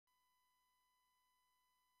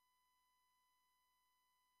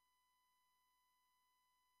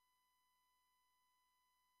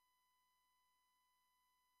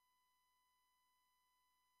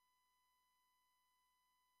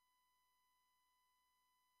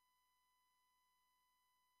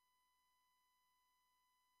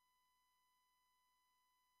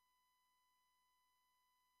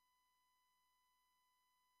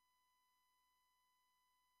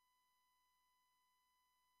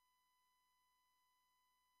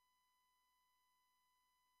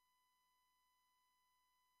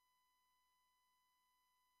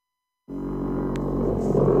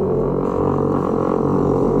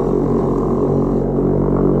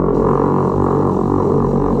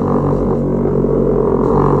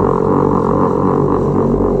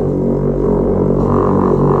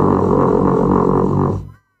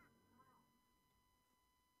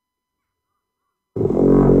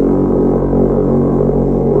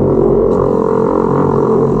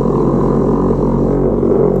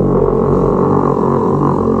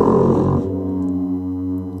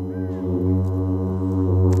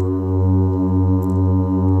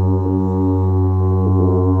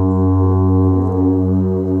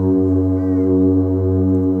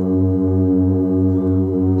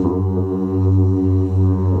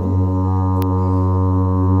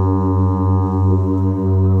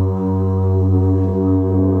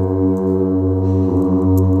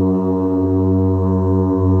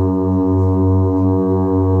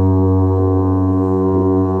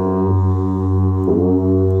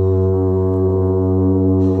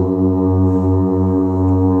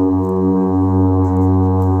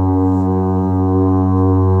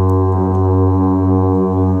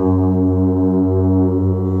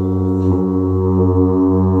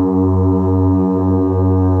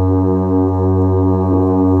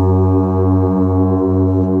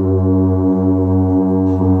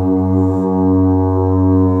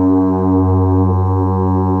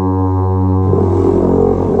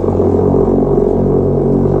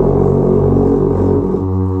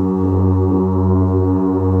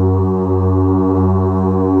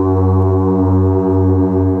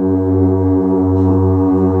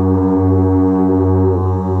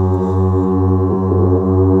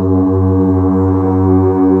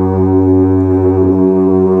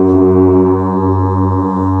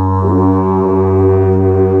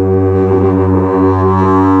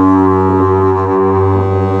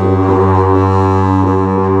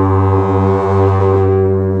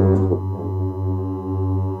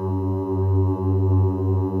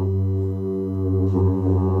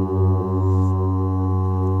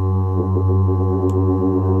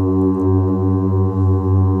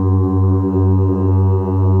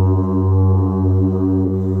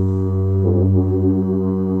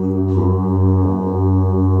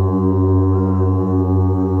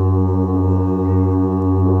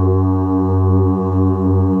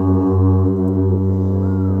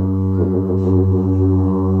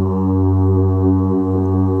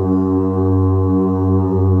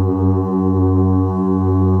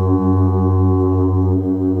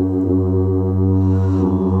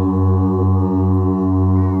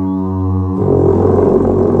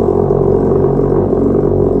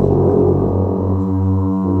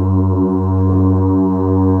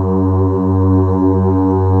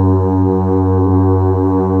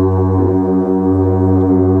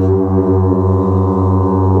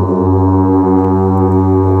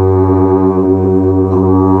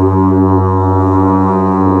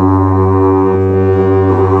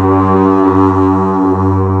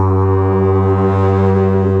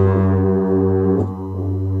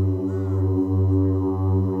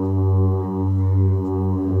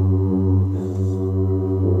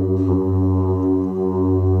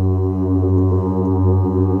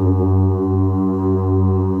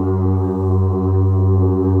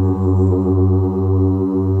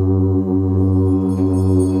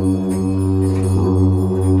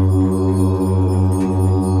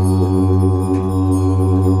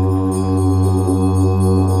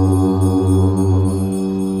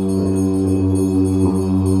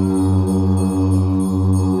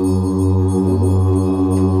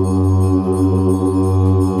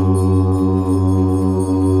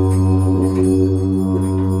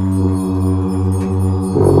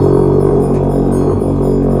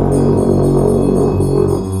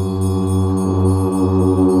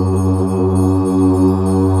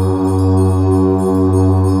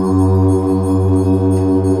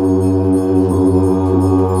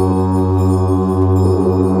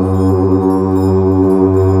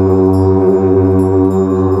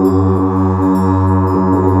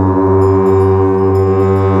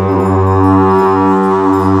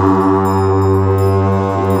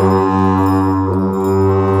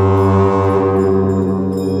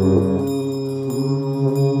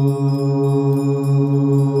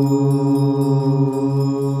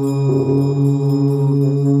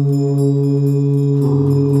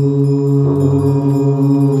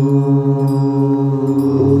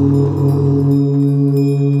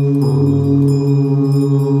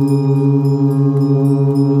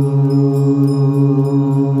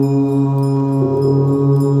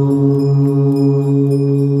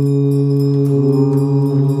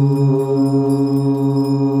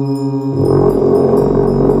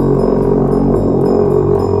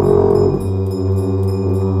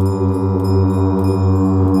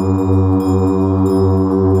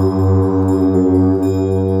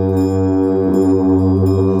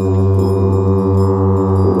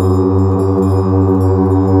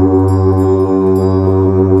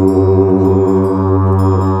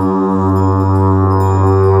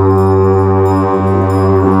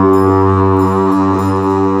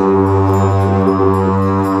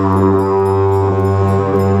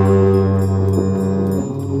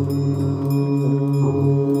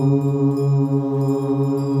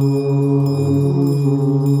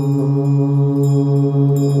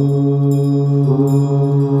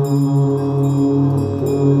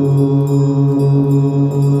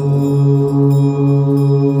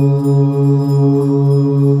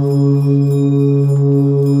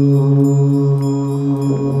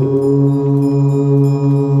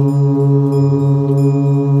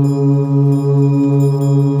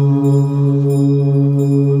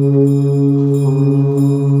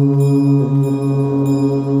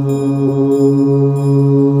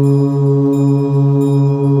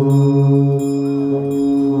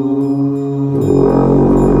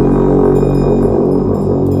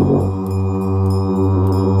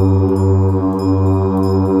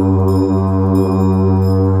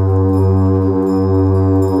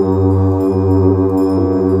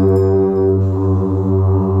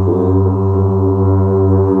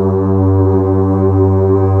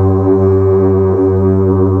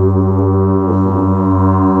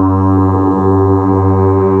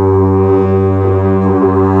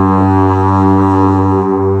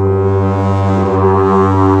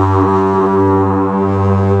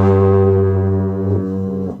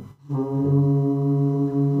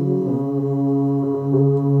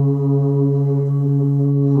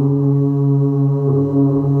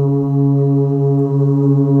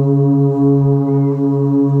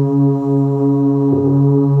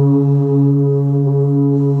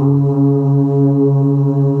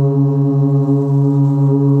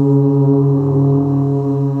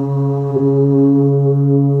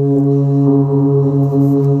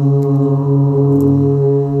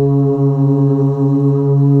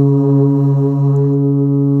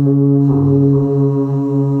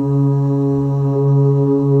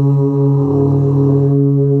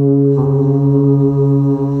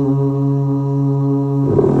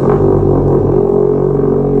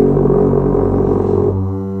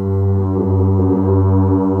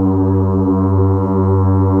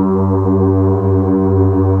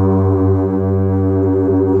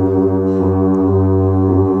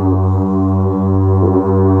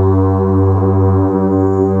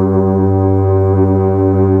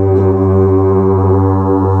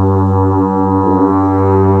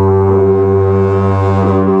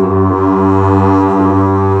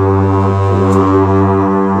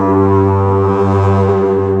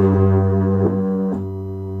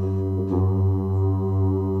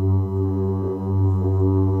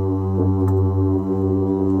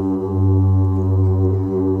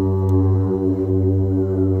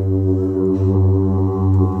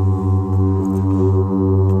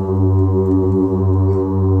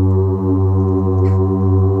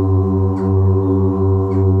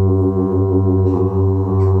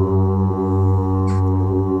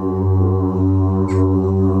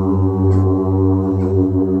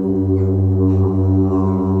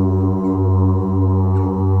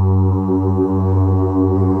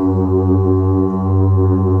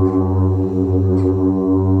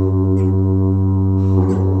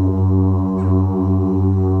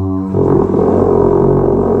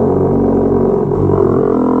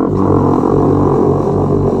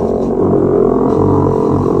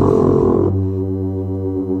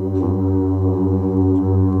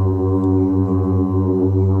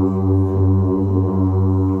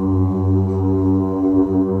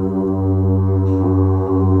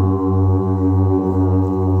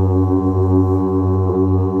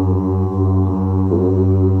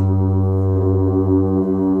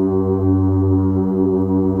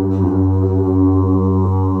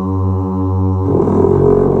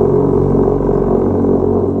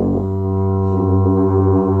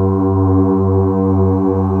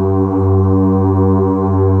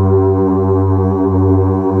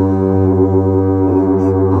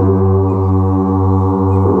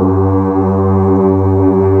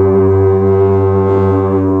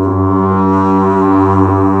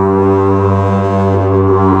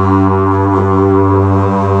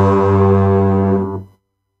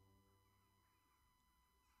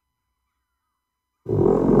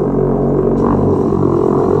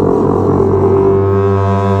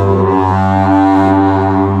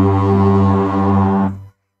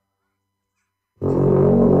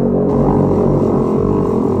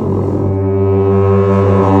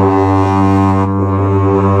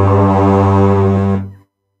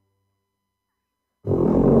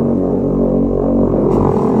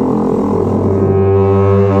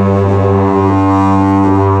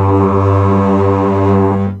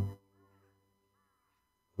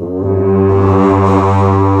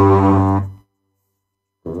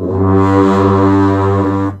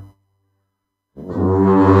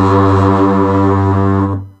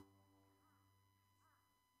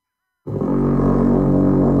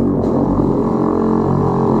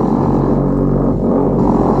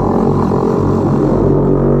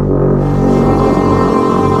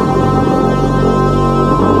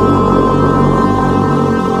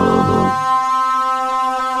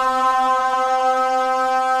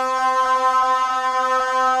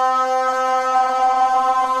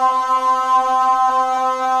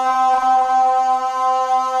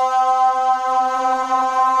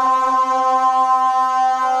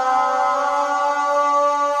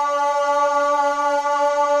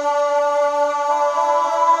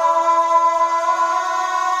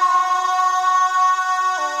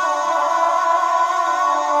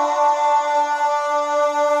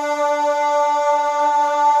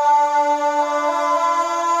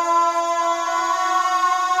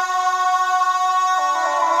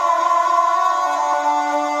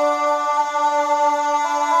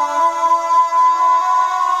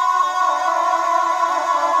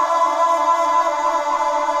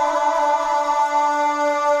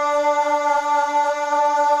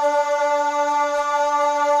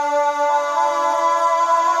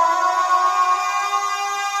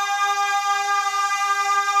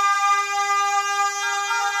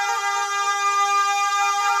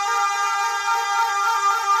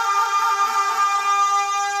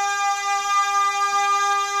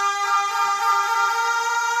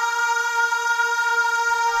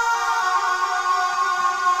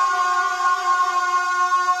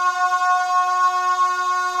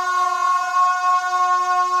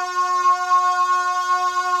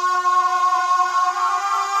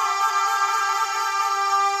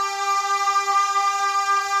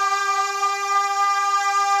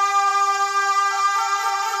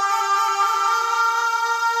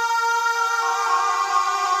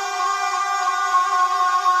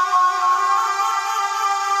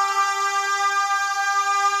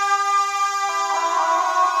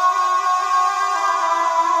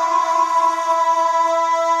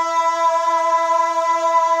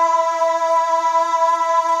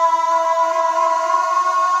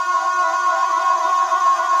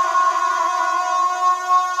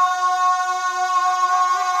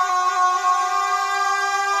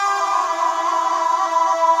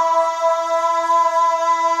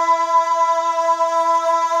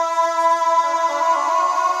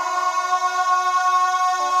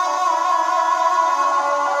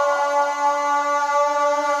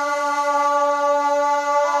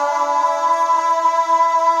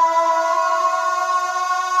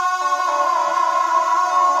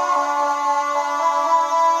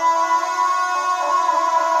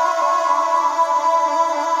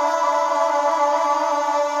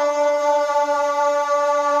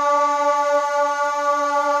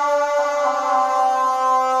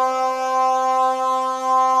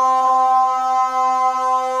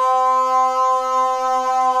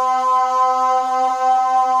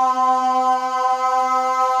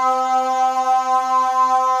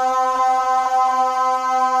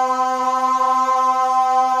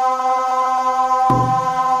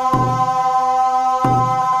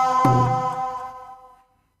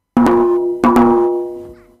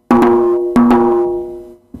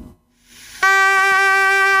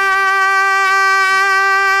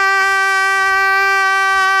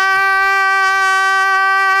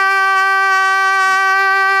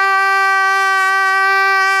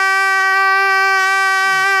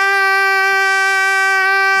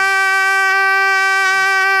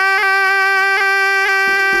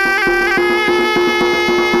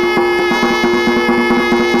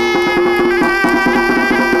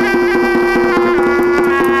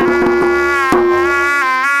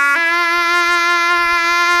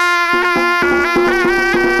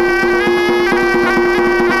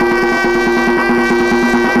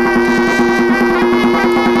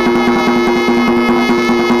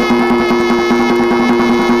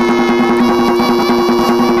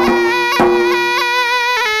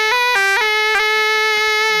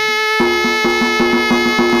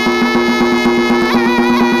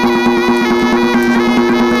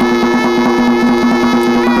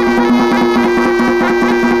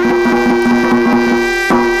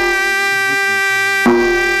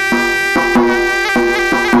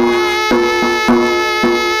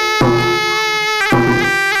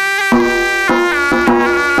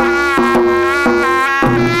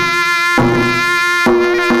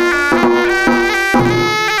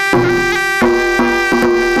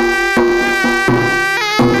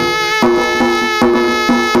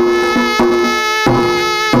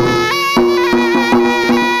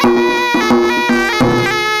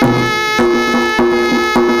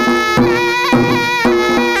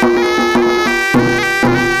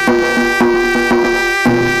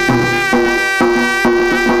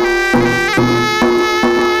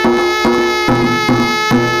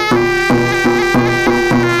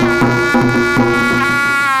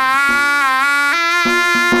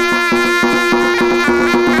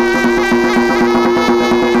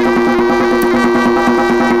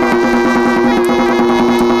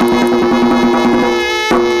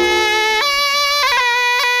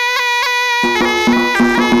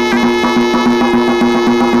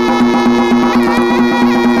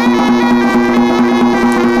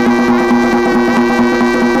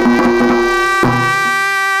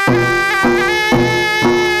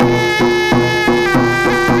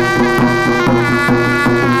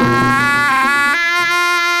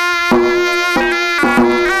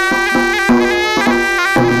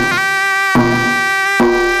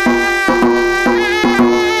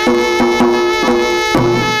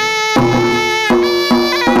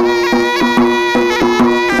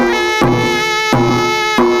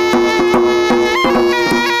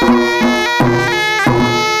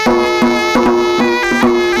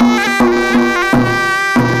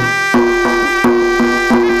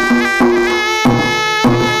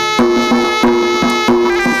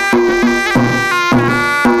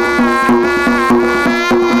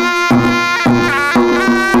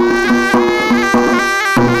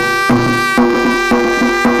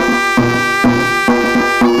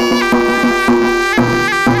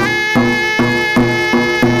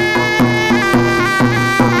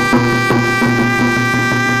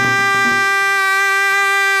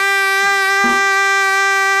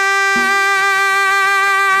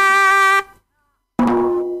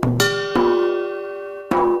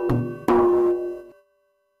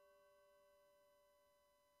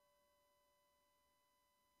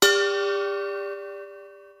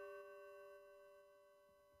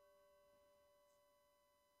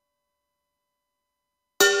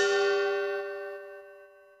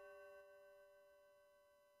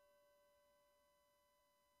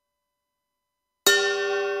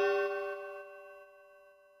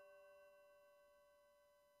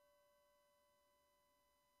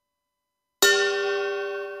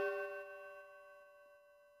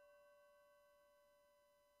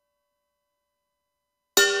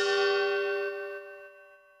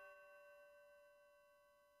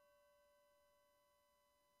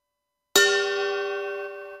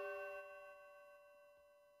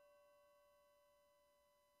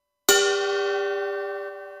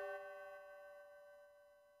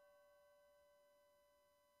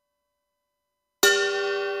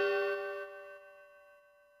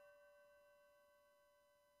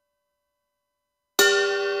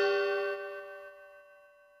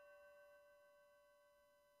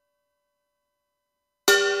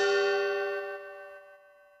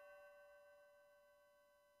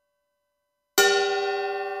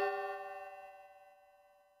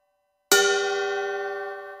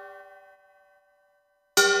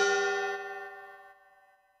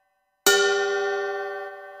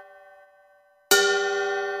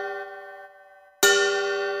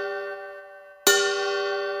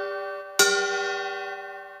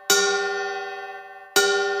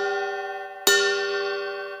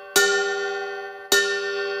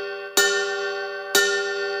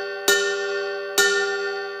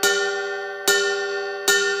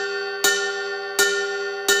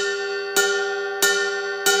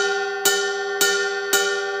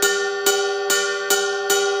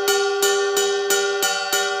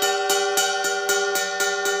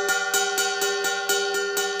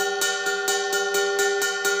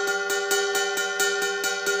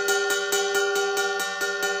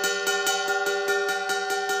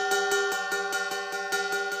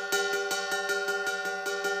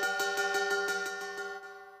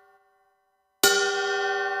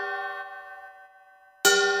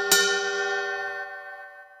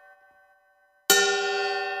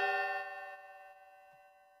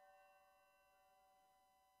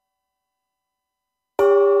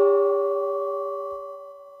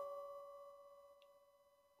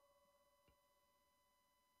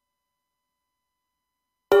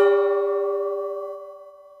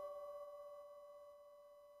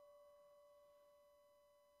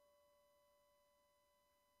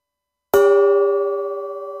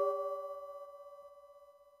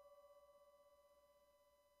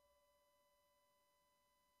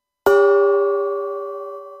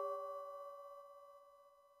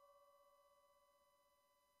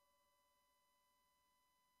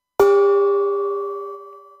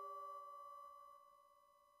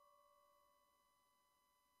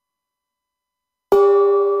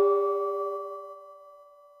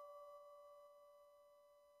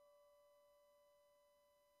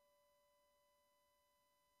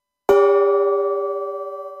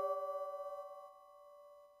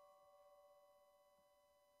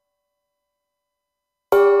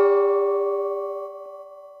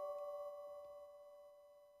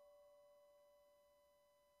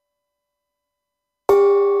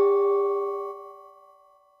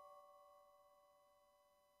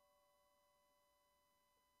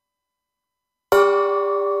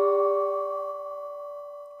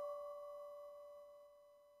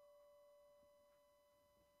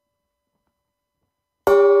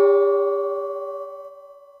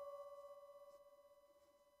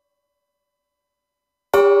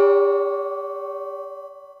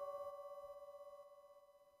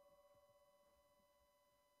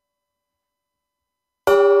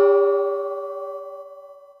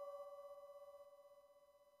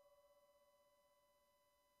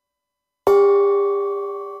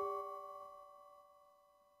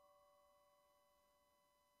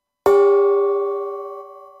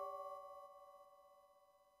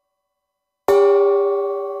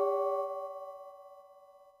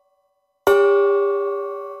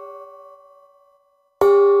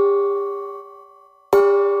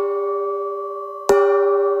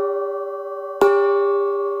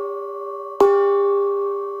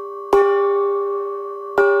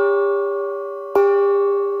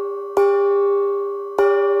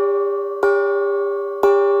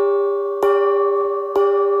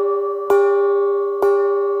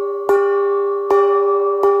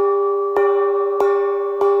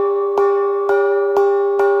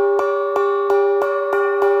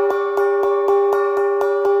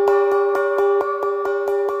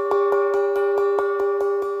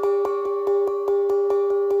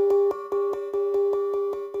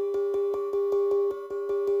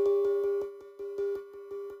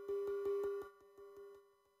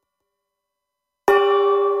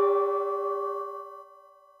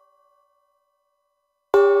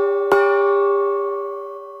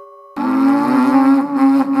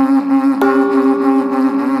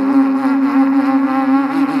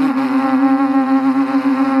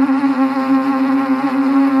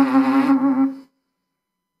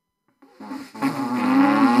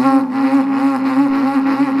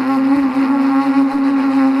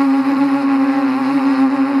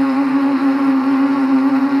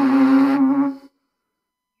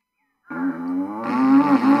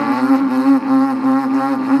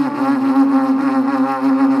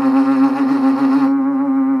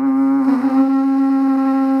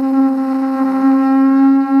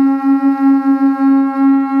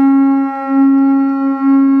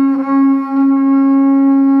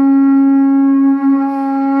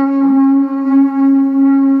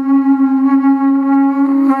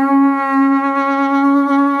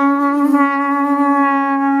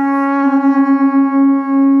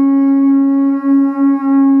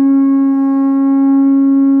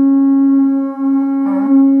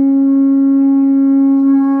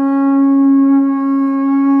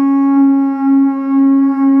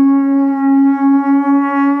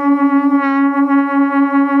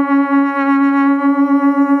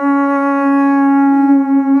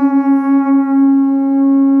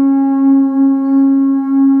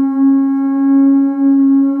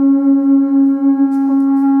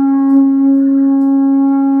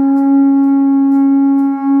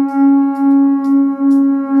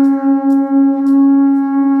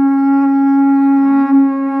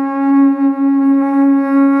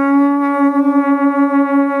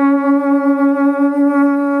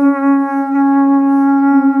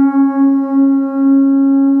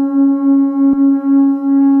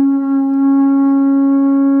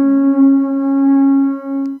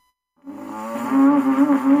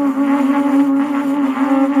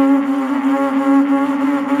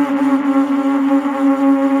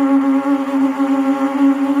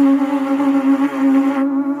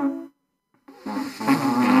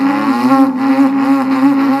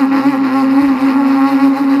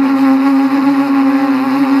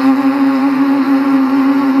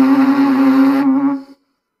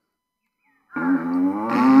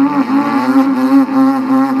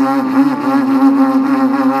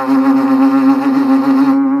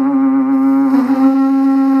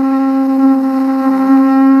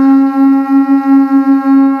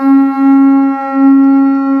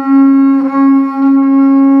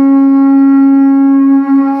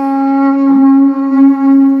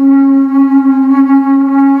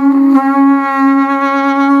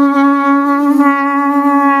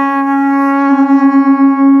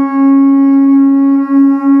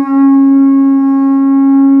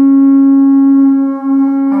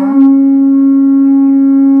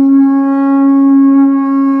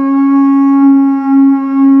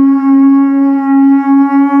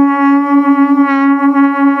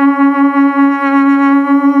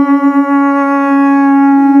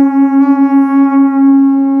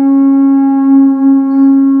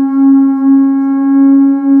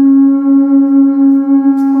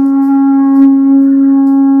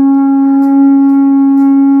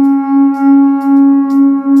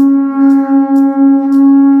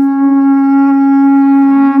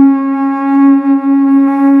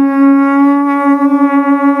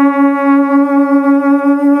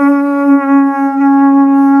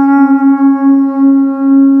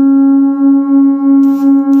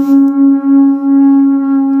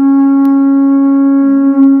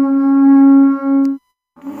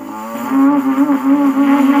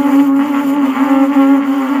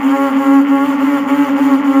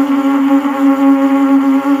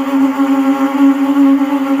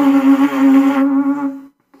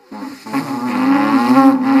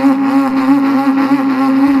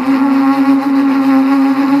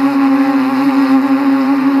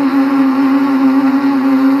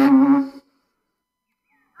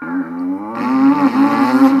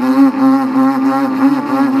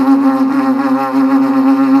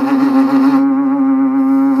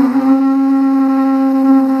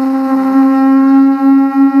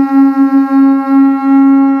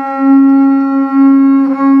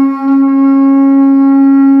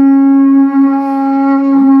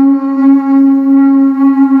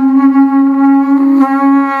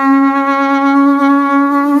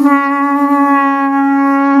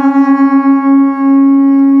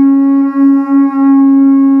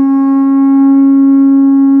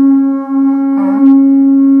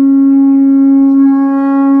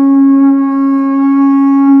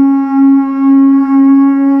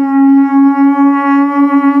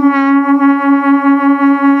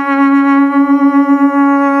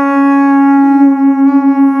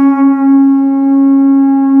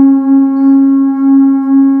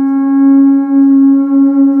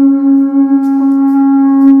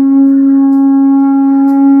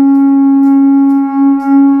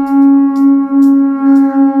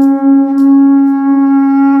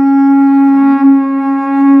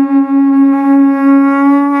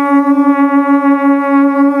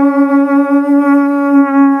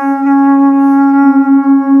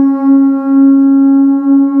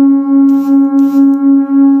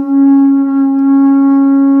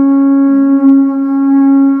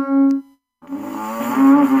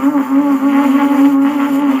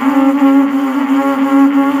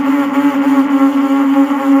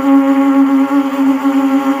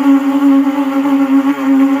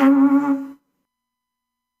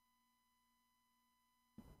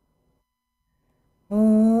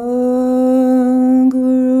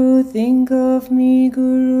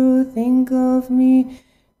think of me.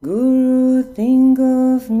 Guru, think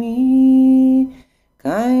of me.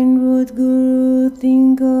 Kind Root Guru,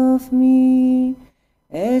 think of me.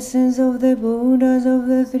 Essence of the Buddhas of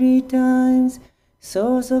the three times,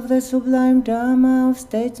 source of the sublime Dharma of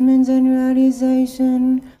statements and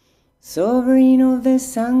realization, sovereign of the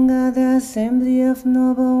Sangha, the assembly of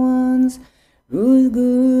noble ones, Root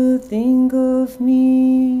Guru, think of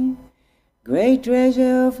me. Great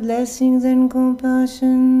treasure of blessings and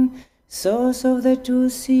compassion, source of the two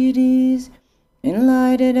cities,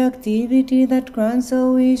 enlightened activity that grants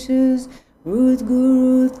our wishes, Root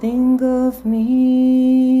Guru, think of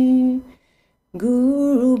me.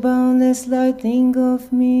 Guru, boundless light, think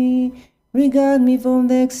of me. Regard me from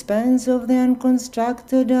the expanse of the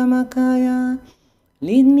unconstructed Dhammakaya.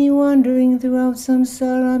 Lead me wandering throughout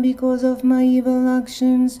samsara because of my evil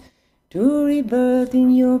actions, to rebirth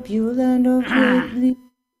in your pure land of great bliss.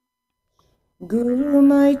 Guru,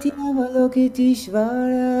 mighty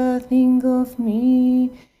Avalokiteshvara, think of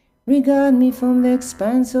me. Regard me from the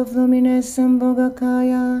expanse of luminous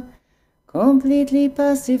Sambhogakaya. Completely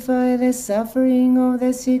pacify the suffering of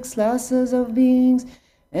the six classes of beings,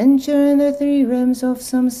 and churn the three realms of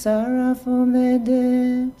samsara from the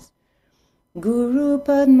depths. Guru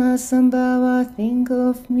Padma Sambhava, think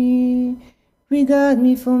of me. Regard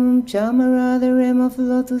me from Chamara, the realm of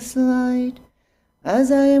lotus light.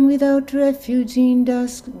 As I am without refuge in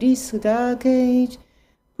this dark age,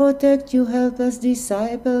 protect you, helpless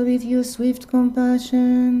disciple, with your swift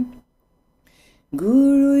compassion.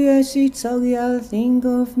 Guru Yashitsagyal, think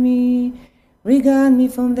of me. Regard me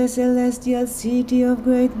from the celestial city of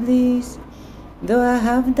great bliss. Though I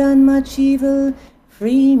have done much evil,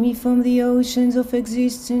 free me from the oceans of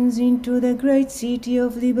existence into the great city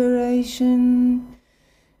of liberation.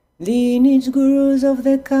 Lineage Gurus of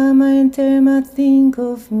the Karma and Dharma, think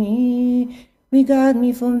of me. Regard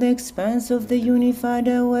me from the expanse of the unified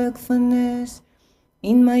wakefulness.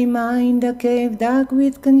 In my mind, a cave dark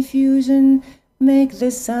with confusion, make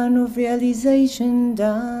the sun of realization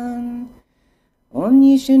dawn.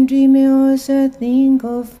 Omniscient Dreamer also, think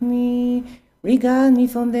of me. Regard me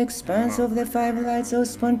from the expanse of the five lights of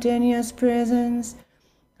spontaneous presence.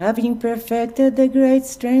 Having perfected the great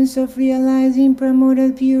strengths of realizing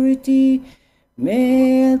primordial purity,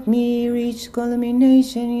 may help me reach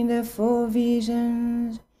culmination in the four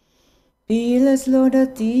visions. Peerless Lord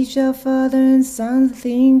Atisha, Father and Son,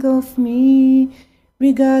 think of me.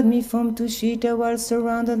 Regard me from Tushita while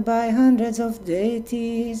surrounded by hundreds of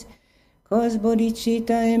deities. Cause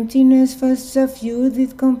bodhicitta, emptiness first suffused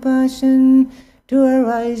with compassion, to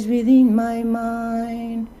arise within my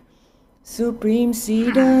mind. Supreme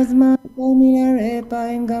Siddhas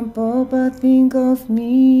Mahaminarepa and Gampopa, think of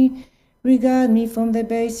me. Regard me from the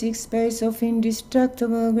basic space of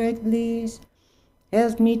indestructible great bliss.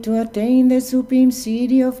 Help me to attain the supreme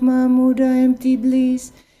city of Mahamudra empty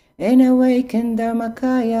bliss, and awaken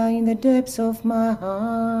Dharmakaya in the depths of my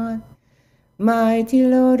heart. Mighty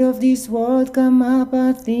Lord of this world, come up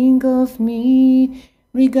and think of me.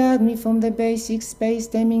 Regard me from the basic space,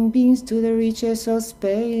 stemming beings to the riches of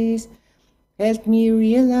space. Help me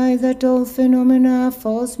realize that all phenomena are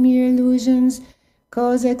false, mere illusions,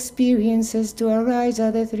 cause experiences to arise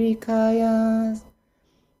at the three kayas.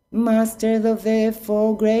 Master of the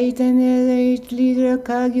four great and elite leader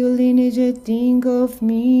Kagyu lineage, think of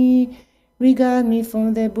me. Regard me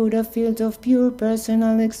from the Buddha field of pure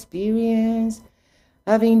personal experience.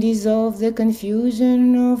 Having dissolved the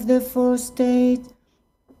confusion of the four states,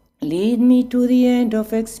 lead me to the end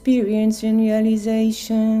of experience and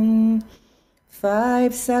realization.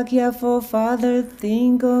 5. Sakya Forefather,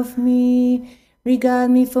 think of me. Regard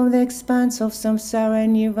me from the expanse of samsara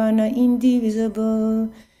and nirvana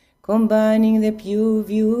indivisible, combining the pure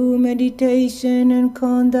view, meditation and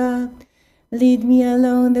conduct. Lead me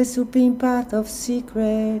along the supreme path of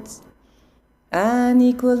secrets.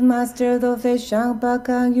 Unequal master of the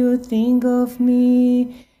Shangpa, you think of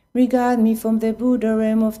me. Regard me from the Buddha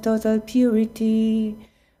realm of total purity.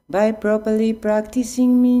 By properly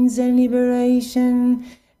practicing means and liberation,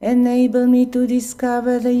 enable me to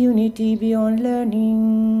discover the unity beyond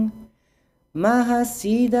learning.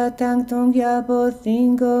 Mahasiddha Tangtong Gyalpo,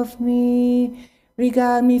 think of me.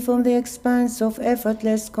 Regard me from the expanse of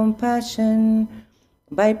effortless compassion.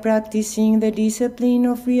 By practicing the discipline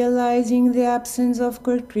of realizing the absence of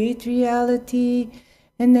concrete reality,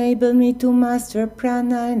 enable me to master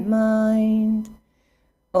prana and mind.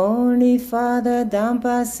 Only Father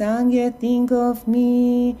Dampa Sangye, think of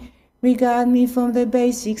me. Regard me from the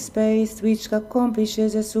basic space which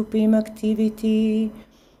accomplishes a supreme activity.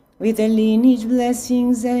 With the lineage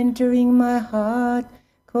blessings entering my heart,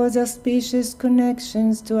 cause auspicious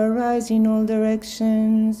connections to arise in all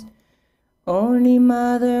directions. Only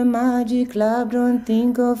Mother Magic Labdron,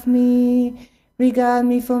 think of me. Regard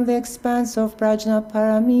me from the expanse of Prajna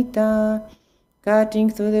Paramita. Cutting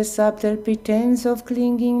through the subtle pretense of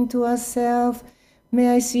clinging to a self, may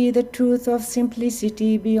I see the truth of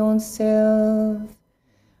simplicity beyond self.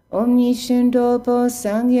 Omniscient Dolpo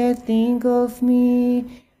Sangye, think of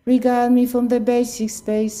me. Regard me from the basic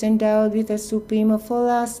space endowed with the supreme of all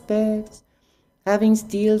aspects. Having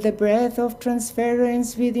stilled the breath of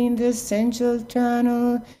transference within the essential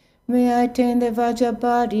channel, may I attain the Vajra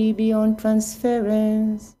body beyond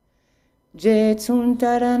transference. Jetsun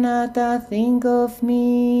Taranata, think of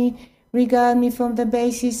me. Regard me from the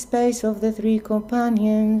basic space of the three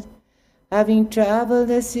companions. Having traveled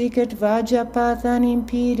the secret Vajra path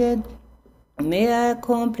unimpeded, may I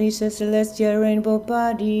accomplish the celestial rainbow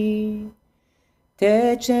body.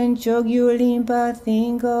 Techen Chogyu Limpa,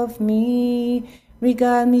 think of me.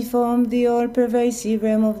 Regard me from the all-pervasive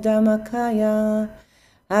realm of Dhammakaya.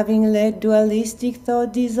 Having let dualistic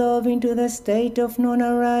thought dissolve into the state of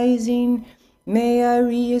non-arising, may I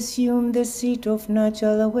reassume the seat of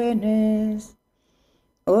natural awareness.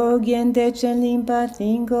 Orgyen Techen Limpa,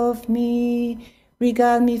 think of me.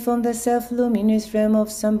 Regard me from the self-luminous realm of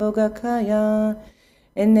Sambhogakaya.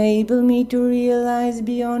 Enable me to realize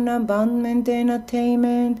beyond abandonment and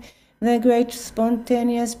attainment the great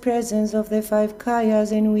spontaneous presence of the five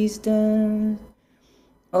kayas and wisdom.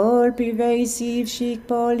 All-pervasive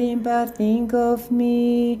Shikpo Limpa, think of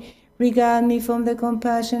me. Regard me from the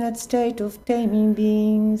compassionate state of taming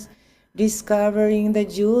beings. Discovering the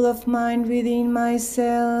jewel of mind within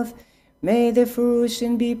myself, may the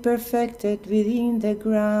fruition be perfected within the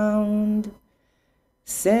ground.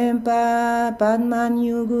 Sempa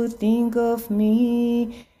Padmanyugu, think of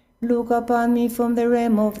me. Look upon me from the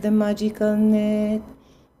realm of the magical net.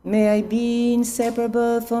 May I be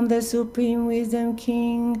inseparable from the Supreme Wisdom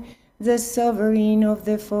King, the sovereign of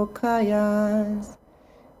the four kayas.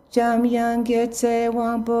 Jamyang Getse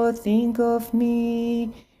Wampo, think of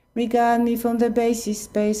me. Regard me from the basic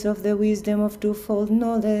space of the wisdom of twofold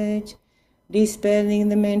knowledge. Dispelling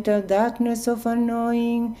the mental darkness of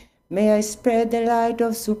unknowing, may I spread the light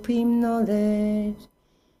of supreme knowledge.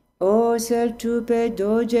 O Seltupe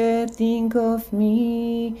Doje, think of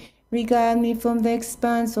me. Regard me from the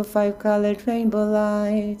expanse of five-colored rainbow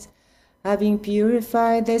lights. Having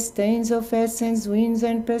purified the stains of essence, winds,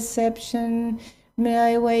 and perception, may I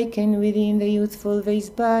awaken within the youthful vase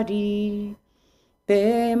body.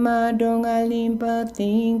 Pema Donga Limpa,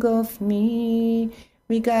 think of me.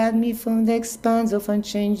 Regard me from the expanse of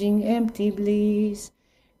unchanging empty bliss.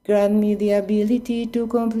 Grant me the ability to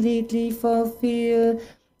completely fulfill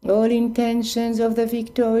all intentions of the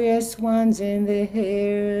victorious ones and the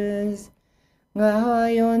heirs.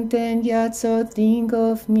 Ngahayonten Yatso, think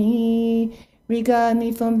of me. Regard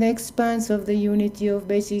me from the expanse of the unity of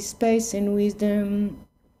basic space and wisdom,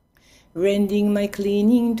 rending my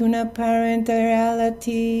clinging to an apparent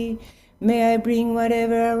reality. May I bring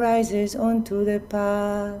whatever arises onto the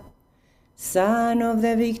path. Son of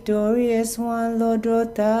the victorious one, Lord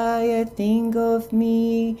Rotaya, think of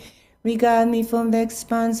me. Regard me from the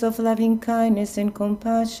expanse of loving kindness and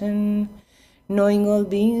compassion. Knowing all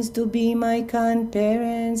beings to be my kind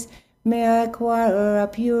parents, may I acquire a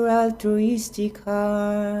pure altruistic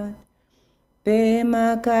heart.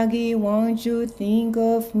 Pema Kagi, won't you think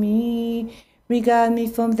of me? Regard me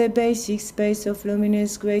from the basic space of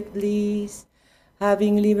luminous great bliss.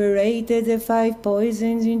 Having liberated the 5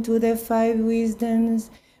 poisons into the 5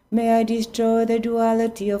 wisdoms, may I destroy the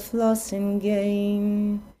duality of loss and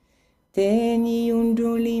gain. Teni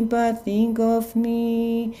Undulimpa, think of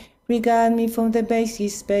me. Regard me from the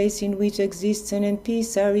basic space in which existence and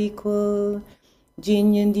peace are equal.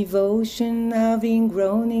 Jin and devotion having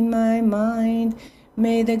grown in my mind,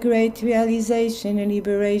 may the great realization and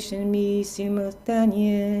liberation be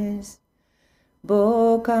simultaneous.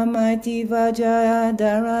 Boka mighty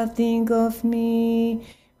Vajradhara, think of me.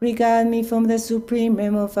 Regard me from the supreme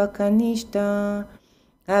realm of Akanishta.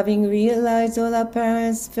 Having realized all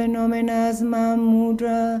apparent phenomena as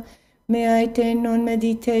Mahamudra, may I tend on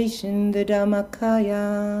meditation the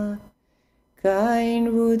Dhammakaya.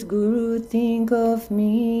 Kind root Guru, think of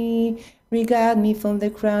me. Regard me from the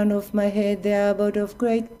crown of my head, the abode of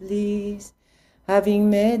great bliss. Having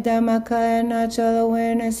met Dhammakaya natural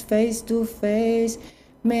awareness face to face,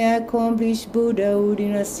 may I accomplish Buddhahood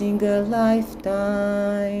in a single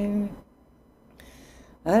lifetime.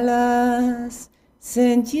 Alas,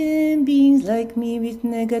 sentient beings like me with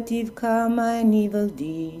negative karma and evil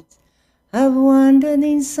deeds have wandered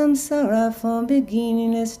in samsara from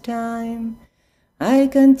beginningless time. I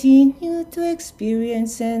continue to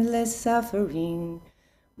experience endless suffering,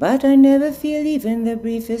 but I never feel even the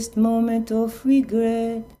briefest moment of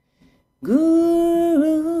regret.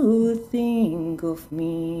 Guru, think of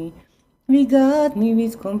me, regard me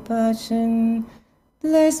with compassion.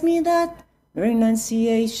 Bless me that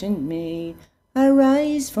renunciation may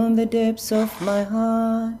arise from the depths of my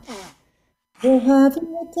heart. Though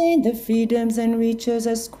having attained the freedoms and riches,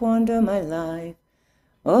 I squander my life,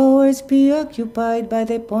 always preoccupied by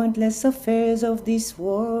the pointless affairs of this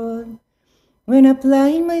world. When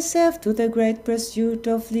applying myself to the great pursuit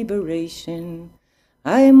of liberation,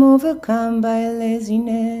 I am overcome by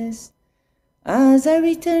laziness. As I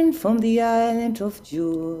return from the island of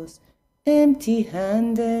jewels,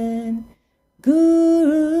 empty-handed,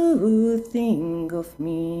 Guru, think of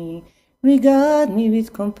me, regard me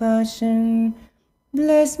with compassion.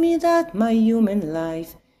 Bless me that my human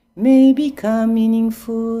life may become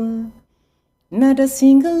meaningful. Not a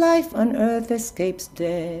single life on earth escapes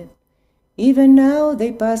death. Even now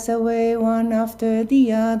they pass away one after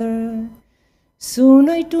the other. Soon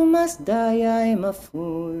I too must die, I am a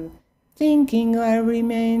fool, thinking I'll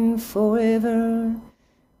remain forever.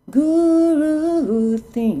 Guru,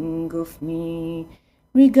 think of me,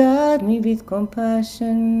 regard me with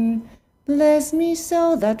compassion. Bless me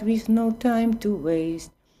so that with no time to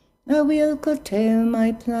waste, I will curtail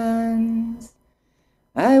my plans.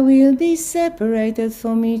 I will be separated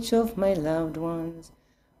from each of my loved ones.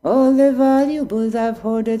 All the valuables I've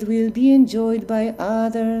hoarded will be enjoyed by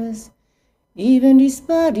others. Even this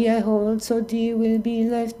body I hold so dear will be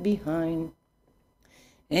left behind.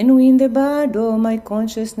 And when the bardo, my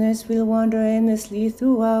consciousness will wander endlessly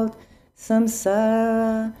throughout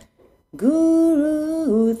samsara.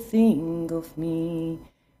 Guru, think of me,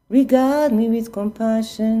 regard me with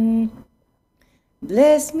compassion.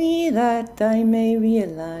 Bless me that I may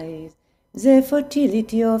realize the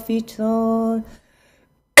fertility of it all.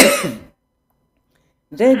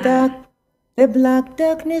 The black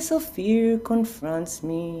darkness of fear confronts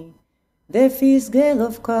me. The fierce gale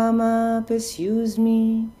of karma pursues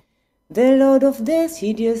me. The Lord of Death's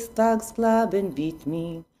hideous thugs club and beat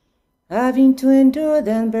me, having to endure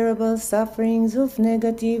the unbearable sufferings of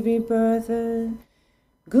negative rebirth.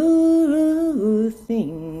 Guru,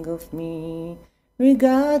 think of me,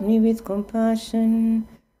 regard me with compassion.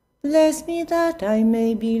 Bless me that I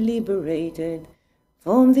may be liberated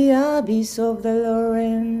from the abyss of the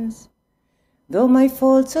Lawrence. Though my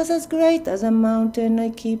faults are as great as a mountain, I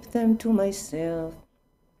keep them to myself.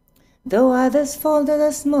 Though others fall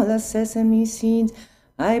as small as sesame seeds,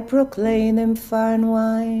 I proclaim them far and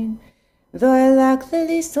wide. Though I lack the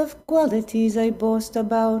list of qualities I boast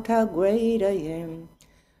about how great I am,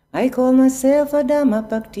 I call myself a Dhamma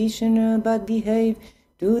practitioner but behave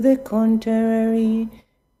to the contrary.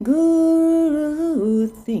 Guru,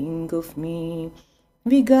 think of me,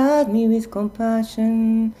 regard me with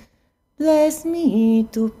compassion, bless me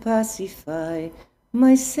to pacify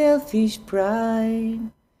my selfish pride.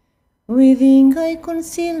 Within I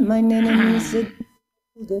conceal mine enemies,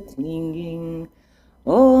 the clinging.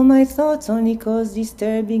 All my thoughts only cause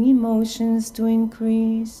disturbing emotions to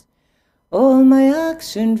increase. All my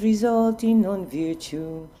actions result in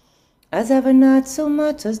non-virtue, as I've not so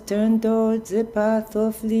much as turned towards the path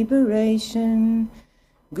of liberation.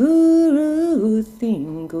 Guru,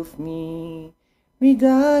 think of me,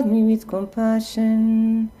 regard me with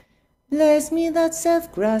compassion. Bless me that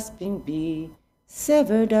self-grasping be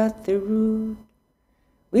severed at the root.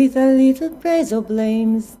 With a little praise or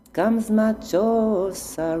blames comes much or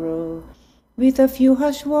sorrow. With a few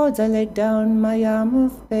harsh words I lay down my armor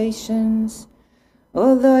of patience.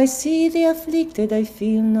 Although I see the afflicted, I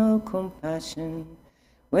feel no compassion.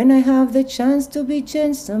 When I have the chance to be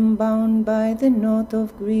gentle, bound by the knot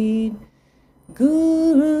of greed.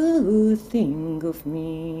 Guru, think of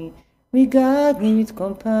me, regard me with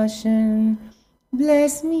compassion.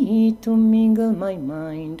 Bless me to mingle my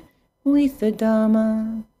mind with the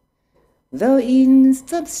Dhamma. Though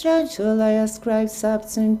insubstantial, I ascribe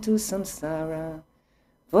substance to samsara.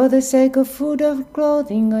 For the sake of food or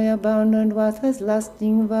clothing, I abandon what has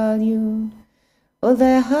lasting value. Although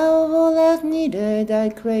I have all I've needed, I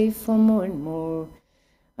crave for more and more.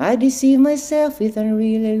 I deceive myself with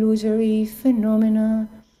unreal illusory phenomena.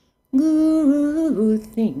 Guru,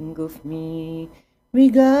 think of me,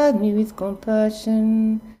 regard me with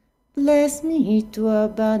compassion. Bless me to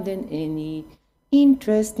abandon any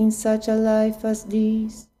interest in such a life as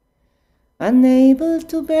this. Unable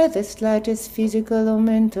to bear the slightest physical or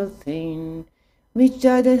mental pain, which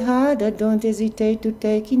jaded hard, I don't hesitate to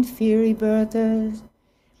take inferior births.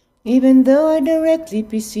 Even though I directly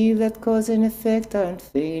perceive that cause and effect are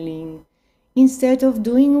unfailing, instead of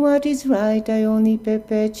doing what is right, I only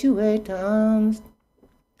perpetuate harms.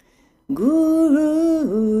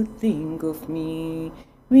 Guru, think of me,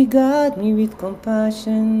 regard me with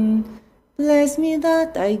compassion. Bless me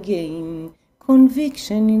that I gain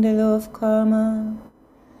conviction in the law of karma.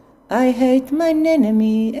 I hate mine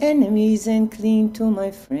enemies and cling to my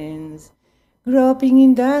friends, groping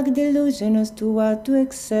in dark delusion as to what to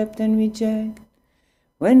accept and reject.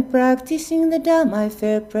 When practicing the Dhamma, I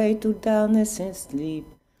fell prey to dullness and sleep.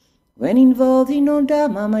 When involved in no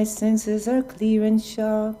Dhamma, my senses are clear and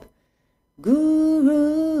sharp.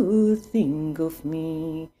 Guru, think of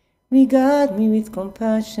me, regard me with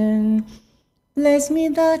compassion. Bless me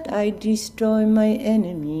that I destroy my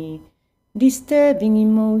enemy, disturbing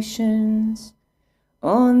emotions.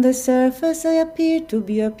 On the surface I appear to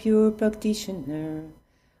be a pure practitioner,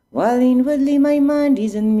 while inwardly my mind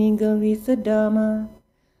is unmingled with the Dhamma.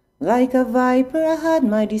 Like a viper I had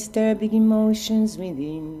my disturbing emotions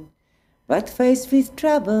within, but faced with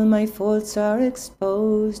trouble my faults are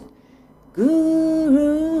exposed.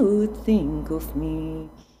 Guru, think of me,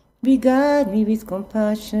 regard me with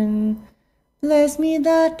compassion. Bless me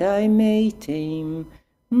that I may tame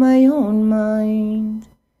my own mind.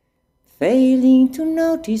 Failing to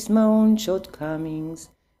notice my own shortcomings,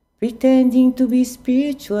 pretending to be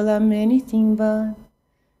spiritual, I'm anything but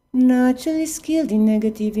naturally skilled in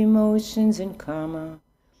negative emotions and karma.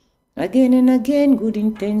 Again and again good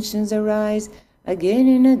intentions arise, again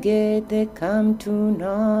and again they come to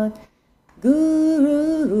naught.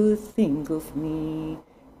 Guru, think of me,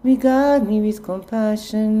 regard me with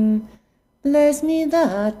compassion. Bless me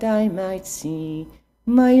that I might see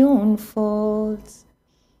my own faults.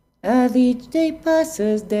 As each day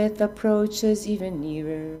passes, death approaches even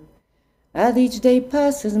nearer. As each day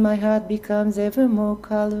passes, my heart becomes ever more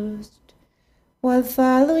calloused. While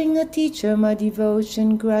following a teacher, my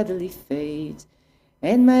devotion gradually fades,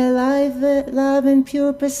 and my love and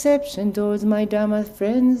pure perception towards my Dhamma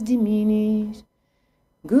friends diminish.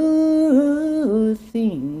 Guru,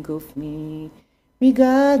 think of me,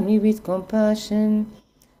 regard me with compassion.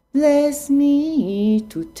 Bless me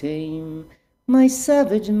to tame my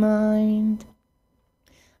savage mind.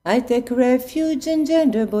 I take refuge in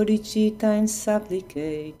gender bodhicitta and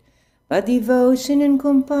supplicate, but devotion and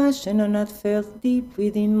compassion are not felt deep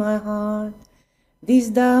within my heart.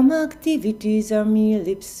 These Dhamma activities are mere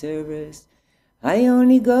lip service. I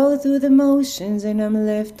only go through the motions and am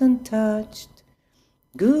left untouched.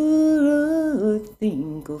 Guru,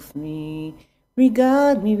 think of me,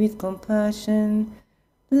 regard me with compassion.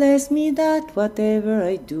 Bless me that whatever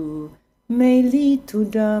I do may lead to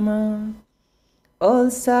Dharma. All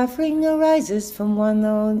suffering arises from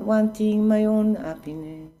wanting my own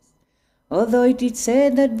happiness. Although it is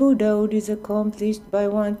said that Buddhahood is accomplished by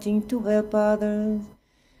wanting to help others,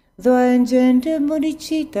 though I engender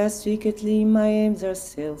bodhicitta secretly, my aims are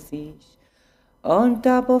selfish. On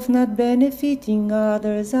top of not benefiting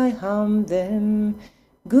others, I harm them.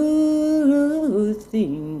 Guru,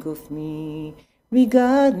 think of me,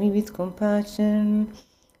 regard me with compassion.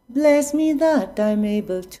 Bless me that I'm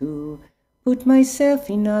able to put myself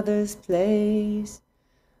in others' place.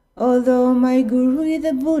 Although my Guru is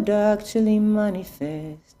the Buddha actually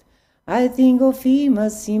manifest, I think of him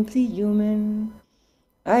as simply human.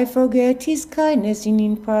 I forget his kindness in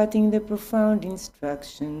imparting the profound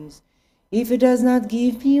instructions. If he does not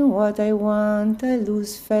give me what I want, I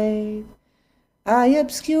lose faith. I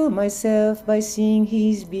obscure myself by seeing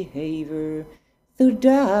his behavior through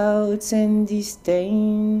doubts and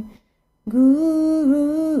disdain.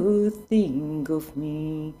 Guru, think of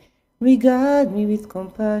me, regard me with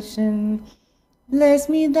compassion. Bless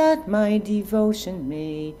me that my devotion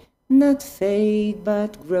may not fade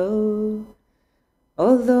but grow.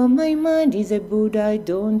 Although my mind is a Buddha, I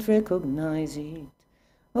don't recognize it.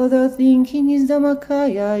 Although thinking is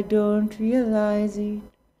Dhammakaya, I don't realize it.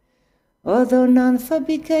 Although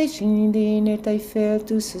non-fabrication in the innate, I fail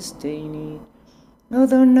to sustain it.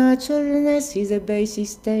 Although naturalness is a basic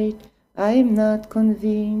state, I am not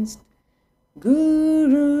convinced.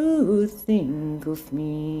 Guru, think of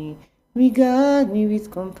me, regard me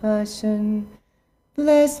with compassion.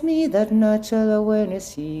 Bless me that natural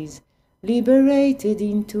awareness is liberated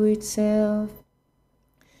into itself.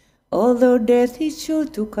 Although death is sure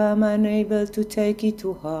to come, unable to take it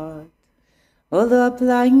to heart. Although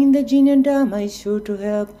applying in the Jnana Dharma is sure to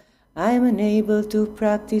help, I am unable to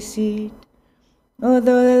practice it.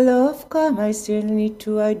 Although the law of karma is certainly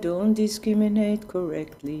true, I don't discriminate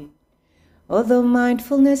correctly. Although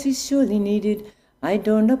mindfulness is surely needed, I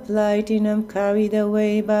don't apply it and am carried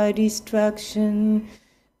away by distraction.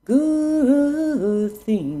 Guru,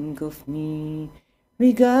 think of me,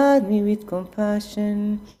 regard me with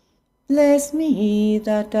compassion. Bless me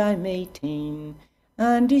that I may attain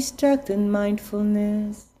undistracted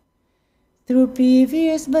mindfulness. Through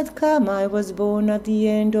previous bad karma, I was born at the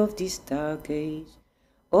end of this dark age.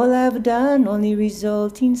 All I've done only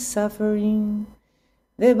result in suffering.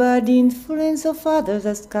 The bad influence of others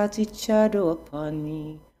has cast its shadow upon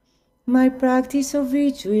me. My practice of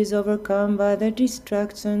virtue is overcome by the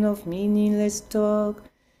distraction of meaningless talk.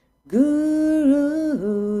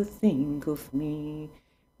 Guru, think of me,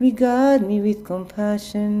 regard me with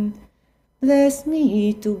compassion. Bless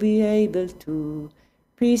me to be able to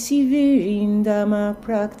persevere in Dharma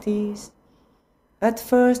practice. At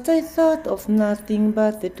first I thought of nothing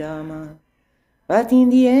but the Dharma, but in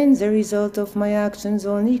the end the result of my actions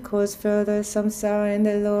only caused further samsara and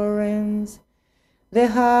the lower realms. The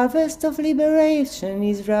harvest of liberation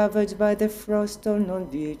is ravaged by the frost of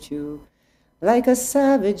non-virtue. Like a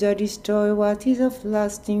savage I destroy what is of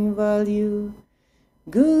lasting value.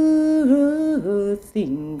 Guru,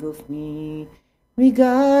 think of me,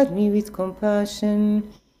 regard me with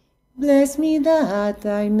compassion. Bless me that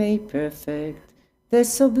I may perfect the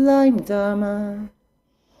sublime Dharma.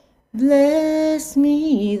 Bless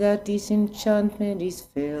me that this enchantment is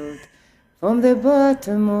felt from the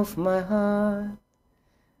bottom of my heart.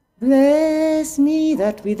 Bless me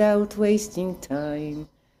that without wasting time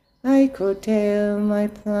I curtail my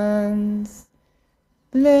plans.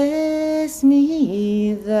 Bless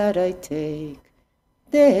me that I take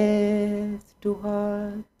death to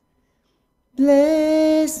heart.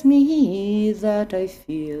 Bless me that I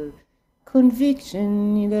feel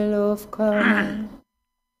conviction in the law of karma.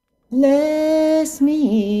 Bless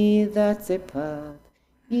me that the path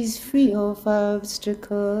is free of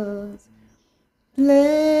obstacles.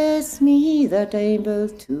 Bless me that I'm able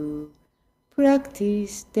to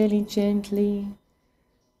practice diligently.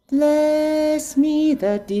 Bless me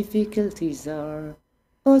that difficulties are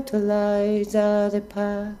totalized at the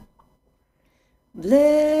path.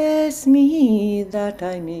 Bless me that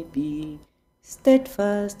I may be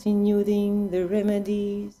steadfast in using the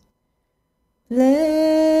remedies.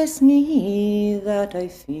 Bless me that I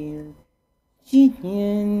feel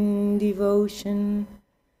genuine devotion.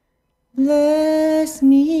 Bless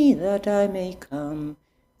me that I may come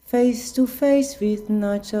face to face with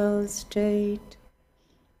natural state.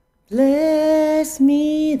 Bless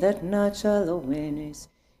me that natural awareness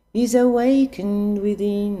is awakened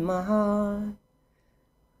within my heart.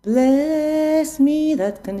 Bless me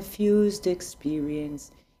that confused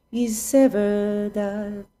experience is severed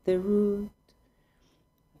at the root.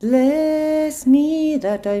 Bless me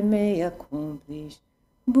that I may accomplish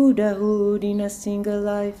Buddhahood in a single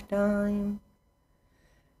lifetime.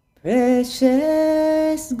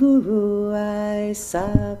 Precious Guru, I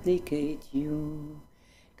supplicate you.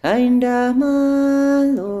 Kind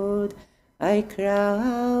Dharma, Lord, I cry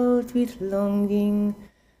out with longing.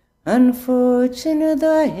 Unfortunate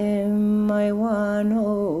I am, my one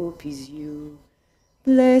hope is you.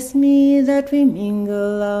 Bless me that we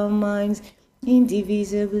mingle our minds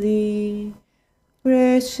indivisibly.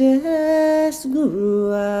 Precious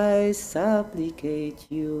Guru, I supplicate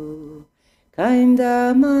you. Kind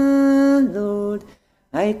Dharma, Lord,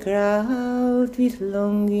 I cry out with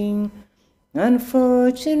longing.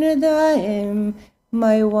 Unfortunate I am,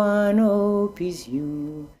 my one hope is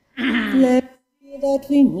you. Bless me that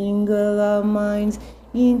we mingle our minds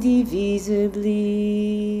indivisibly.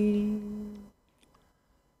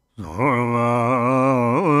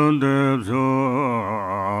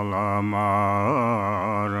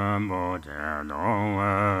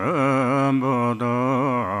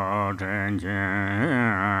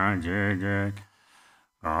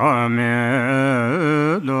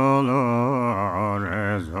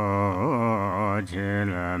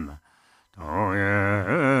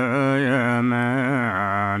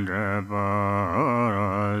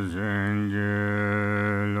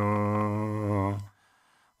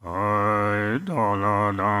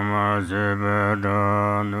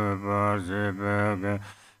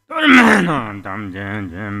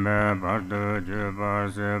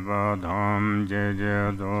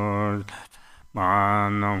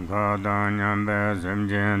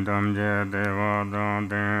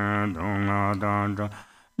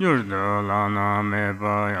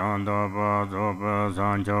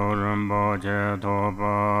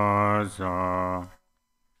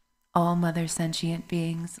 All mother sentient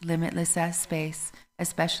beings, limitless as space,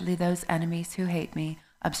 especially those enemies who hate me,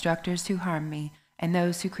 obstructors who harm me, and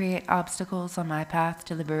those who create obstacles on my path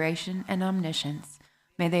to liberation and omniscience,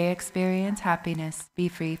 may they experience happiness, be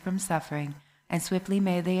free from suffering, and swiftly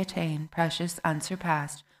may they attain precious,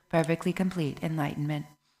 unsurpassed, perfectly complete enlightenment.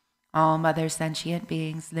 All mother sentient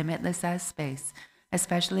beings, limitless as space,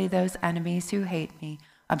 especially those enemies who hate me,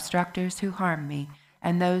 obstructors who harm me,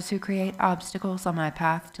 and those who create obstacles on my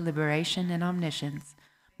path to liberation and omniscience,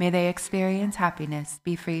 may they experience happiness,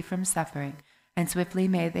 be free from suffering, and swiftly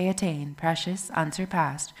may they attain precious,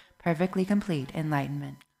 unsurpassed, perfectly complete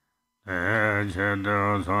enlightenment.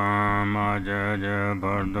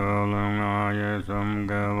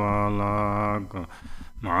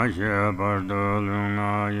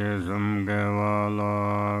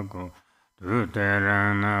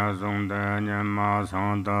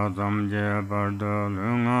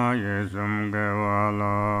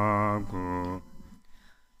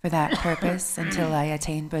 For that purpose, until I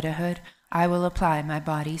attain Buddhahood, I will apply my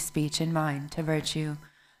body, speech, and mind to virtue.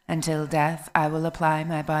 Until death, I will apply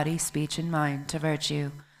my body, speech, and mind to virtue.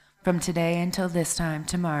 From today until this time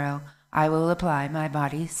tomorrow, I will apply my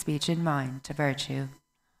body, speech, and mind to virtue.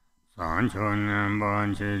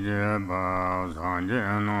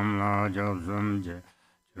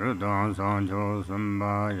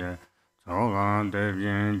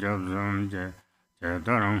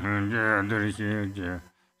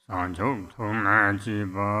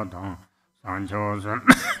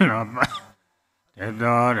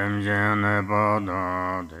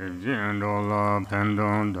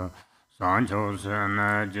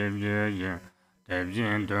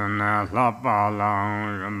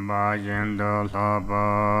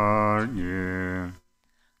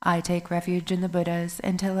 I take refuge in the Buddhas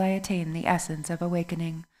until I attain the essence of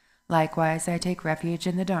awakening. Likewise, I take refuge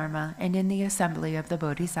in the Dharma and in the assembly of the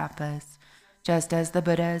Bodhisattvas. Just as the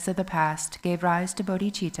Buddhas of the past gave rise to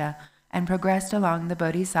bodhicitta and progressed along the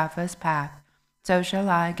Bodhisattva's path, so shall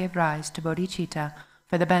I give rise to bodhicitta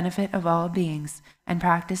for the benefit of all beings and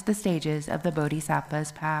practice the stages of the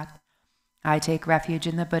Bodhisattva's path. I take refuge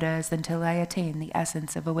in the Buddhas until I attain the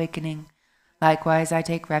essence of awakening. Likewise, I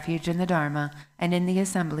take refuge in the Dharma and in the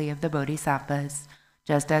assembly of the Bodhisattvas.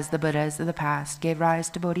 Just as the Buddhas of the past gave rise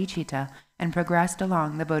to bodhicitta and progressed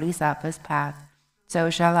along the Bodhisattva's path, so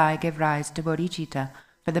shall I give rise to bodhicitta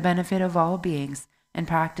for the benefit of all beings and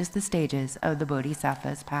practice the stages of the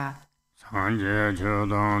Bodhisattva's path.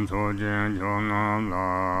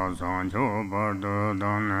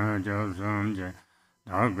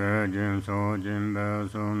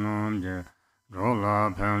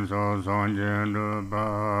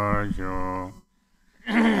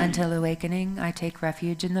 Until awakening, I take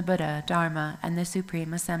refuge in the Buddha, Dharma, and the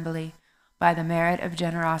Supreme Assembly. By the merit of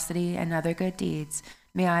generosity and other good deeds,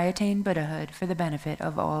 may I attain Buddhahood for the benefit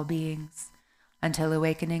of all beings. Until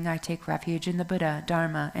awakening, I take refuge in the Buddha,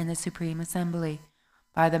 Dharma, and the Supreme Assembly.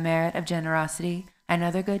 By the merit of generosity and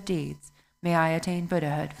other good deeds, may I attain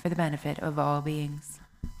Buddhahood for the benefit of all beings.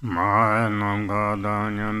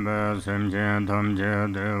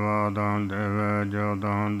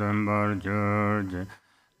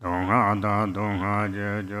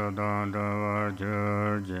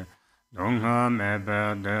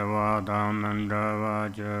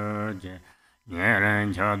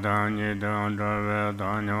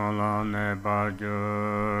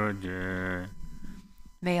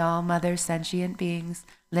 May all mother sentient beings,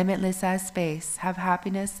 limitless as space, have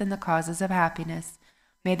happiness and the causes of happiness.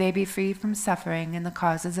 May they be free from suffering and the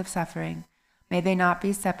causes of suffering. May they not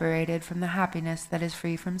be separated from the happiness that is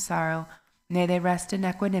free from sorrow. May they rest in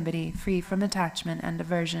equanimity, free from attachment and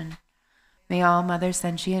aversion. May all mother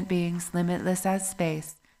sentient beings, limitless as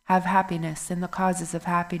space, have happiness and the causes of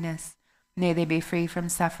happiness. May they be free from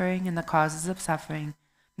suffering and the causes of suffering.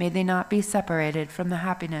 May they not be separated from the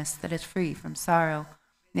happiness that is free from sorrow.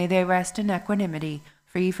 May they rest in equanimity,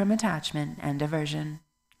 free from attachment and aversion.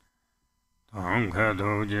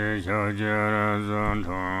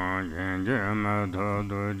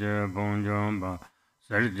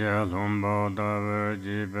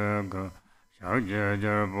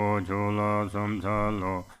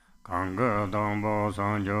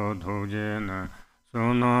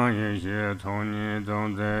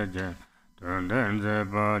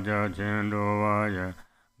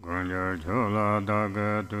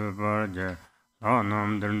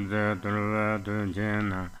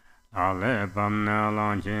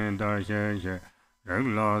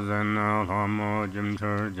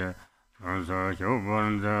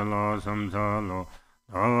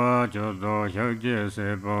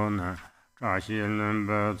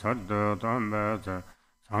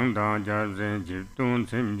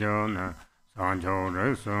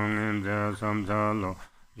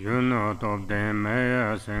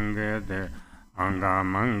 Anga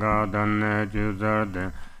manga danne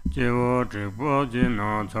juzarde, jevo trikpo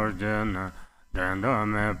jino chorjena, denda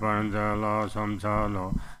me panjala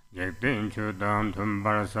samsalo, jekdin chudam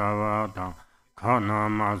tumbar savata, kana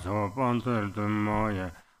maso pansir tumoye,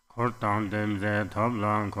 kortan demze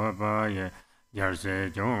tablan kopaye, jarse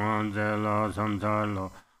jongan zela samsalo,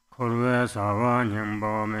 korwe sava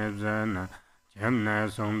nyingbo mezena, jemne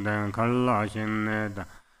songden kalla shinneda,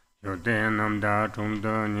 yurden namda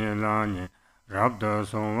chungdo nilani, Rabda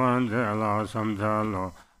Songwan Zela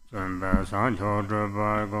Samsalo, Zunba Sancho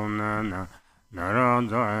Draba Gonana, Nara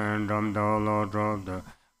Zayan Ramdalo Drobda,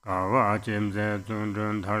 Kawa Jimze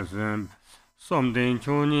Zunjun Tarsim, Somdin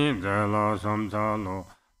Chuni Zela Samsalo,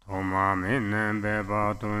 Toma Minen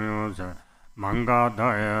Beba Tunyosa, Manga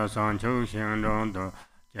Daya Sancho Xingzhongda,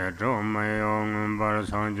 Jejo Mayong Bar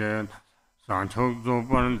Sangjen, Sancho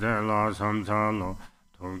Zuban Zela Samsalo,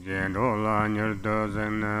 Tugjen Rola Nirda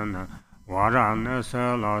Zenana, Warana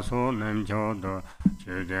Sala So Nemchoda,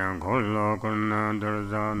 Chiden Kola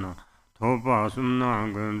Kurnaderzana, Topa Sumna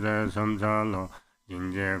Gunze Samsalo,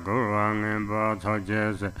 Jinje Gurwang and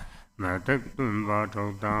Batsajes, Matek Tumba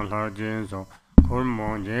Chokdan Larjinso,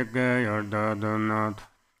 Kurmon Jeke Yarda Donat,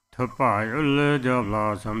 Tapa Yule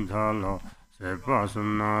Jabla Samsalo, Sepa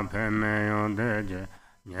Sumna Pemeyon Deje,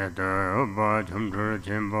 Yeta Oba Chumtur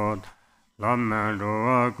Chimbot, Laman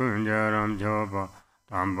Roa Kunjaram Chopa,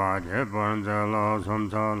 Tamba Jepan Zela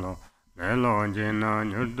Samsalo, Lelo Jina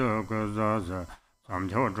Nyurdo Kuzasa,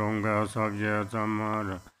 Samcho Chonga Sabje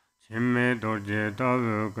Samara, Shimme Dorje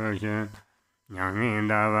Tavu Kushin, Nyangin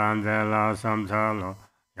Davan Zela Samsalo,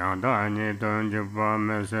 Yanda Nidon Jibba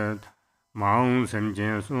Meset, Maung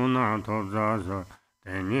Semjin Suna Topzasa,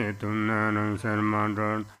 Teni Tunan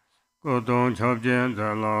Sermandran, Kodon Chabjen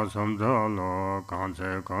Zela Samsalo,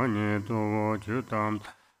 Kanse Kani Tuvo Chutam,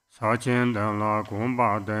 Sachin dan la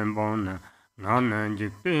gomba den bon nan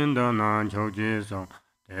jikpin dan nan choji song,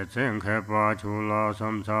 te zen kepa chula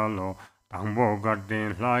samsalo, tangbo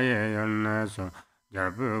gardin la ye yan nesa,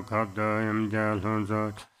 jarbu kapda yam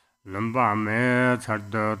jalunzo, lumba me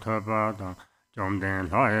charda taba dang,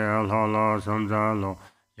 jomden la ye la la samsalo,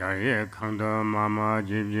 yar ye kangda mama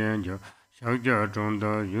jibjen jo, shakja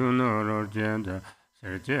zhongda yunor orjenda,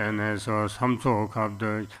 serje nesa samso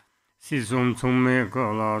kapda, Sisum Summe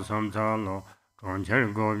Kola Samsalo,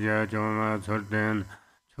 Choncher Gobya Joma Surden,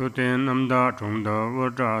 Chutin Namda Chungda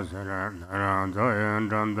Vaja Sara, Naran Zayan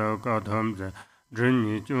Ramda Katamze,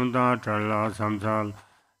 Jini Chunda Chala Samsal,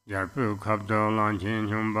 Yarpu Kapda Lanchin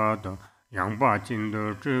Humbato, Yangba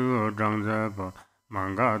Chindu Chigo Zhangzeba,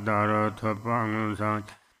 Manga Dara Tapangun San,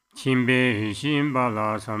 Chimbe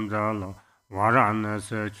Shimbala Samsalo, Varanas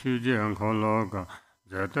Chujian Kologa,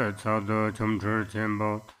 Zeta Chado Chumchur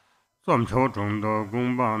Chimbo, Som cho chung do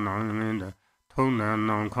gong ba nang nin de tong nan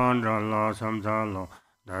nang kan ra la sam za lo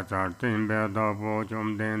da zar tin be da bo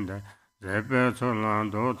chom den de ze be so lan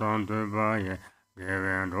do zang de ba ye ge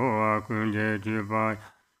wen ro wa kun je ju ba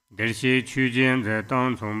ge xi chu jian ze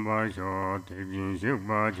dang cong ba xiao de bin xiu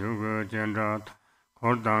ba qiu ge jian zha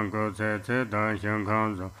ko dang ge ze ze dan xian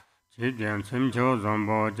kang zo qi jian chen qiu zang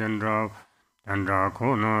bo jian zha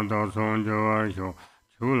ko na da song jiu er xiu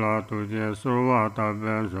qiu la du jie su wa da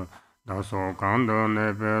ben su da so gang de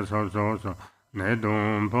ne be so so ne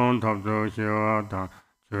dong pong tab zo xie wa da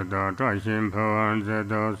qu de zai xin pe wan ze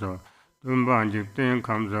de so dun ban ji den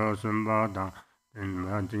kam zo sun ba da den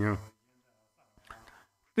ban jing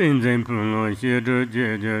den zhen pu lo xie zhe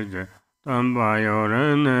jie jie jie dan ba you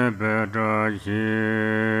ren ne be zhe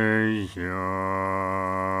xie xiu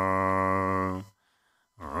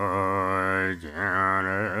ai jian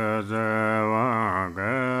re ze wa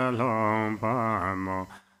ge long pa mo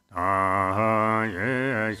da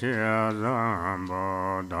ye xie zang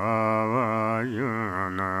bo da wa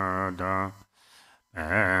yun na da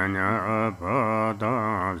ben ya pa da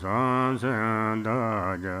san sen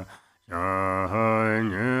da jia xia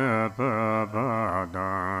ni pa pa da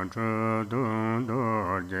zhe dong do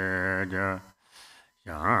jie jie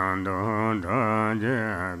xiang dong zhan jie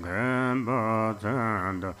gen ba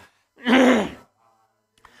zhen de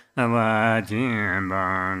wa jin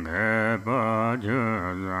ban ge ba ju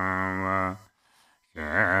zang wa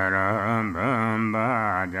xie ren ben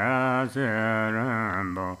ba jia xie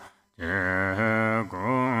ren bo jie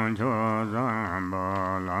gong qiu zang bo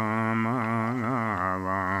lang ma la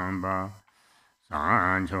wang ba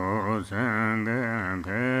san qiu sen gen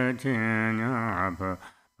ke qin ya pe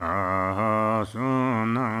ba su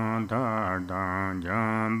nang da dang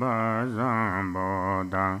jian ba zang bo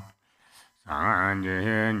dang san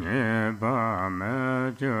jie ni ba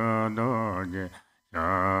me jiu do jie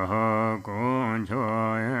xia gong qiu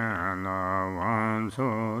yan la wang su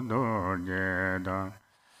do jie dang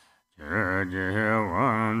jie jie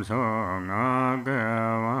wang su nga ge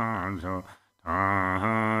wang su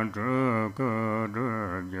tang zhi ge zhi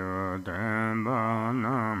jiu den ba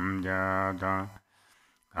nam jia dang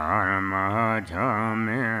karma cha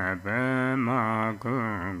me be ma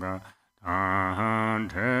kung ga tang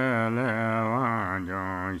che le wang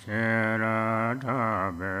zhong xie ra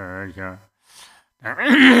cha be xia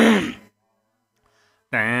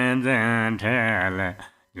dan zhen che le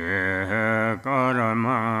ye ga ra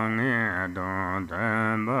ma nge dong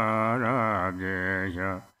dan ba ra jie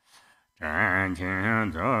xia zhen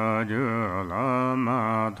qian ze ju la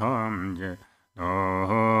ma tam jie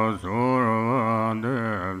do su wa de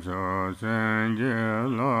so sen jie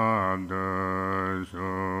la de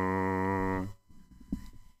su.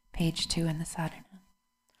 Page 2 in the Sadhana.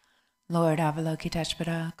 Lord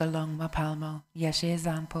Avalokiteshvara Galong Mapalmo Yeshe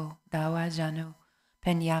Zampo Dawa Janu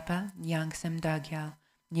Penyapa Yangsim Dagyal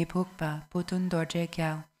Nipukpa Putun Dorje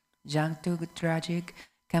Gyal Jangtu Drajig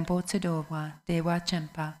Kempo Tsidova Dewa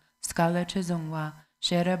Chempa Skala Chizungwa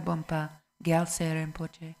Shera Bumpa Gyal Seren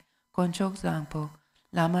Poche Konchok Zampo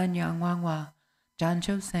Lama Nyangwangwa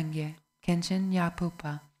Jancho Sengye Kenshin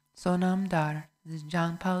Yapupa Sonam Dar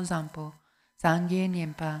Jangpao Zampo Sangye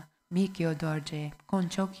Nyempa Mikyo Dorje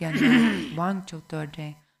Konchok Yanya Wangchok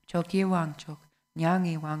Dorje Chokye Wangchok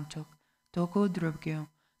Nyangi Wangchok Toko Drubgyo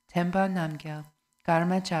Tempa Namgyal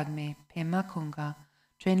Karma Chagme Pema Kunga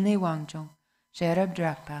Trinli Wangchok Sherab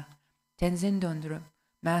Drakpa Tenzin Dondrup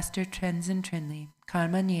Master Tenzin Trinli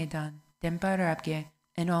Karma Nyedan Tempa Rabge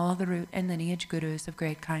and all the root and lineage gurus of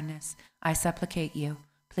great kindness, I supplicate you,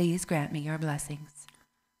 please grant me your blessings.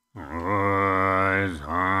 Page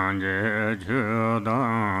 14.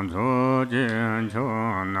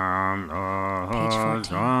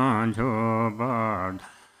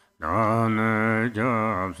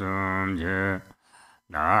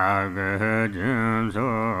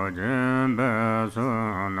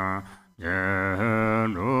 ye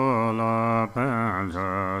ru la pen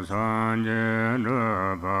sa san je ru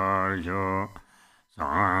par xiu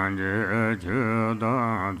san je chu da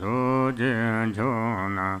zu jian qiu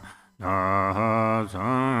na da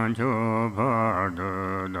san qiu par du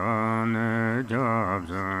da ne jia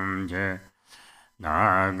sun jie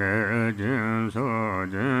da ge jin su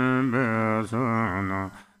jin be su na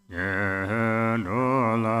ye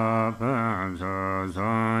ru la pen sa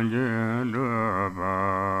san je ru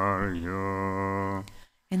par xiu.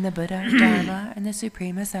 In the Buddha, Dharma, and the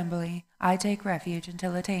Supreme Assembly, I take refuge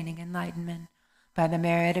until attaining enlightenment. By the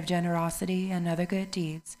merit of generosity and other good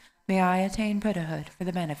deeds, may I attain Buddhahood for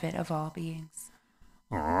the benefit of all beings.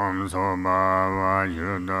 Om Soba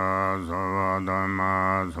Vashuddha Soba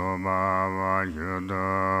Dhamma Soba Vashuddha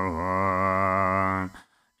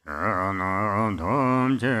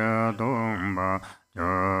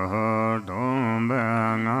jo dong be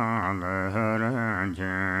nga le ren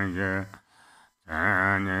chen ye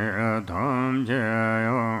san ye tom che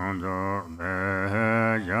yong zo be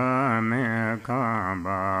ya me kan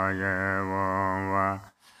ba ye wong wa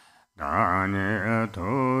dan ye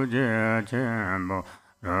tu je chen bo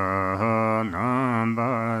ro nam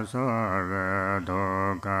ba so re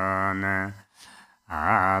do ka ne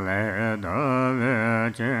ale do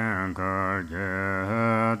ve chen ko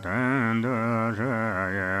je den de she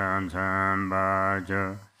yan chen ba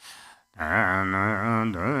je dan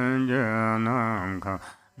den je nam ka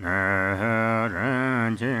ne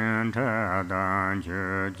ren chen cha dan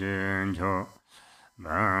chu jin chu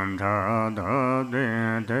ban cha do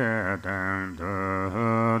de de den do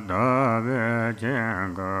ve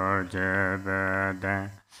chen ko je be den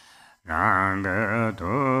让个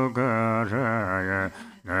多个是也，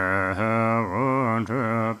我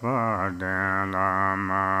这把的拉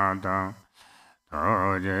玛当，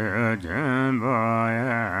头节金巴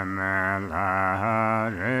也没来，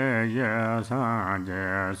日夜上节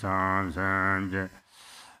上生节，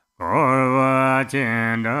我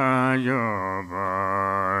见着有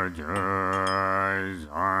把就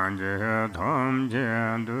上节同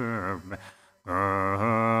见对白。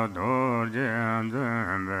多见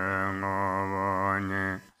真被我你，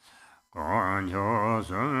光求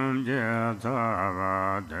孙节咋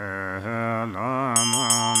把的拉玛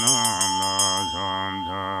那son他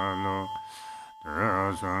路，得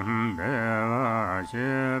孙别瓦西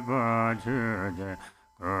巴去的，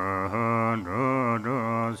着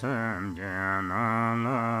三界那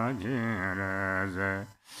拉金人在，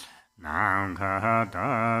南卡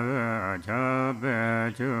大乐桥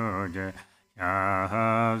北就的。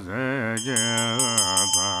呀，世界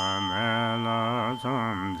把没了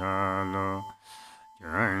从他路，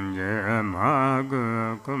全界马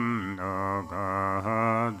个空到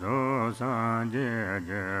个走上界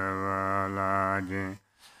界瓦拉金，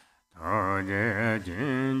头界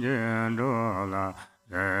金金着了，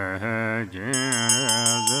在金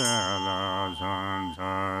在了从他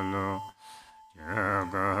路，这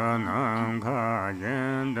个能看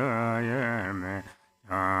见的也没。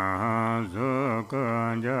这个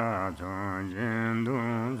家从心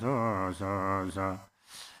中说，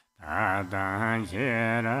大胆些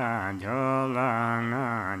然就让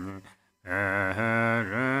你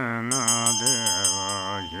人那的我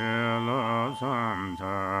去了上车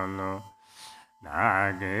了，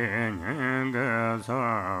那给你个草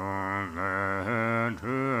来出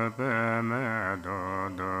白麦多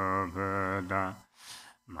不大。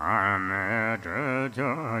妈妈这叫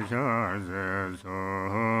小子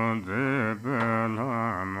从自不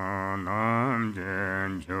那么难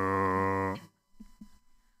见求。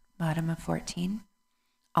 Bottom of 14.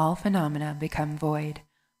 All phenomena become void.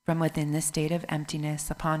 From within the state of emptiness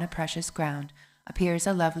upon a precious ground appears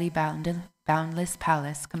a lovely boundless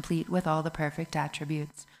palace complete with all the perfect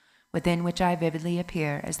attributes, within which I vividly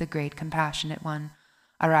appear as the great compassionate one.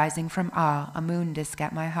 Arising from awe, a moon disk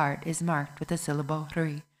at my heart is marked with the syllable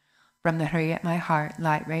Hri. From the Hri at my heart,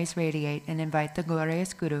 light rays radiate and invite the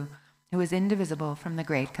glorious Guru, who is indivisible from the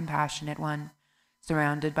great compassionate one.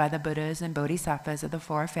 Surrounded by the Buddhas and Bodhisattvas of the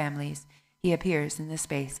four families, he appears in the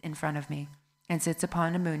space in front of me, and sits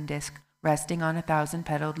upon a moon disk, resting on a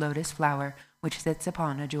 1,000-petaled lotus flower, which sits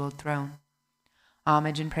upon a jeweled throne.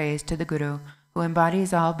 Homage and praise to the Guru, who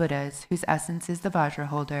embodies all Buddhas, whose essence is the Vajra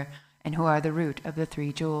holder, and who are the root of the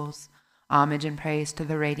three jewels. Homage and praise to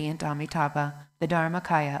the radiant Amitabha, the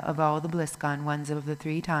Dharmakaya of all the bliss-gone ones of the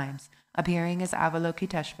three times, appearing as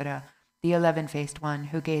Avalokiteshvara, the 11-faced one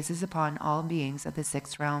who gazes upon all beings of the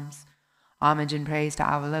 6 realms. Homage and praise to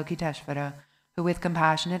Avalokiteshvara, who with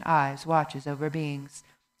compassionate eyes watches over beings,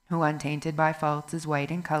 who untainted by faults is white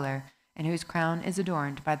in color, and whose crown is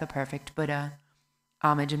adorned by the perfect Buddha.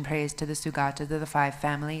 Homage and praise to the Sugatas of the 5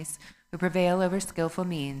 families, who prevail over skillful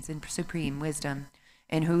means and supreme wisdom,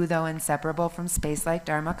 and who, though inseparable from space-like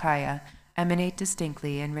Dharmakaya, emanate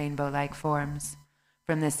distinctly in rainbow-like forms.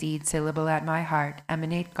 From the seed syllable at my heart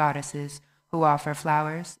emanate goddesses, who offer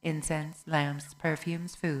flowers, incense, lamps,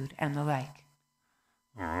 perfumes, food, and the like.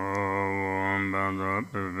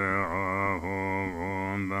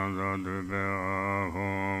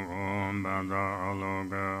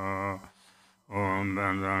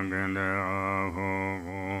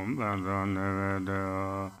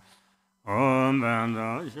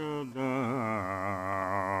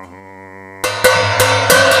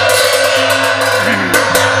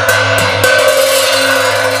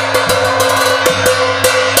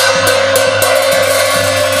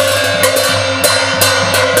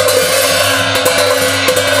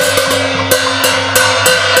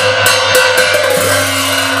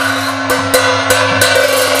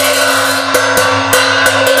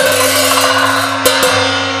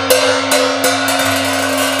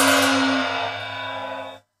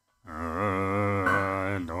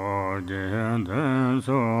 den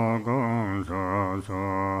so gong so so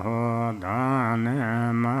dan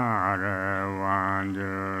ma re wan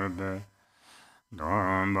ju be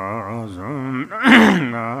don ba zum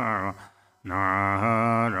ga na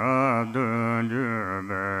ra du ju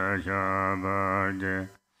be sha ba je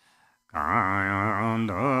Kayan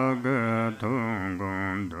da ge tung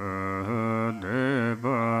gong de de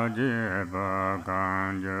ba je ba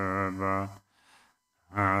kan je ba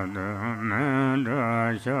Ada men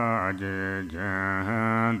da sha je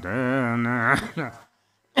jen de na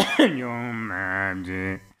yong me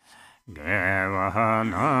ji ge wa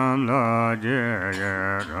nam la je ye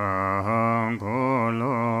ra ko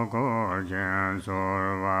lo ko jen so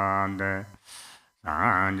wa de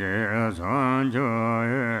san je san jo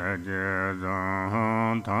ye je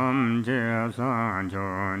zong tam je san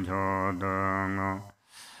chun cho de ngo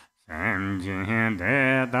sem jin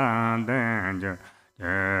de dan den je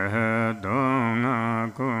je dong a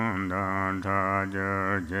kun dan cha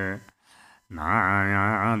je je na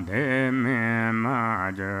ya de me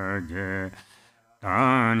ma je je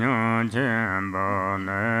dan yon chen bo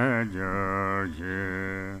ne je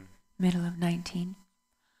je. Middle of 19.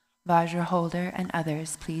 Vajra holder and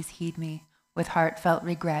others, please heed me. With heartfelt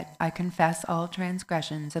regret, I confess all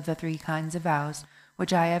transgressions of the 3 kinds of vows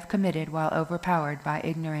which I have committed while overpowered by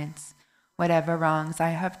ignorance. Whatever wrongs I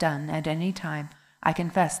have done at any time, I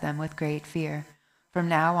confess them with great fear. From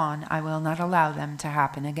now on, I will not allow them to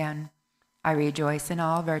happen again. I rejoice in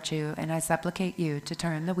all virtue, and I supplicate you to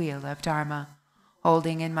turn the wheel of Dharma.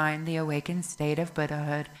 Holding in mind the awakened state of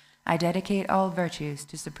Buddhahood, I dedicate all virtues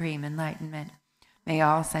to supreme enlightenment. May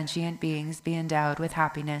all sentient beings be endowed with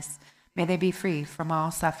happiness. May they be free from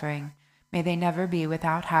all suffering. May they never be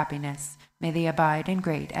without happiness. May they abide in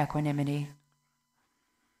great equanimity.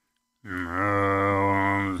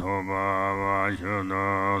 Om soba va shuddha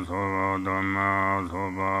soba dhamma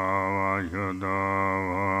soba va shuddha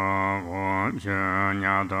om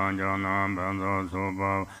shanyata jana bandha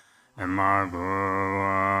soba emaguvam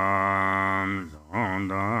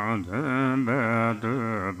sonda zembe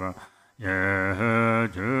tuba ye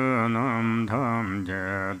chunam tham je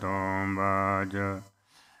tomba je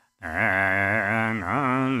An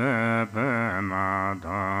le pe ma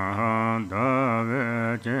ta da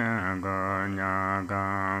ve chen ga nya ga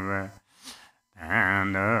ve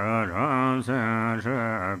an de ran sen she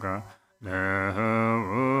ga le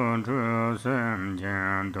wu zhu sen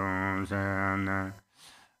jian dong sen ne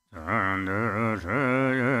zhen de shi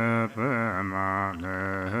ye pe ma le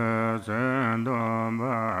zhen dong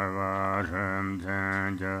ba wa shen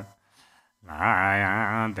chen jie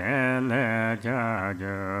Lai de le cha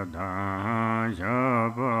je dan sha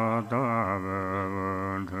ba da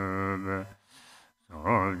bu chu be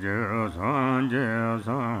so je san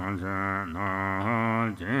san na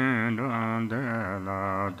jin dan de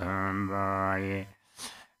la tan ba ye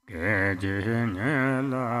ge ji ne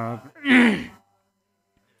la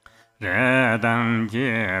le dan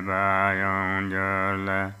jie ba yong je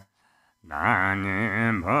le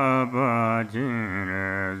Danin Baba Jin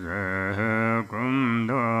Re Ze Kum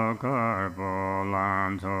Do Kar Bo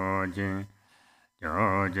Lan So Jin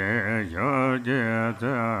Jo Je Jo Je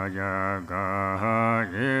Za Ya Ga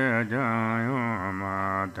Ye Jang Yu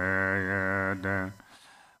Ma Te Ye Den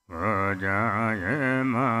Wo Ja Ye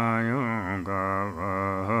Ma Yung Ga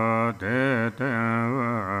Wo Te Ten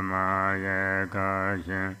Wo Ma Ye Ka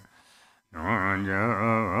Shin Yon Je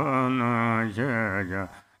Wo Na She Ja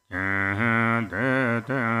de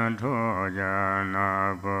de cho ya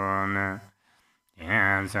na bo ne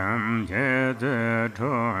yan sam je de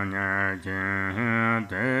cho ne jin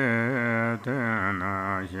de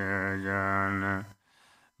na xie ya ne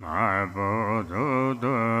ma bo du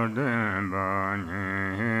du de ba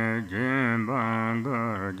ni jin bang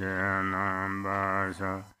ge je nam ba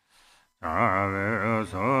sa sa ve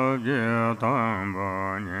so je tang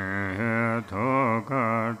bo ni to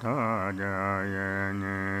ka ta ja ye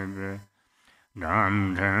ni be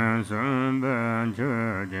Nam chen sun ben che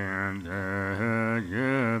jian ze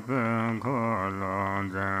ye ben ko long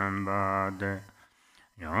zhen ba de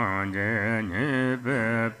yang jie ni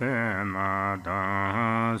be pe ma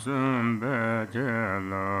dang sun be che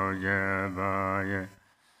lo ye ba ye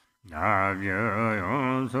Da ye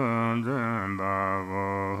yong sun zhen ba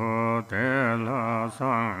wo te la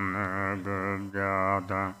sang ne ge jia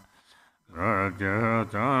dang Ge jie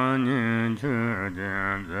zang nin che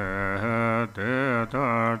jian ze te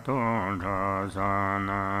tar tong cha san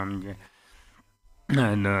nam je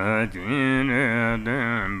de jin re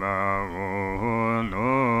den ba wo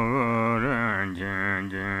no ren jin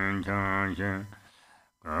jin chang xin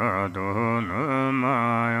ge du ne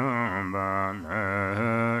ma yang ba ne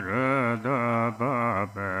re da ba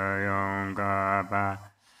pe yang ba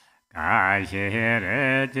ga xi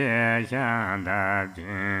re jie xiang da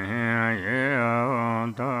jin ye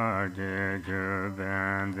on da jie ju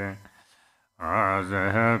ben zen a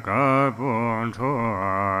ze ga bun chu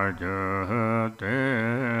a ju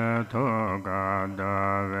de to ga da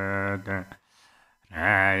ve de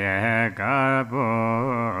ye ga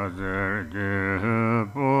bo zi ju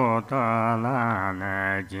bu ta la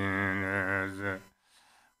ne jin le zi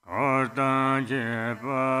ko dan jie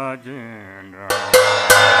ba jin da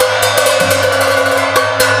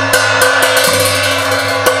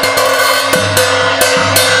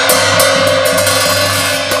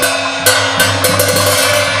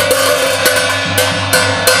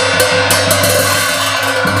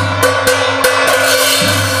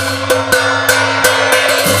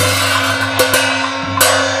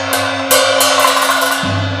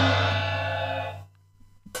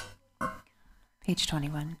Page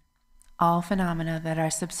 21. All phenomena that are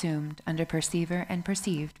subsumed under perceiver and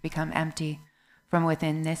perceived become empty. From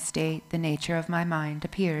within this state, the nature of my mind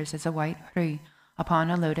appears as a white hri upon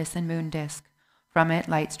a lotus and moon disk. From it,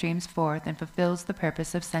 light streams forth and fulfills the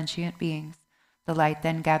purpose of sentient beings. The light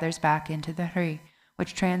then gathers back into the hri,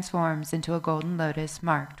 which transforms into a golden lotus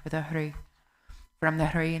marked with a hri. From the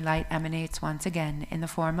hri, light emanates once again in the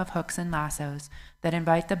form of hooks and lassos that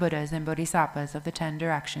invite the Buddhas and Bodhisattvas of the 10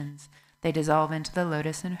 directions. They dissolve into the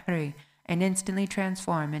lotus and hri, and instantly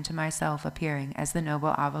transform into myself, appearing as the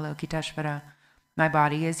noble Avalokiteshvara. My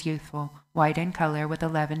body is youthful, white in color with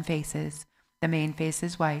 11 faces. The main face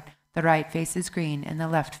is white, the right face is green, and the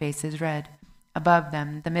left face is red. Above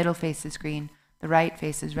them, the middle face is green, the right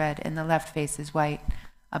face is red, and the left face is white.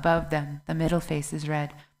 Above them, the middle face is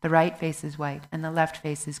red, the right face is white, and the left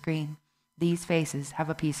face is green. These faces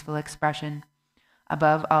have a peaceful expression.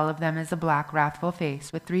 Above all of them is a black, wrathful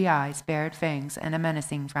face with 3 eyes, bared fangs, and a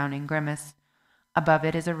menacing, frowning grimace. Above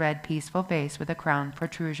it is a red, peaceful face with a crowned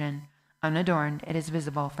protrusion. Unadorned, it is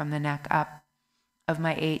visible from the neck up. Of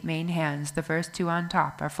my 8 main hands, the first 2 on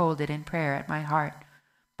top are folded in prayer at my heart.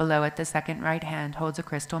 Below it, the second right hand holds a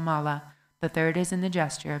crystal mala. The third is in the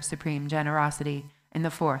gesture of supreme generosity, and the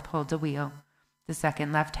fourth holds a wheel. The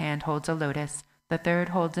second left hand holds a lotus. The third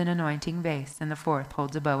holds an anointing vase, and the fourth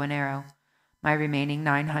holds a bow and arrow. My remaining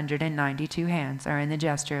 992 hands are in the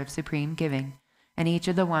gesture of supreme giving, and each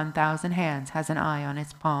of the 1,000 hands has an eye on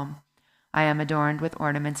its palm. I am adorned with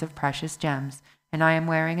ornaments of precious gems, and I am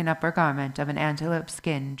wearing an upper garment of an antelope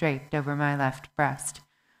skin draped over my left breast.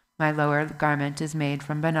 My lower garment is made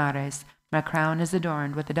from Benares. My crown is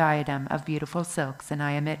adorned with a diadem of beautiful silks, and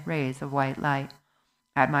I emit rays of white light.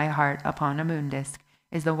 At my heart, upon a moon disk,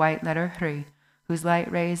 is the white letter Hri, whose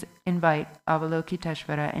light rays invite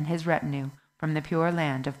Avalokiteshvara and his retinue from the pure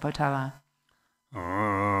land of Potala.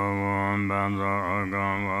 Om Banza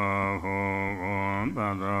Agama Ho, Om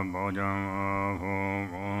Banza Bojama Ho,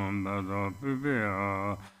 Om Banza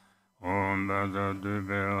Pibia, Om Banza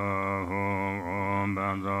Dubia Ho, Om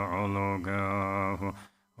Banza Aloga Ho,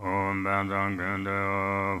 Om Banza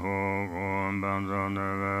Gandea Ho, Om Banza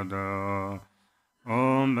Nevada,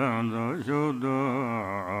 Om Banza Shuddha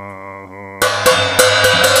Ho.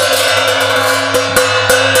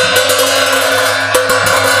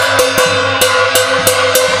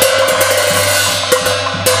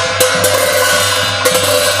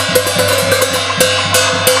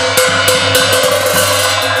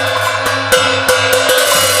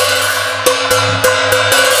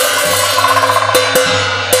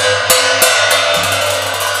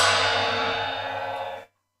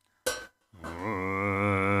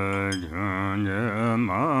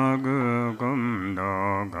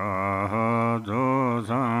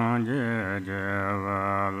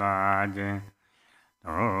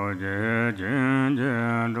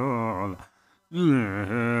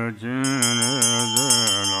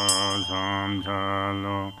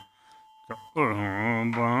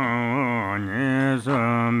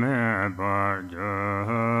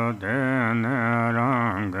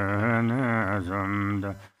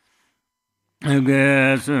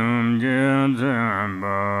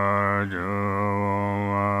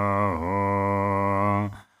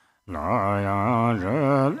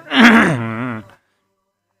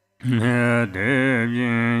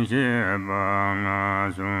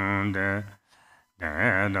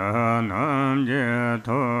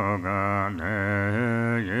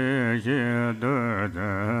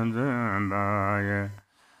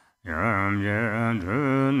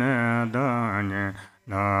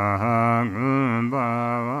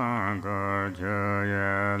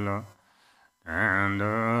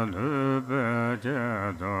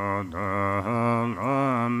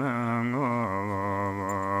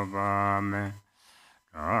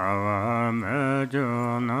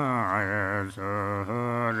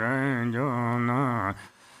 Sorenjona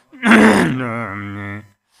Namni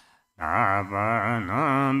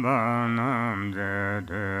Abanam Banam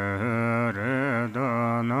Zedanam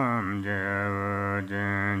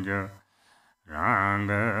Jevajinja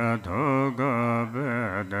Ranga Toga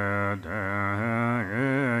Beda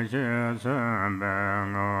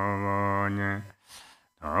Yesambangavanya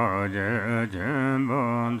Toja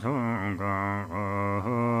Jimbon Songa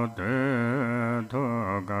Ote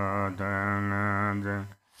Toga Tanganza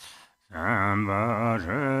Samba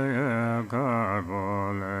Shaya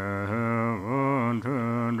Karbole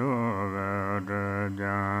Untundo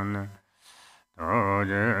Vedajana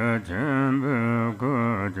Toja Jimbu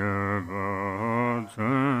Kujabo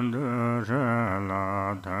Sunda Shala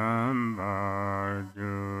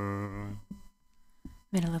Tambaju.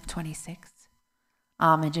 Middle of 26.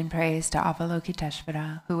 Homage and praise to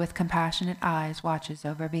Avalokiteshvara, who with compassionate eyes watches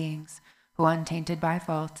over beings, who untainted by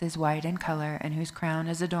faults is white in color, and whose crown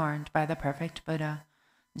is adorned by the perfect Buddha.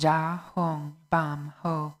 Ja, Hong, Bam,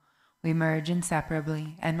 Ho. We merge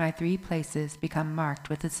inseparably, and my three places become marked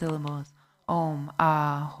with the syllables Om,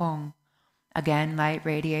 Ah, Hong. Again light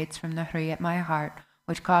radiates from the Hri at my heart,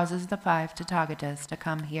 which causes the 5 Tathagatas to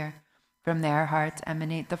come here. From their hearts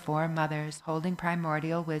emanate the 4 mothers, holding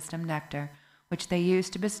primordial wisdom nectar, which they use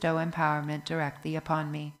to bestow empowerment directly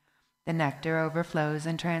upon me. The nectar overflows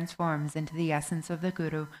and transforms into the essence of the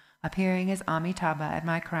Guru, appearing as Amitabha at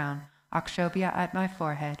my crown, Akshobhya at my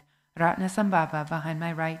forehead, Ratnasambhava behind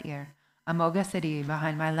my right ear, Amoghasiddhi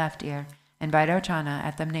behind my left ear, and Vairochana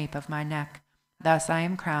at the nape of my neck. Thus I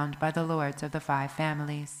am crowned by the lords of the 5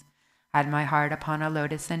 families. At my heart upon a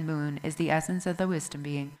lotus and moon is the essence of the wisdom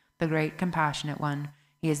being, the great compassionate one.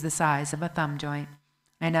 He is the size of a thumb joint.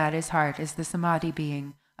 And at his heart is the Samadhi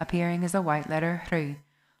being, appearing as a white letter Hri.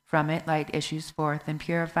 From it light issues forth and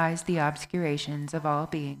purifies the obscurations of all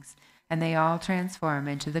beings, and they all transform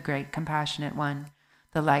into the great compassionate one.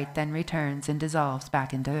 The light then returns and dissolves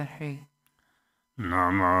back into the Hri.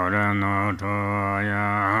 Namorana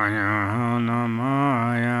Toya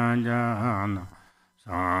Namaya Jana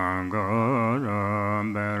Sangora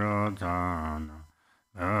Berotana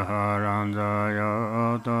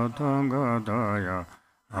Baharanjaya Tatangataya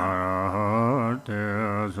Arahate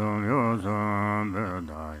Sumyo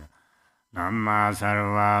Sambedaya Namma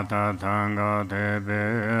Sarvata Tanga Tebe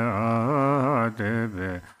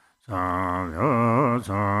Atebe Samyo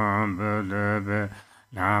Sambedebe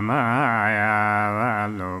Namaya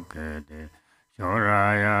Valokede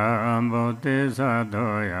Shoraya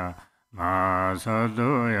Bodhisattva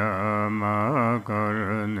Masadoya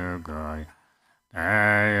Makarunagaya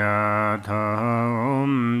Daya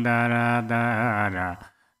Om Dara Dara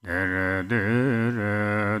Dara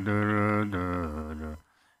Dara Dara Dara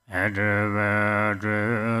Edra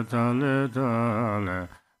Dra Tale Tale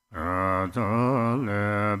Pratale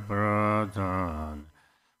Pratale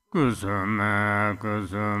Kusuma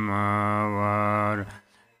Kusuma Var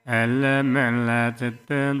Elemela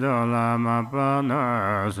Titindala Mapana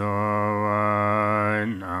Sovai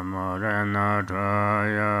Namorena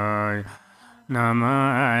Trayai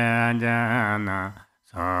Namaya Jana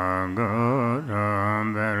Sangoram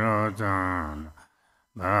Berotana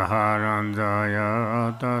Baharanjaya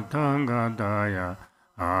Tatangataya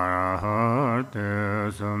Arahate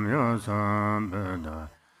Sumyo Sambeda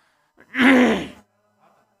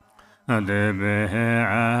Adebe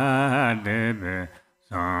Adebe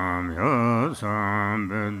Samyo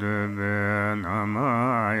Sambedebe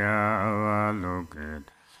Namaya Valokit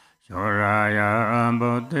Shoraya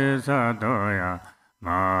Bodhisattva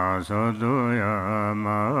Masadoya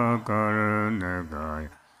Makarunagaya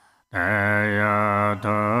Daya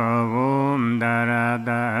Om Dara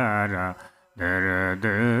Dara Dara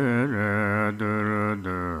Dara Dara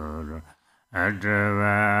Dara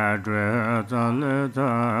Adra Dra Tale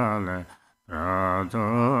Tale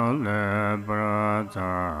Pratale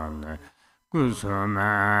Pratale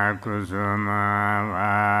Kusuma Kusuma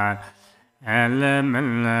Var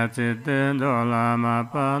Elemela Titindala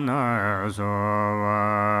Mapana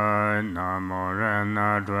Sovai Namorena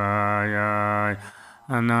Dvayai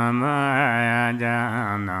Namaya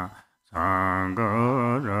Jana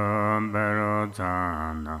Sangoram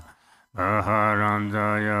Berotana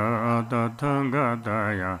Baharanjaya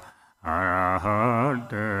Tatangataya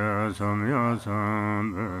Arahate Sumyo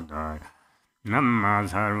Sambedaya Namma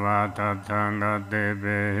Sarva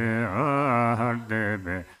Tatangatebe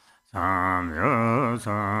Ahatebe Samyo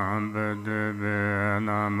Sambedebe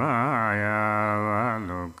Namaya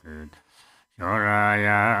Valokit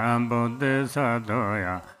Shoraya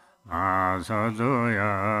Bodhisattva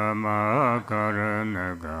Masadoya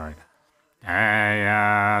Makarunagaya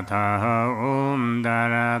Taya ta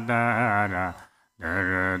dara dara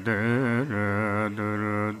dara dara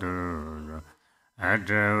dara dara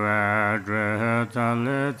Adra dra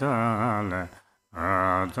tale tale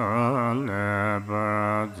atale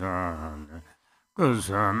batale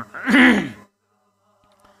Kusam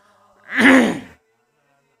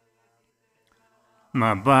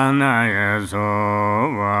Mapana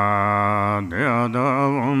yasova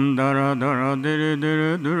deada dara dara diri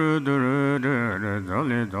diri diri diri diri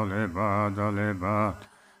dole dole ba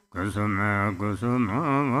kusuma kusuma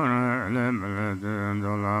vara ele mele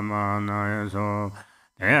dola mana yaso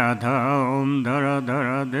deata dara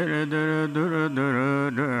dara diri diri diri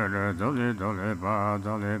diri diri dole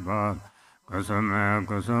dole ba kusuma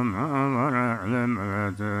kusuma vara ele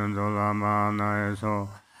mele dola mana yaso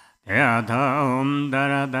Yata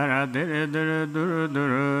dara dara diri diri diri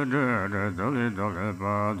diri diri doli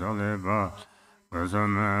doli ba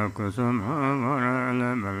kusuma kusuma vara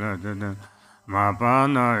le mele didi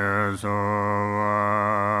mapana yeso wa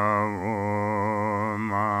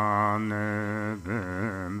mane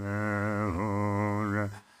bime hore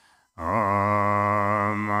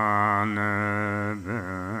mane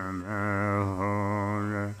bime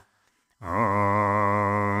hore mane bime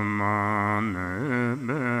hore mane bime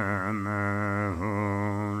hore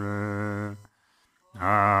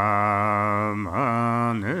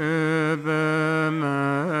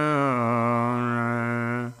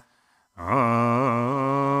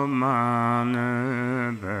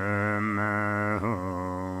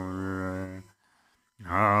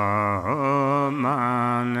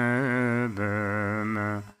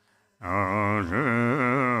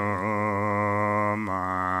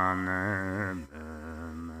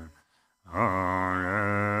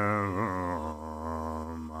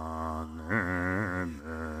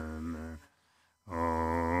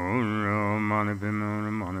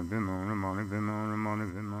mane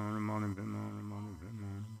bime hore mane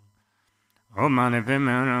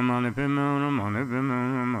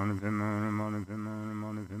bime hore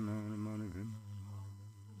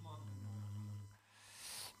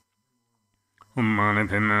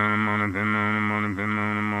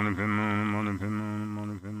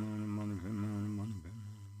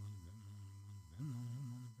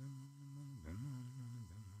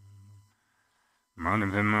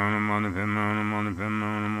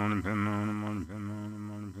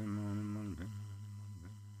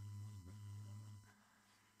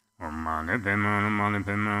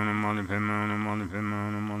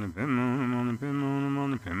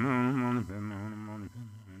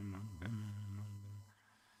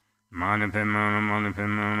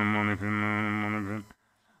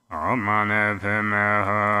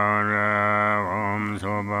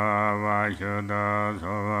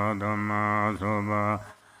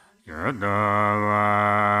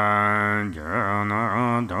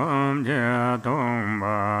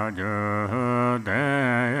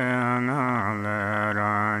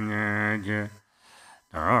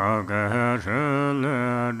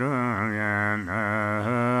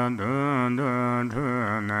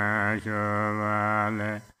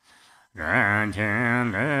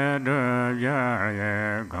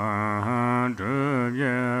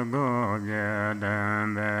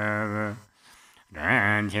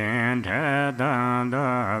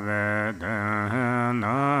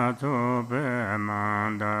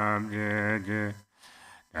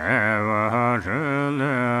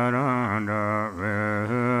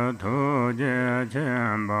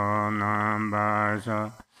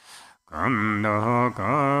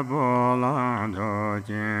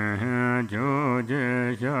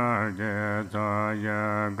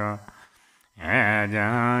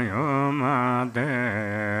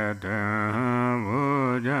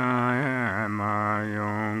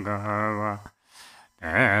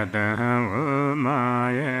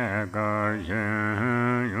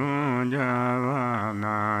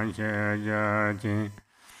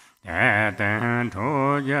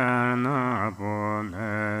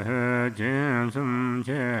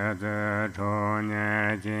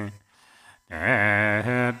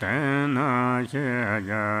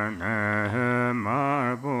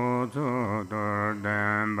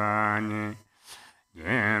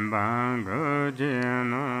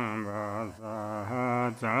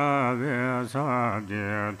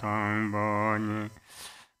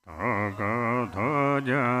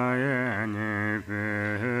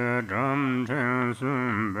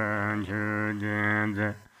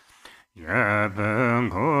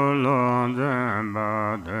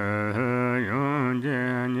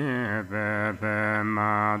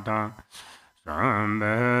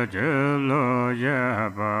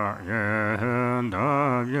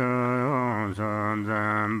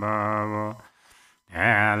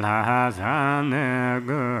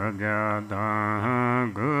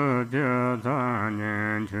Tang Gu Jia Zang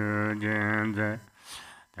Nian Chu Jian Zai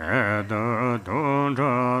Te De Dong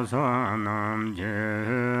Zha San Nam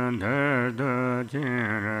Jin Te De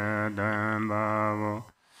Jin Re Dan Ba Wo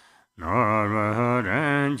No Re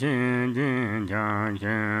Ren Jin Jin Jiang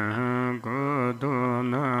Xin Gu Du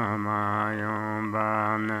Na Ma Yong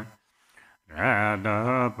Ba Ne Ra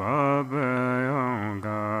Da Ba Be Yong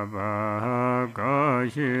Ga Ba Ga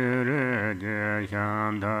Xi Re Jie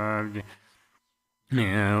Xiang Ta Ji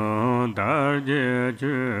Niu Da Ji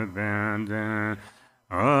Ju Ben Zhen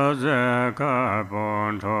O Ze Ka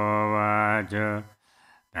Bon Cho Wa Jie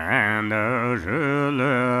Dan De Shi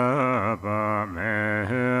Le Ba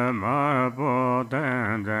Me Ma Bo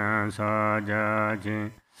Dan Zhen Sa Jia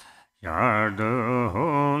Jin Yar De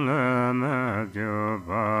Hong Le Me Jiu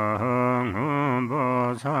Ba Hong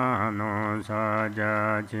Bo Sa Non Sa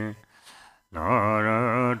Jia Jin Lo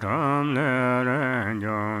Re Zhang Le Ren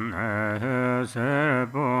Jong Ne Se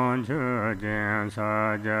Bon Chu Jian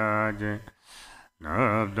Sa Jia Jin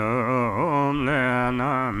Nab De Om Le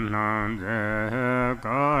Nam Nam Ze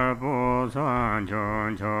Gar Bo San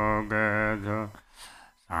Chong Cho Ge Ze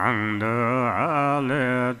Sang De A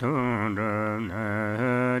Le Tung De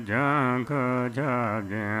Ne Jiang Ke Jia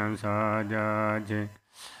Jian Sa Jia Jin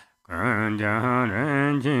Gen Jiang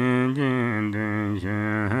Ren Jin Jin Din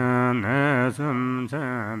Xin Ne Sum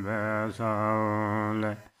Chen Be Sa Ong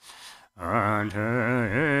Le An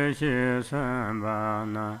Che Xi San Ba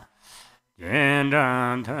Na Jian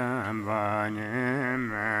Zhang Tan Ba Nian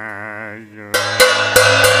Me Zhu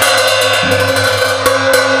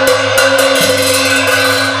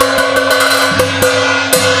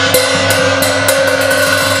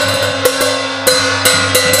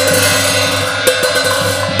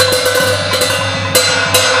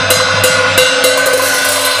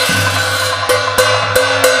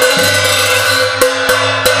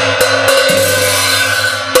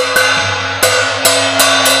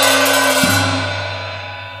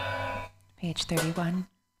Page 31.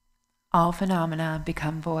 All phenomena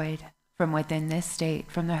become void. From within this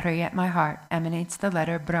state, from the Hri at my heart, emanates the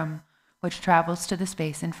letter Brahm, which travels to the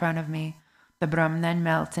space in front of me. The Brahm then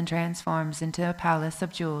melts and transforms into a palace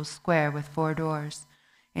of jewels, square with 4 doors.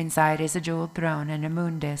 Inside is a jeweled throne and a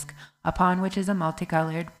moon disk, upon which is a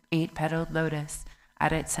multicolored 8-petaled lotus.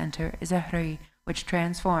 At its center is a Hri, which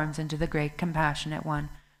transforms into the great compassionate one,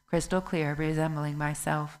 crystal clear, resembling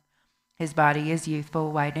myself. His body is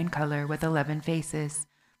youthful, white in color, with 11 faces.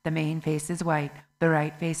 The main face is white, the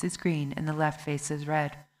right face is green, and the left face is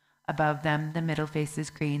red. Above them, the middle face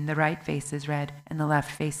is green, the right face is red, and the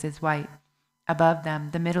left face is white. Above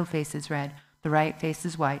them, the middle face is red, the right face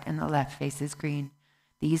is white, and the left face is green.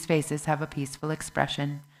 These faces have a peaceful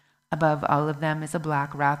expression. Above all of them is a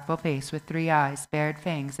black, wrathful face with 3 eyes, bared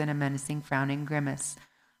fangs, and a menacing, frowning grimace.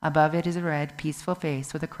 Above it is a red, peaceful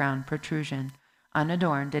face with a crown protrusion.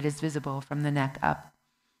 Unadorned, it is visible from the neck up.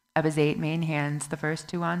 Of his 8 main hands, the first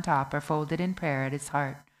 2 on top are folded in prayer at his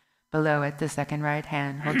heart. Below it, the second right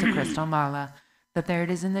hand holds a crystal mala. The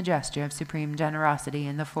third is in the gesture of supreme generosity,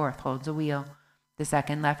 and the fourth holds a wheel. The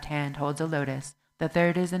second left hand holds a lotus. The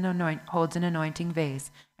third holds an anointing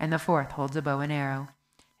vase, and the fourth holds a bow and arrow.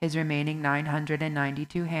 His remaining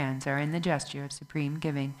 992 hands are in the gesture of supreme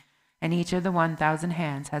giving, and each of the 1,000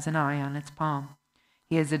 hands has an eye on its palm.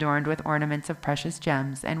 He is adorned with ornaments of precious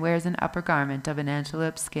gems, and wears an upper garment of an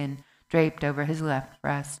antelope skin draped over his left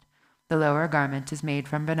breast. The lower garment is made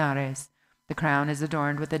from Benares. The crown is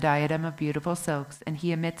adorned with a diadem of beautiful silks, and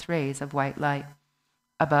he emits rays of white light.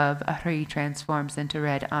 Above, a Hri transforms into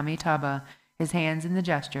red Amitabha, his hands in the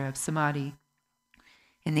gesture of Samadhi.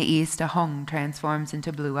 In the east, a Hong transforms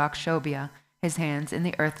into blue Akshobhya, his hands in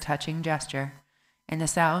the earth-touching gesture. In the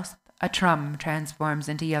south, a Trum transforms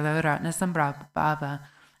into yellow Ratnasambhava,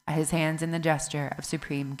 his hands in the gesture of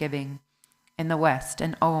supreme giving. In the west,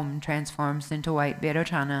 an Om transforms into white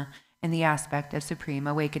Virochana in the aspect of supreme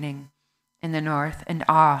awakening. In the north, an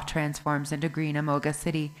Ah transforms into green Amoga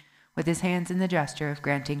city, with his hands in the gesture of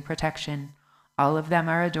granting protection. All of them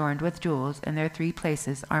are adorned with jewels, and their 3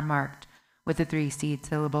 places are marked with the 3 seed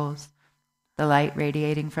syllables. The light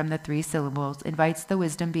radiating from the 3 syllables invites the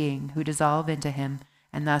wisdom being who dissolve into him,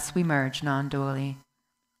 and thus we merge non-dually.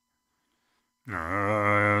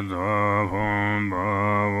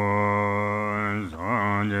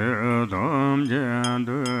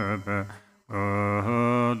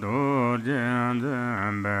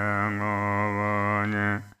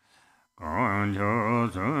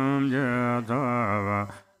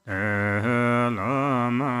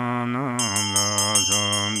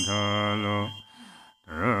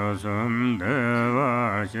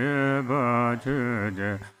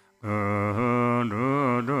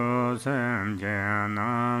 lam chen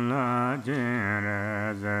nan la chen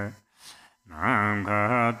re ze nam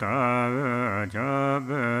ka ta ve cha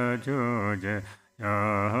be chu je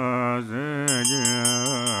ya ze je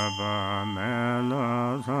ba me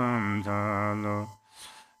lo sam cha lo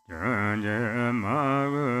chen je ma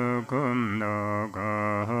gu kum do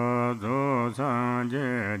ka zo san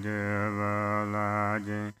je je va la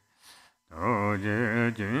jin do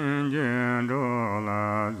je jin jin do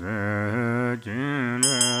la ze jin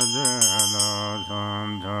re ze la sam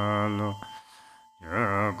cha lo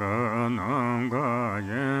ya ga nam ga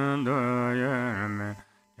yin de yen me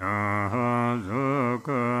ya zu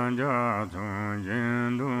kan ja zun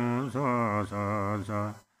yin du sa sa sa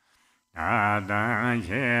da dan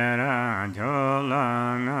xie ran qiu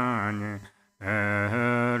lang an ni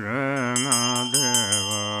re na de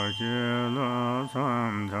wa xie lo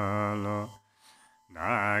sam cha lo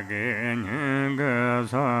da ge ni ge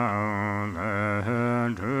sa le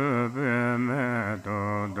zhi be me do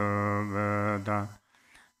do be da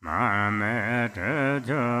ma me zhe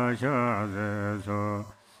jia xia zi su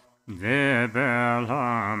zi be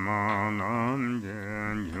la ma nam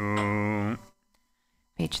jian qiu.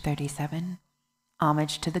 Page 37.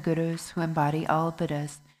 Homage to the Gurus who embody all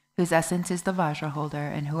Buddhas, whose essence is the Vajra holder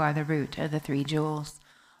and who are the root of the three jewels.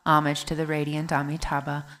 Homage to the radiant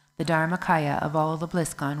Amitabha, the Dharmakaya of all the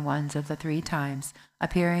bliss-gone ones of the three times,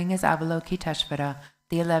 appearing as Avalokiteshvara,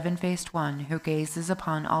 the 11-faced one who gazes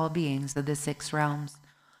upon all beings of the 6 realms.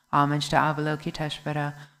 Homage to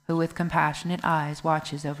Avalokiteshvara, who with compassionate eyes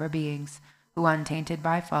watches over beings, who untainted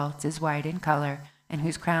by faults is white in color, and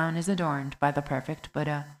whose crown is adorned by the perfect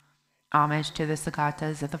Buddha. Homage to the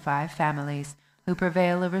Sagatas of the 5 families, who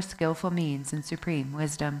prevail over skillful means and supreme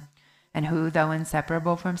wisdom, and who, though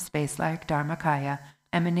inseparable from space-like Dharmakaya,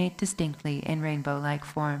 emanate distinctly in rainbow-like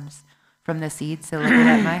forms. From the seed syllable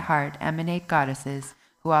at my heart emanate goddesses,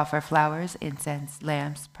 who offer flowers, incense,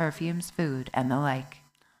 lamps, perfumes, food, and the like.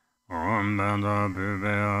 Om Banda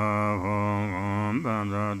Bubea Ho, Om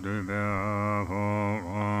Banda Dubea Ho,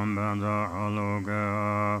 Om Banda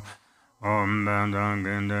Alogea, Om Banda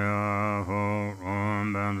Gendea Ho,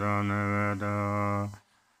 Om Banda Neveda,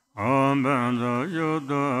 Om Banda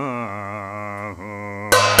Yoda Ho.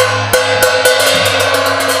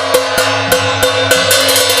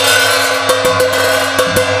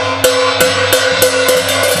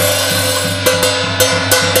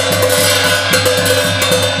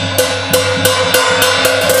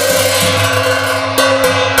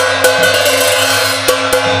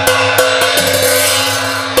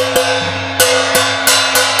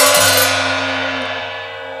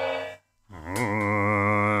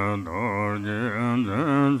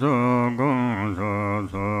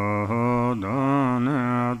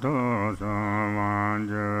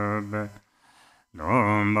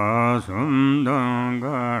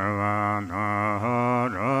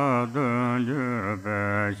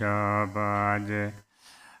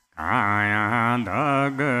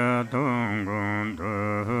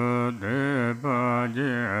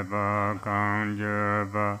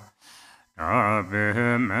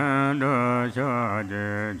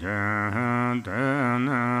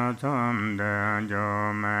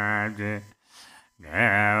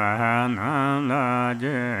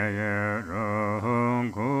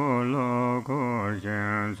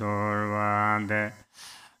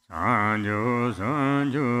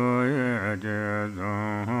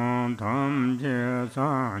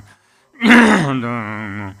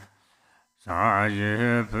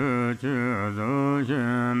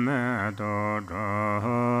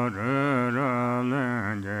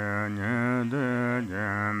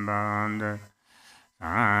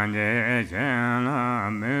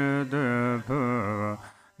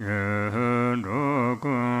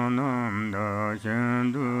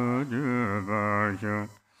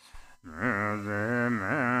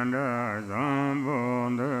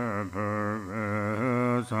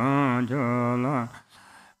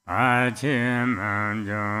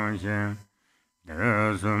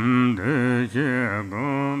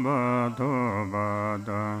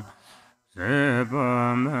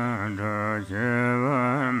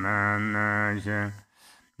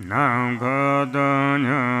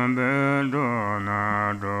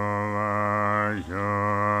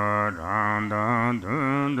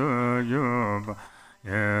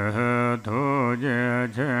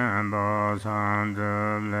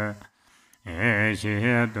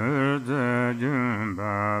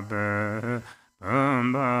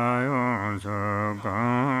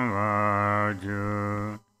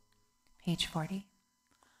 Page 40.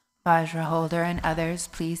 Vajra holder and others,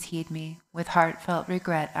 please heed me. With heartfelt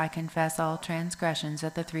regret I confess all transgressions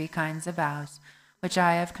of the 3 kinds of vows, which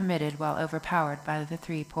I have committed while overpowered by the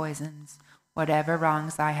 3 poisons. Whatever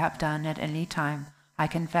wrongs I have done at any time, I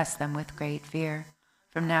confess them with great fear.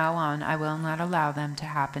 From now on I will not allow them to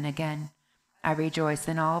happen again. I rejoice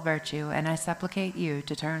in all virtue, and I supplicate you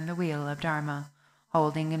to turn the wheel of Dharma.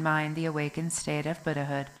 Holding in mind the awakened state of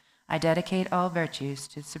Buddhahood, I dedicate all virtues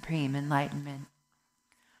to supreme enlightenment.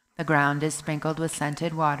 The ground is sprinkled with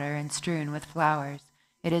scented water and strewn with flowers.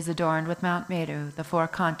 It is adorned with Mount Meru, the 4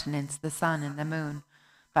 continents, the sun, and the moon.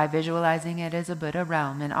 By visualizing it as a Buddha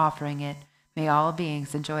realm and offering it, may all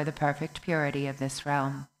beings enjoy the perfect purity of this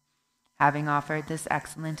realm. Having offered this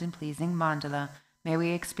excellent and pleasing mandala, may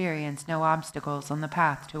we experience no obstacles on the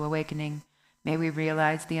path to awakening. May we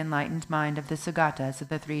realize the enlightened mind of the Sagatas of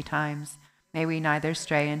the 3 times. May we neither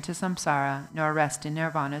stray into samsara nor rest in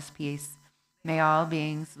nirvana's peace. May all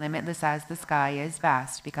beings, limitless as the sky is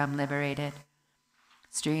vast, become liberated.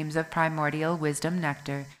 Streams of primordial wisdom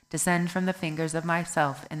nectar descend from the fingers of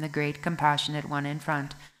myself and the great compassionate one in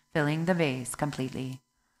front, filling the vase completely.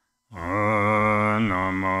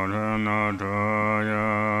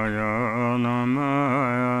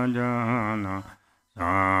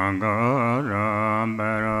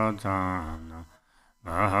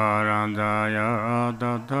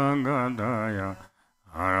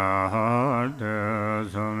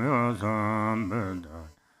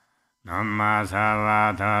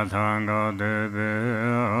 Namasavata Tango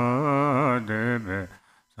Debe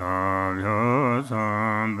Sabyo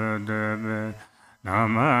Sambedebe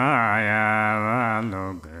Namaya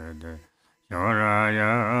Valokede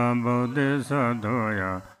Yoraya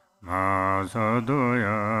Bodhisattva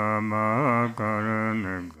Masadoya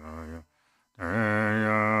Makaranigaya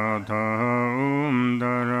Teya Taum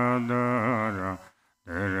Daradara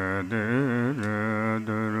Dere Dere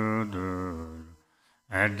Dere Dere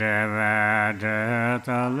Adevada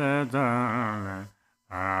Tale Tale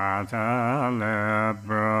Atale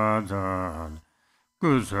Brother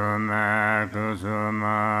Kusuma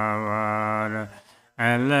Kusuma Vara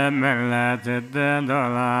Elemelate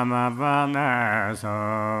Lama Vana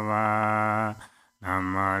Sova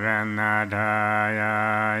Namarana Daya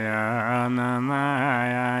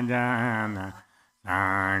Namaya Jana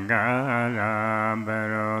Sangara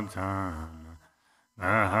Berotana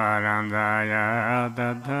Maharandaya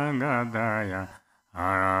Tathangadaya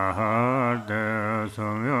Arahate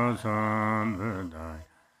Sumyo Sambudaya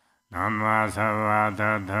Namasava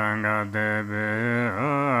Tathangadebe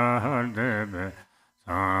Ahardebe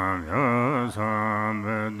Samyo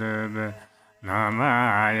Sambudebe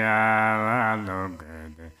Namaya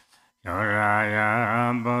Valokede Yoraya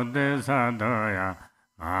Bodhisattva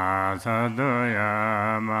Masadoya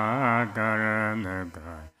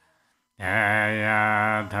Makaranagaya Yaya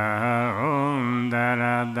Taum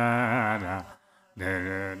Dara Dara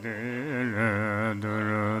Dere Dere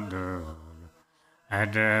Duru Duru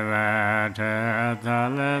Adevata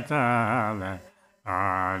Tale Tale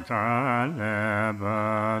Atale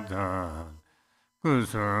Bata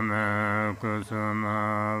Kusuma Kusuma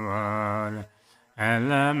Vare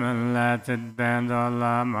Elemelate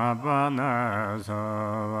Lama Bana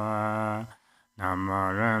Sova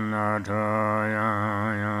Namarana Toya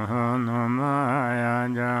Namaya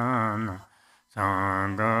Jana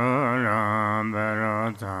Sangara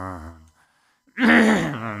Beratan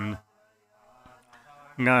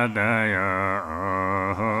Gadaya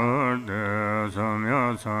Ahorde Samya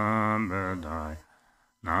Sambedai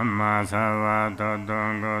Namasavata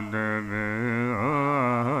Danga Debe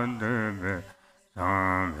Ahordebe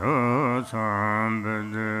Samya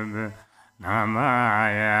Sambedebe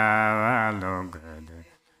Namaya Valokede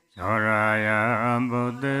Yoraya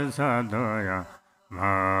Bodhisattva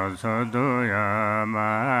Masadoya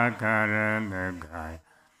Makaranagaya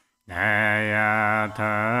Yaya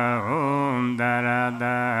Taum Dara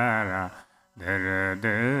Dara Dere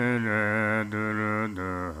Dere Duru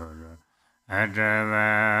Duru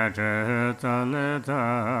Adavata Tale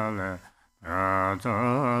Tale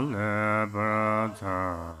Pratale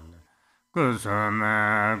Pratale Kusama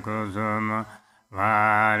Kusama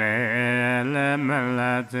Vare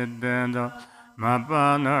Lemelatidendo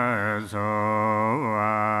Mapana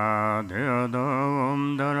Soa Deodom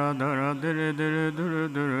Dara Dara Diri Diri Diri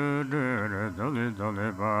Diri Diri Doli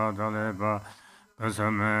Doli Ba Doli Ba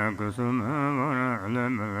Kusama Kusama Vare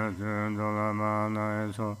Lemelatidendo Lamana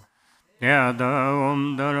So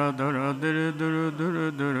Deodom Dara Dara Diri Diri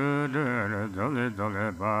Diri Diri Diri Doli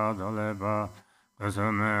Doli Ba Doli Ba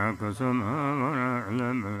Kusuma Kusuma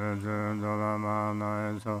Lemele Dolamana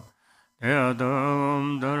So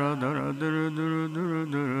Deodom Dara Dara Duru Duru Duru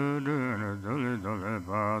Duru Duru Dole Dole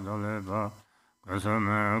Ba Dole Ba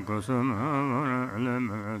Kusuma Kusuma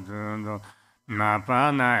Lemele Dole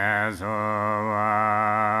Napana So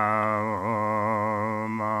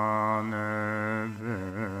Mane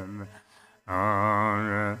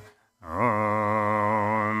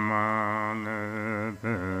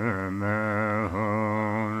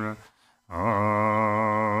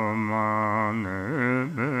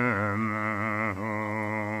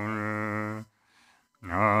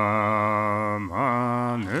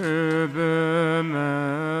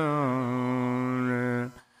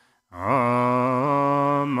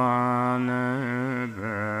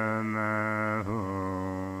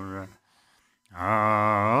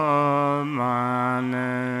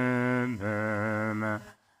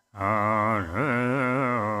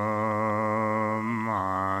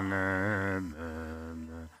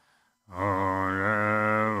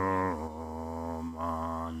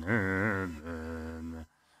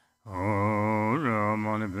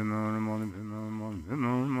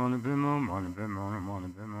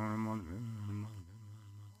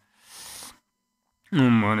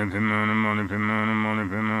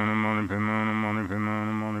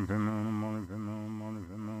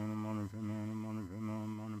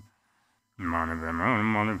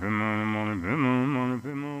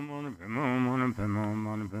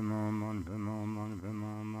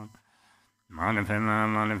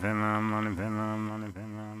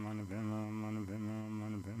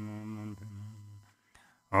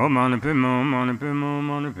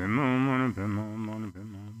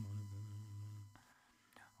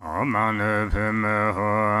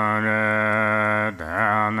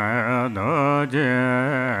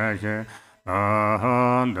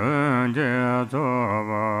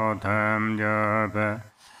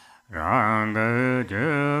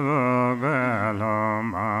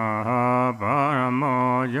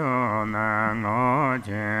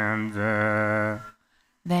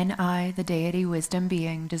Then I, the deity wisdom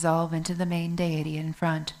being, dissolve into the main deity in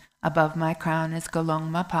front. Above my crown is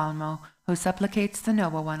Golongma Palmo, who supplicates the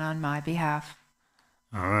Noble One on my behalf.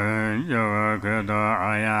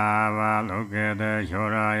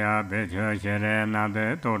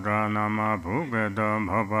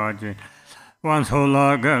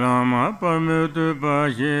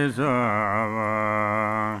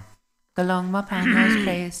 Golongma Palmo's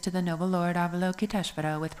praise to the noble Lord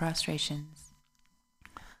Avalokiteshvara with prostrations.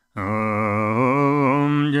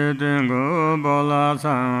 Om Jitingo Bola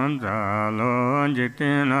Sanjalo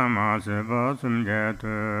Jitina Masiba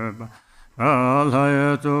Sumjetuba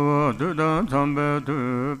Alhayetu Dudan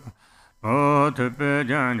Sambetuba O Tupe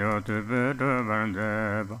Janjo Tupe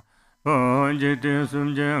Tubandeba O Jitin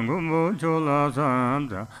Sumjengu Chola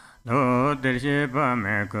Santa Lo Dirshipa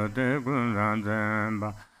Mekote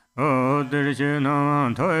Kunzanzemba O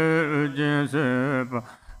Dirshina Toy Ujinsepa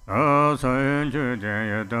O Sayan Chujan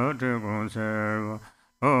Yada Trigun Serva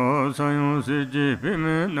O Sayan Siji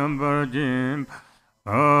Pime Number Jim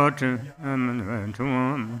O Triman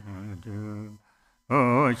Chuan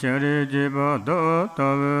O Shari Jiba Do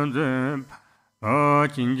Tavin Zim O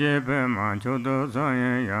Chinje Pema Chodo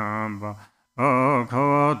Sayan Yamba O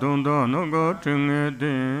Kawa Tunda Nogo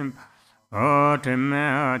Chingidim O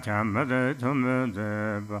Trimme Chambade Tumbe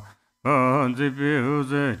Zeba O Zipi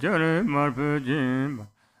Huze Jari Marpe Jimba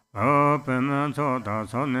O Peman Soda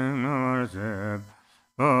Sonin Arsep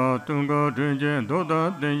O Tungo Trinje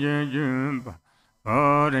Doda Denje Jumba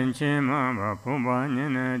O Rinchima Pumba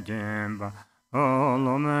Nine Jimba O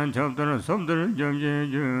Loman Chapter Subder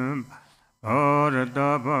Jamje Jumba O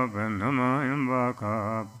Reta Papan Nama Imba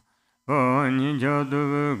Kap O Ninja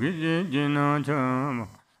Dubu Giji Jina Chama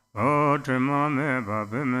O Trima Meba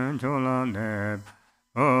Pimen Chola Nep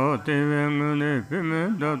O Tivenguni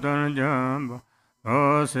Pimen Dotan Jamba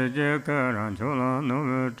O Seje Karan Chola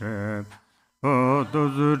Novetrep O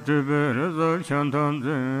Tozu Tribe Rezo Shantan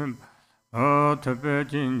Zim O Tepe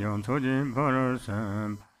Jinjong Tojin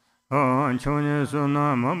Parasem O Anchonye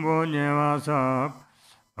Suna Mambo Nyeva Sap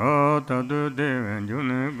O Tadu Deven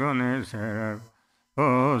Juni Gane Serep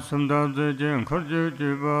O Sumda Zijin Korju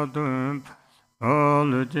Jibatum O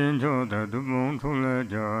Lujin Choda Dubung Chule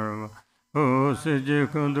Jarva O Seje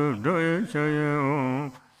Kundu Joye Shaye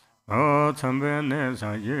Om O Tambe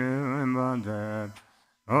Nesa Yimbanzep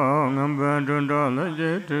O Ngamban Junda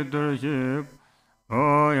Leje Tidership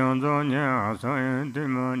O Yonzo Nya Sayin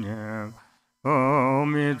Timanye O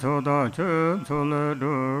Mitsoda Chub Sole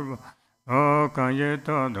Durba O Kanye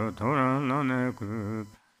Tado Toran Lane Kup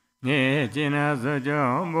Nye Jina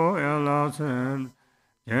Zaja Ambo Yala Sem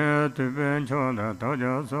Je Tupen Choda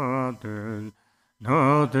Taja Sawatul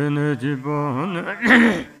No Tene Jibon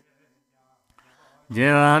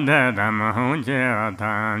Jeva Dada Mahon Jeva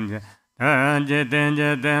Tanje Tanje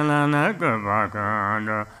Tenje Tenlana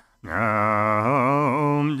Gopakanda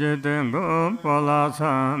Om Jiten Gopola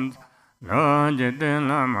Sant Lo Jiten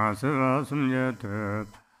Lama Siva Sumjetup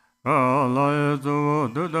O Lo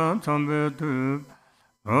Yuzu Dudan Sambetup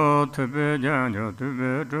O Tupe Janjo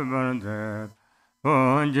Tupe Tubanzep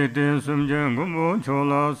O Jiten Sumjen Gumbo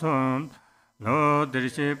Chola Sant Lo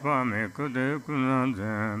Dirshi Pame Kude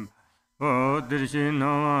Kunanzem O Dirshi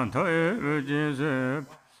Nama Tae Ujisep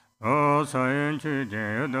O Sayan Chuje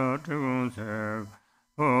Yada Trigun Sep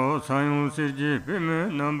O Sayan Siji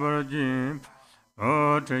Pime Number Jim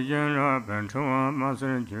O Trijan Rapan Chua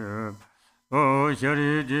Maser Jup O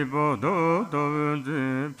Shari Jibo Do Do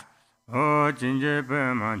Zip O Jinje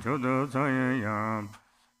Pema Chodo Sayan Yam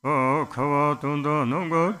O Kawa Tunda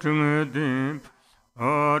Nongo Chunge Dim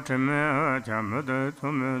O Trime Chamade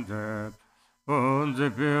Tume Zep O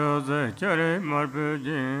Zipioze Cherry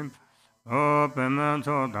Marpujim, O Peman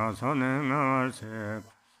Soda Sonen Arsep,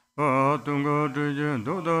 O Tungo Tujun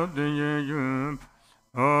Dodo Dinjum,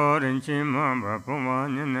 O Rinchi Mamba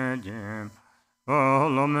Puman Nejim, O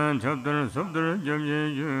Loman Chapter Subder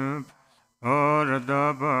Jim, O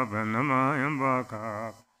Rada Baba Namayam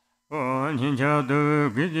Baka, O Ninja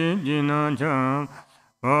Du Gijin Jinan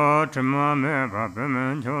O Chima Meba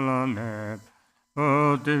Peman Cholan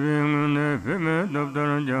O Tibing Pime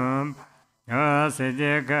Dr. Jam,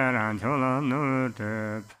 Yaseje Karan Chola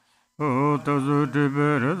Note, O Tozu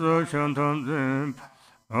Tiberezo Shantam Zim,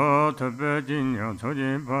 O Tabajin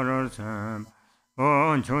Yatojin Parasam,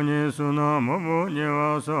 O Choni Suna Mobu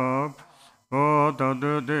Nivasop, O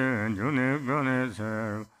Tadu Den Juni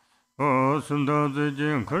Ganeser, O Sunda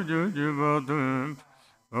Zijin Kurju Jibatum,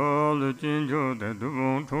 O Luchin Jode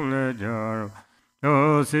Dubon Tulejar,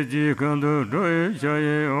 O Siji Kandu Doi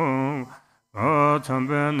Shaye O, O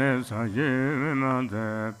Tambane Saye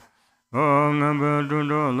Mante, O Ngamba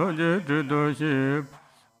Dundo Loji Tridoship,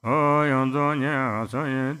 O Yanzonya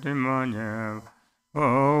Saye Timanye,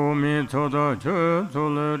 O Mi Toda Chu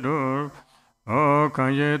Soledur, O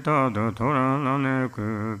Kanye Tado Toran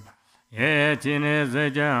Laneku, Ye Chine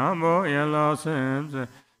Zeja Ambo Yela Sense,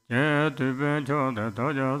 Ye Tuben Choda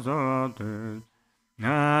Toja Soatu,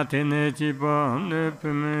 Na Tene Chipa Ne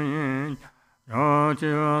Pimeyin, Ra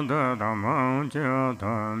Chia Da Damang Chia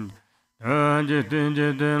Tam, Da Jitin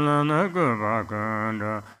Jitin Lana Guba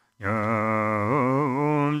Kanda, Ya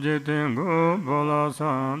Om Jitin Gu Bola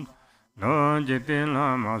Sam, Da Jitin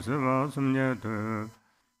Lama Siva Sumyetu,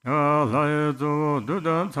 Ya Lai Zu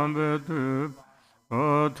Duda Sambe Tu,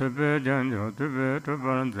 O Tepe Janjo Tepe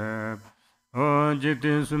Tupan Zep, O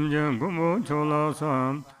Jitin Sumjen Gumbu Chola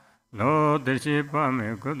Sam, Lo Dershi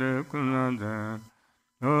Pame Kude Kunanze,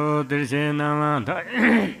 O Dershi Nama Da,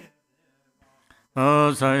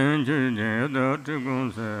 O Sayun Juje Da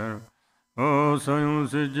Chigunser, O Sayun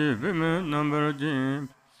Siji Bime Number Jim,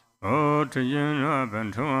 O Chiyin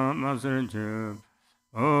Raben Chua Maser Chub,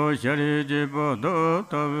 O Shari Jibo Do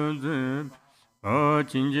Tabun Zip, O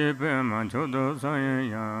Chinji Pema Chodo Sayen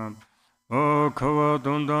Yam, O Kawa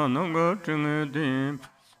Donda Nongo Chingi Dim,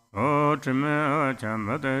 O Chime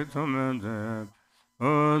Achambate Somenze, O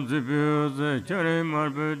Zibiuze Cherry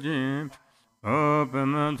Marbujim, O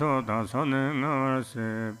Peman Soda Sonen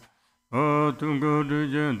Arsep, O Tungo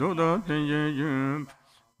Dujin Doda Tinjim,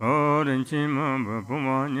 O Rinchi Mamba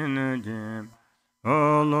Puman Yenejim,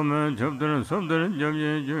 O Lomen Chapter Subder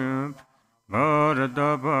Jim, O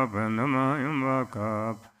Rada Baba Namayam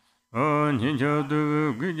Baka, O Ninja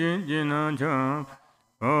Du Gijin Jinan Cham,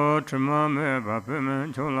 O Chima Meba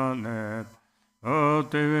Pimen Cholanet, O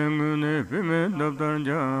Tevingune Pimen Dr.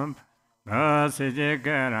 Jam, Aseje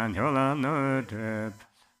Karan Chola Notet,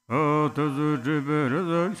 O Tozu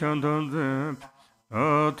Jiberezo Shantam Zip,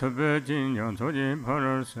 O Tabajin Yantojin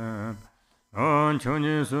Parasam, O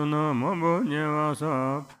Choni Suna Mobu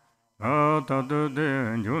Nivasap, O Tadu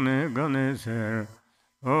Den Juni Ganeser,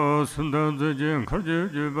 O Sunda Zijin Kurju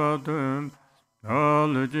Jibatum, O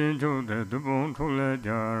Lujin Chode Dubon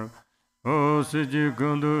Tulejar, O Siji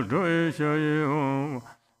Kundu Doi Shaye O,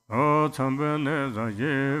 O Tambane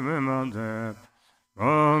Zaye Vemanze, O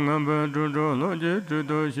Ngamba Dudo Loji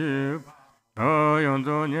Tridoship, O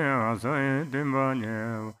Yanzo Nye Asaye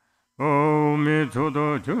Timbanye, O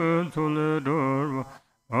Mitsudo Chun Tuledur,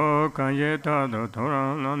 O Kanye Tado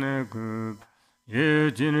Toran Laneku,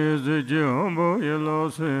 Ye Jini Ziji Hombo Yelo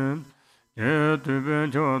Sin, Ye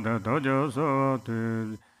Tuben Choda Dojo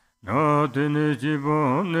Sotu, No Tini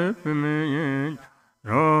Jibo Ne Pimeyin,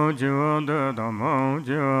 Ro Jiwa De Damang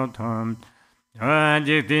Jiwa Tam,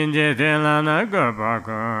 Jitin Jitin Lana Gaba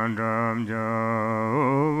Kandam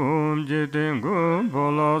Jo, Jitin Gu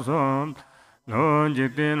Polo Sam, Lo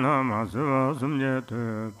Jitin Lama Siva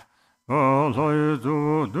Sumjetu, O Loy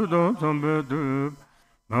Zu Dudo Sambe Tu,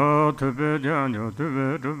 O Tepe Janjo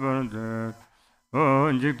Tepe Tupan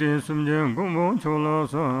O Jitin Sumjen Gumbo Chola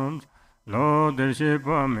Sam, Lo Dershi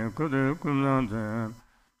Pame Kude Kumlan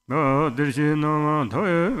O Dershi Nama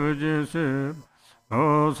Toye Vijin Sip,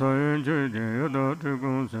 O Sayin Jiji Yoda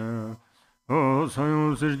Chikun Se, O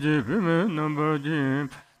Sayun Sirji Pime Number Jim,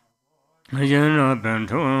 Yen Raben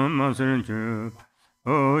Chuan Maser Chub,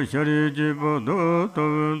 O Shari Jibo Do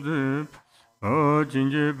Tobun Zip, O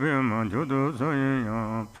Jinji Pima Chodo Sayin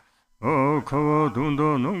Yam, O Kawa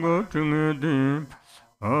Dundo Nungo Chingi Dim,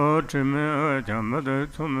 O Chime Achambate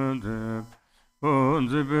Somen Zip, O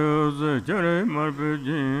Zibiuze Cherry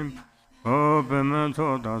Marbujim, O Peman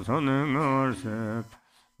Soda Sonen Arsep,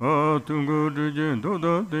 O Tungo Dujin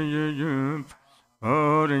Dodo Dinjim,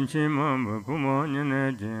 O Rinchi Mamba Puman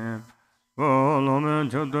Yenejim, Lomen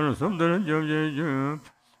Chodar Subdar Jobje,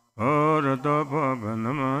 Rata Papa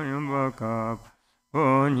Nama Yambaka,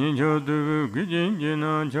 Ninjo du Gijin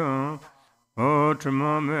Jinaja,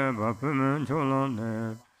 Trimame Bapimen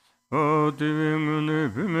Cholane,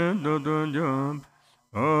 Tiving Pimen Dodon,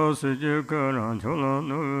 Sijikaran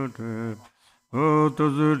Cholanote,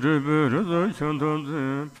 Tozu Dribi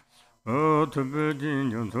Shantonze,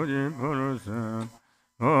 Tibijin Jontojin Parasa.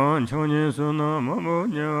 Choni suna mamu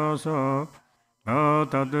nyasa,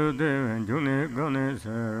 tatu deven juni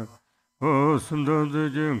ganese, sunda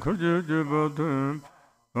zijin kurju jibatun,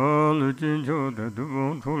 luchin chote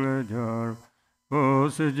dubun tule jar,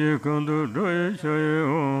 siji kandu doi shaye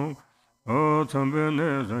hong, tsambe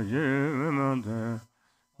nesa ye vemante,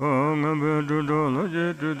 ngambe dudo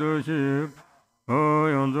loje dudo ship,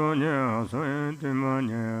 yonzo nye asayin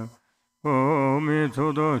timanye, mi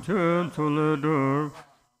tsoda chen tule dur,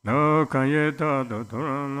 no kanyeta do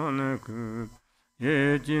torananeku,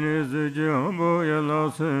 ye jinizi jambo ye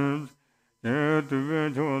lasens, ye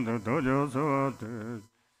tuve choda dojo sates,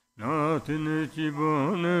 na tini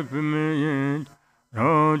chibo ne pimeyen,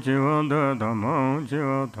 rao chivanda damang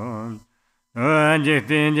chivatan,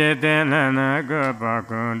 jitin jitin lana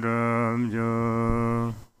kapakundam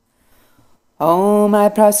jo. Om, I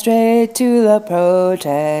prostrate to the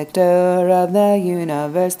protector of the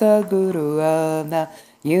universe, the guru of the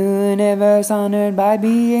universe, honored by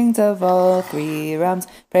beings of all three realms,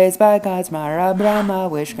 praised by gods, Mara Brahma,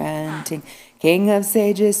 wish granting, king of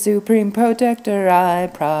sages, supreme protector, I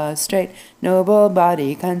prostrate, noble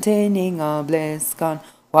body containing all bliss gone.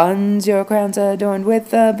 Ones your crowns adorned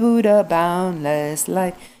with the Buddha, boundless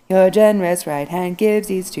light, your generous right hand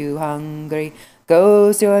gives ease to hungry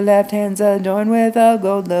ghosts, your left hand's adorned with a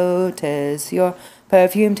gold lotus, your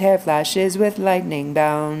perfumed hair flashes with lightning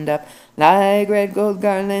bound up like red gold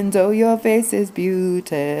garlands. Oh, your face is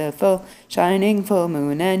beautiful, shining full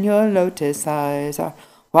moon, and your lotus eyes are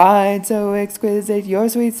wide, so exquisite. Your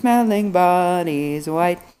sweet smelling body's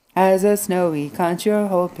white as a snowy conch, your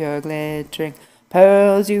whole pure glittering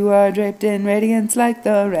pearls. You are draped in radiance like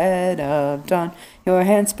the red of dawn, your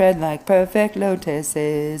hands spread like perfect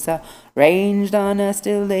lotuses, ranged on a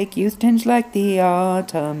still lake, youth tinged like the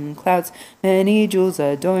autumn clouds. Many jewels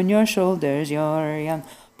adorn your shoulders, your young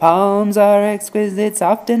palms are exquisite,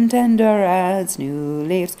 soft and tender as new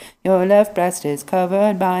leaves. Your left breast is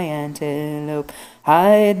covered by antelope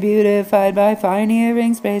hide, beautified by fine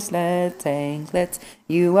earrings, bracelets, anklets.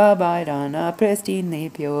 You abide on a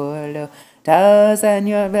pristinely pure lotus, and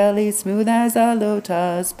your belly smooth as a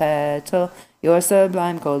lotus petal. Your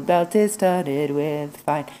sublime gold belt is studded with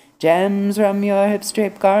fine gems, from your hips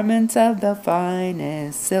draped garments of the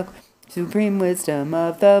finest silk. Supreme wisdom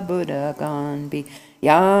of the Buddha gone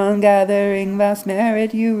beyond, gathering vast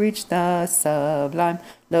merit, you reach the sublime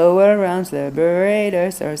lower realms,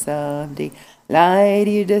 liberator, source of delight.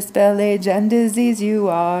 You dispel age and disease, you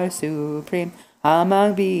are supreme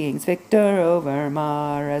among beings, victor over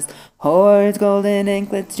Mara's hordes. Golden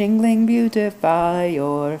anklets jingling beautify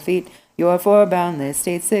your feet, your four boundless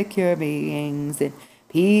states, secure beings in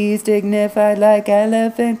peace, dignified like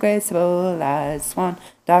elephant, graceful as swan.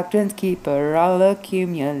 Doctrine's keeper, all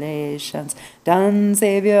accumulations done,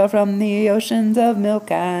 savior from the oceans of milk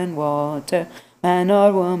and water. Man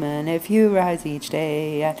or woman, if you rise each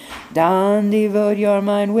day at dawn, devote your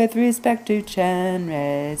mind with respect to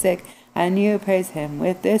Chenrezig, and you praise him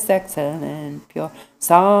with this excellent pure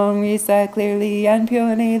song. Recite clearly and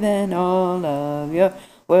purely, then all of your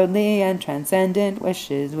worldly and transcendent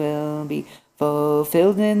wishes will be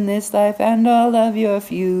fulfilled in this life and all of your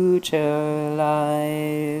future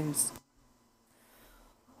lives.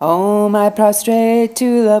 Om, I prostrate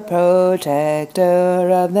to the protector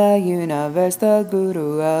of the universe, the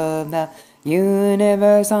guru of the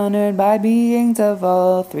universe, honored by beings of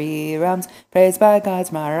all three realms, praised by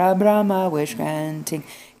gods, Mara Brahma, wish granting,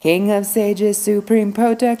 king of sages, supreme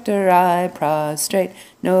protector, I prostrate,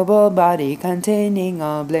 noble body containing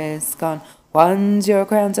all bliss gone. Ones your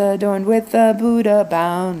crowns adorned with the Buddha,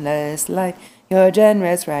 boundless light, your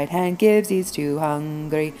generous right hand gives ease to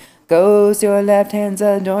hungry ghosts, your left hand's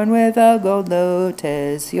adorned with a gold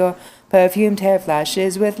lotus, your perfumed hair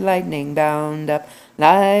flashes with lightning bound up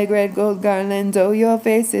like red gold garlands. Oh, your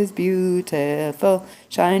face is beautiful,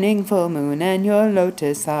 shining full moon, and your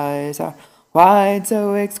lotus eyes are wide,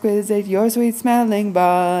 so exquisite. Your sweet smelling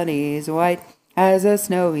body's white as a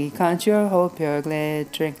snowy conch, your whole pure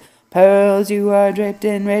glittering pearls. You are draped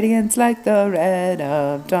in radiance like the red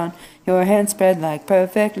of dawn, your hands spread like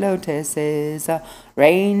perfect lotuses,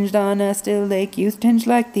 ranged on a still lake, youth tinged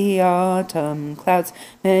like the autumn clouds.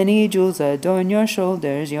 Many jewels adorn your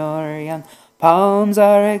shoulders, your young Palms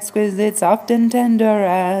are exquisite, soft and tender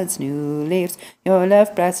as new leaves. Your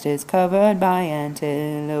left breast is covered by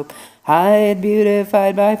antelope. Hide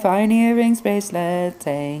beautified by fine earrings, bracelets,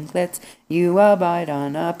 anklets. You abide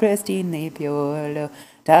on a pristinely pure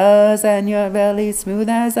lotus, and your belly smooth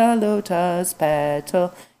as a lotus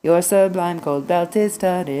petal. Your sublime gold belt is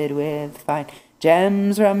studded with fine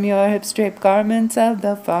gems. From your hips draped garments of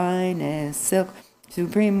the finest silk.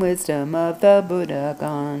 Supreme wisdom of the Buddha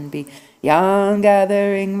gone beyond,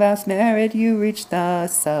 gathering vast merit, you reach the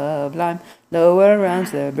sublime. Lower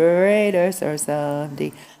realms, liberator, source of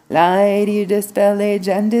delight. You dispel age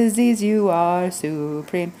and disease, you are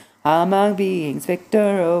supreme. Among beings,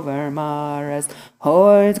 victor over Mara's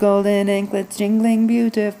hordes. Golden anklets jingling,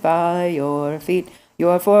 beautify your feet.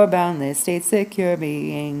 Your four boundless states, secure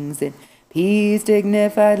beings in peace,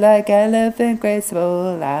 dignified like elephant,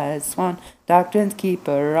 graceful as swan. Doctrine's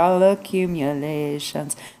keeper, all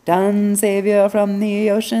accumulations done. Savior from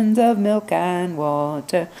the oceans of milk and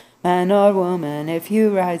water. Man or woman, if you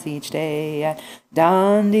rise each day at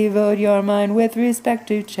dawn, devote your mind with respect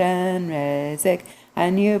to Chenrezig,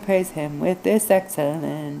 and you praise him with this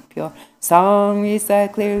excellent, pure song.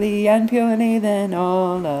 Recite clearly and purely, then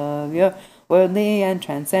all of your worldly and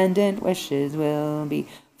transcendent wishes will be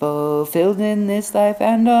fulfilled in this life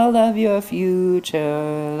and all of your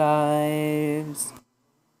future lives.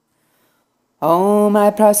 Om, I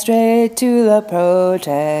prostrate to the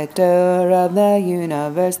protector of the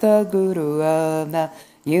universe, the guru of the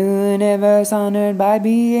universe, honored by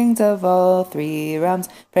beings of all three realms,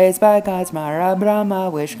 praised by gods, Mara, Brahma,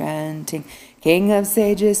 wish-granting, king of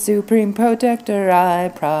sages, supreme protector, I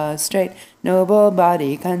prostrate. Noble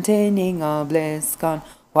body containing all bliss gone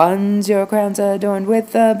ones, your crowns adorned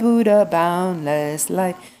with the Buddha boundless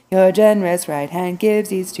light. Your generous right hand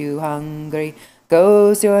gives ease to hungry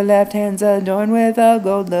ghosts. Your left hand's adorned with a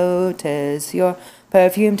gold lotus. Your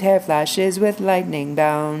perfumed hair flashes with lightning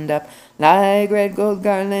bound up like red gold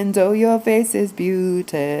garlands. Oh, your face is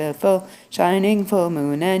beautiful, shining full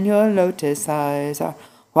moon, and your lotus eyes are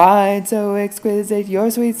wide, so exquisite. Your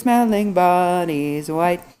sweet-smelling body's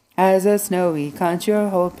white as a snowy conch, your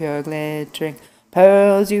whole pure glittering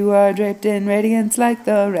pearls. You are draped in radiance like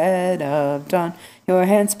the red of dawn. Your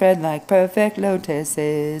hands spread like perfect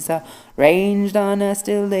lotuses, arranged on a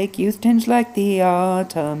still lake. You tinge like the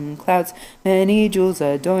autumn clouds. Many jewels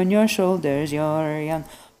adorn your shoulders. Your young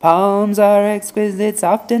palms are exquisite,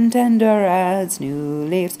 soft and tender as new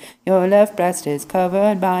leaves. Your left breast is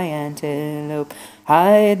covered by antelope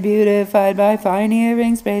hide, beautified by fine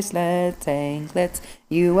earrings, bracelets, anklets.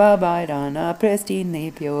 You abide on a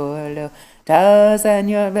pristinely pure lotus, and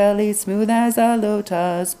your belly smooth as a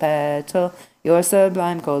lotus petal. Your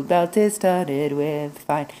sublime gold belt is studded with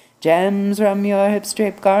fine gems. From your hips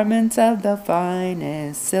draped garments of the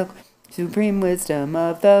finest silk. Supreme wisdom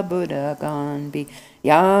of the Buddha gone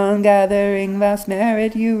beyond, gathering vast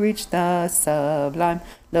merit, you reach the sublime.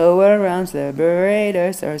 Lower realms,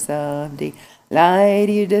 liberator, source of delight.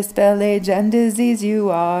 You dispel age and disease, you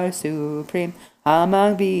are supreme.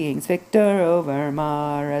 Among beings, victor over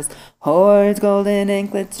Mara's hordes. Golden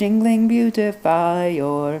anklets jingling, beautify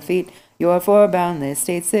your feet. Your four boundless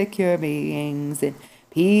states, secure beings in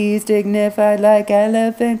peace, dignified like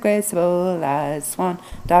elephant, graceful as swan.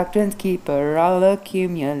 Doctrine's keeper, all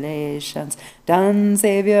accumulations done.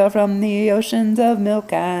 Savior from the oceans of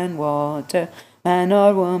milk and water. Man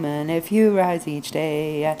or woman, if you rise each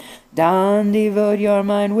day at dawn, devote your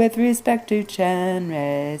mind with respect to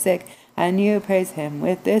Chenrezig, and you praise him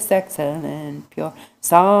with this excellent, pure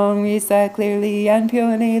song. Recite clearly and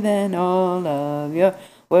purely, then all of your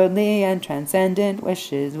worldly and transcendent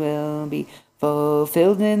wishes will be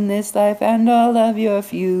fulfilled in this life and all of your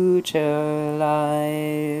future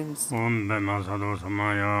lives. Om Bema Sado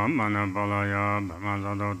Samaya Manapalaya Bema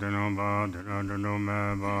Sado Tenoba Tiradu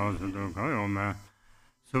Meba Sudukayo Me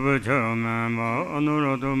Subucho Meba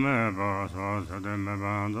Anurodo Meba Swasade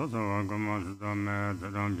Meba Zosa Gama Sudame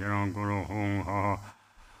Tadam Jiran Guru Hung Ha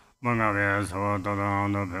Bangave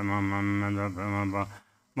Savatadanda Pema Mameda Pema Ba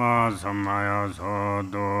Ma Samaya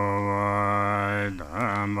Sodo Vai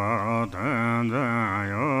Damba Tenda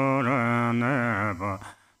Yora Neba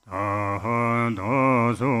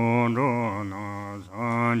Do Su Do No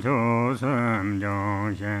San Cho Sem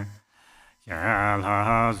Jong Shen Xia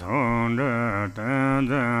La Sun De Den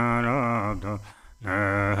Den Ra Do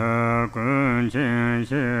Ne Kun Chin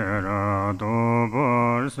Shi Ra Do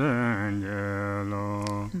Bor Sen Je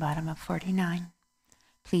Lo. Bottom of 49.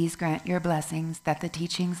 Please grant your blessings that the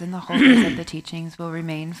teachings and the holders of the teachings will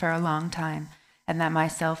remain for a long time, and that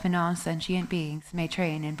myself and all sentient beings may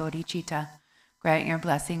train in bodhicitta. Grant your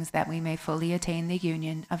blessings that we may fully attain the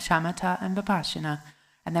union of shamatha and vipassana,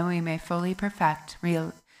 and that we may fully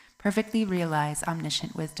perfectly realize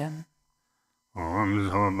omniscient wisdom. Om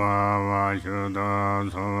Soba Vashuddha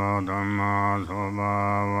Soba Dhamma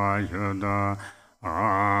Soba Vashuddha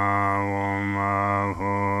Om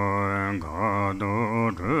Aho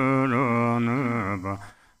Gado Trurunaba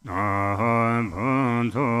Nahan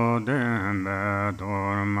Punso Dembe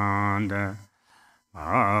Tormande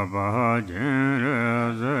Baba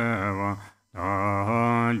Jinrezeva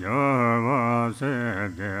Dahan Java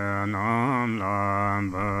Sebyanam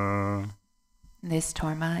Lamba. This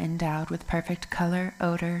torma, endowed with perfect color,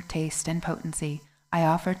 odor, taste, and potency, I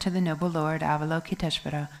offer to the noble Lord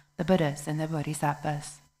Avalokiteshvara, the Buddhas and the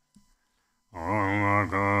Bodhisattvas. Om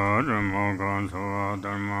Akaramo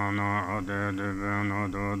Dharmana Ade Divino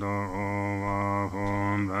Dodo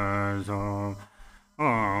Om Beso.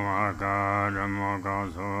 Om Akaramo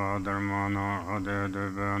Dharmana Ade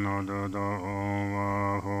Divino Dodo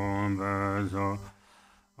Om Beso.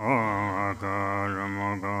 Om Akaramo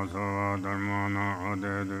Dharmana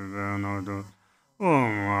Ade Divino Dodo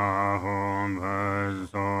Om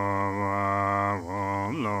Beso.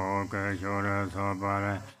 Om Lokeshwara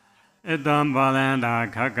Sabare Idam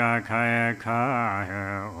Balenda Kaka Kaya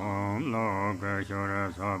Kaya Om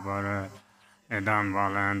Lokeshwara Sabare Idam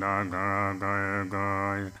Balenda Kaya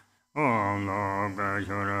Kaya Om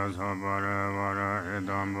Lokeshwara Sabare Vara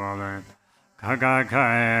Idam Balenda Kaka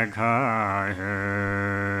Kaya Kaya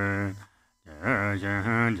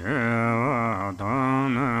Jen Jeva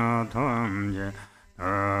Tana Tamje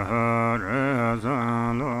Tahare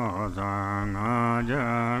Zalo Zanga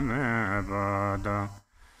Jame Bada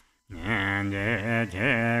Nyanje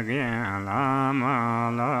Chegyan Lama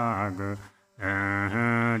Lagu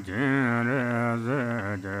Jinre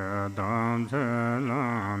Zeje Damse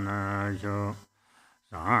Lana Sho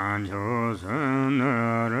Sancho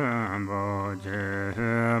Sunarembo Je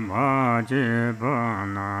Maji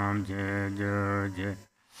Banam Je Je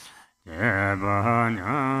Jeba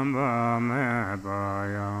Nyamba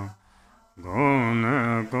Mebaya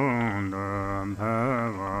Gone Gondam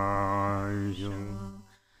Pavaisho.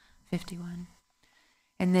 51.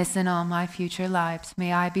 In this and all my future lives,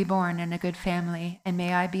 may I be born in a good family, and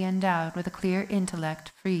may I be endowed with a clear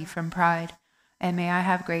intellect free from pride, and may I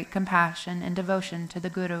have great compassion and devotion to the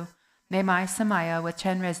Guru. May my samaya with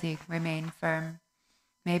Chenrezig remain firm.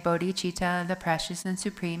 May bodhicitta, the precious and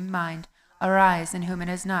supreme mind, arise in whom it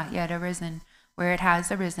has not yet arisen. Where it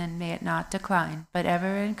has arisen, may it not decline, but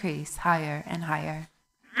ever increase higher and higher.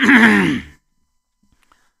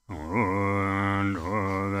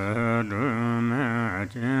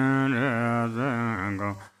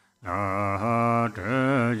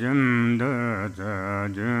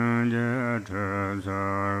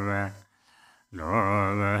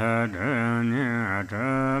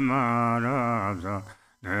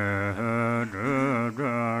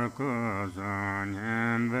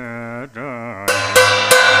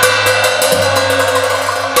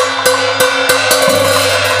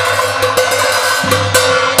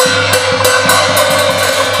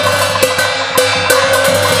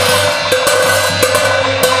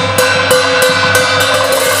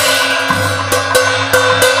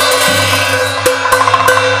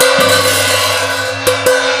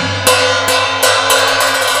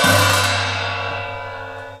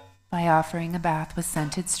 Offering a bath with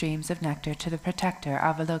scented streams of nectar to the protector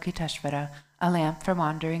Avalokiteshvara, a lamp for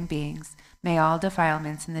wandering beings, may all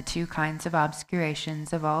defilements and the two kinds of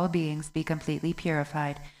obscurations of all beings be completely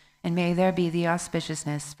purified, and may there be the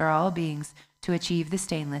auspiciousness for all beings to achieve the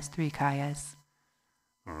stainless three kayas.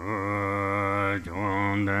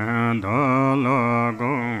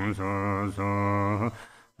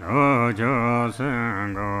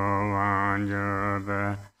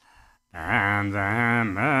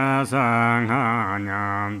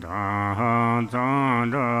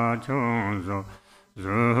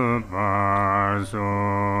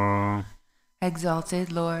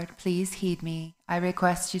 Exalted Lord, please heed me. I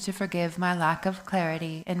request you to forgive my lack of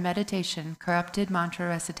clarity in meditation, corrupted mantra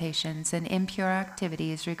recitations, and impure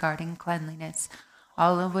activities regarding cleanliness,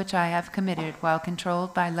 all of which I have committed while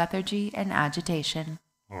controlled by lethargy and agitation.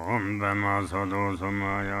 Om Bema Sado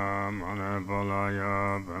Samaya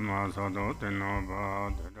Manapalaya Bema Sado Tinoba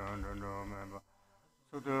Tedandro Meba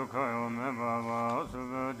Sudukayo Meba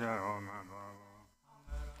Sudajayo Meba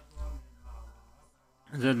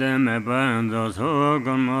Zedemeba and the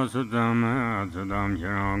Sogama Sudama Sudam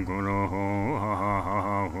Hiran Guru Ho Ha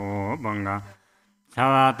Ha Ho Banga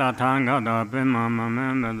Savata Tanga da Bima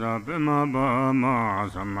Mamenda da Bima Bama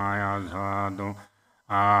Samaya Sado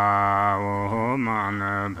Aho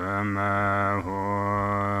mane peme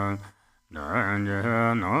ho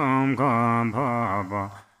danje nam kam pa pa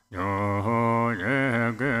yo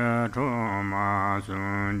ye ge cho ma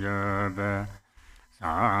sun je be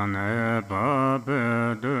sa ne pa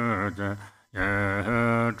pe de je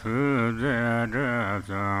ye chu je je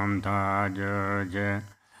sam ta je je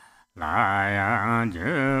la yang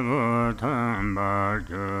je bu tan ba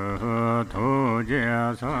je tu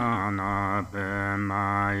je sa na pe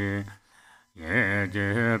ma yi ye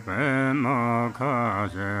je pe ma ka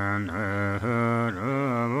sen he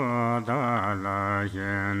re bo da la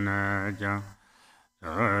shen ne jiang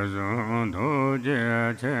ze zong tu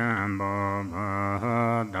jie qian bo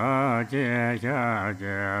ma da jie xia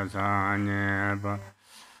jie san nie ba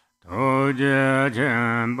tu jie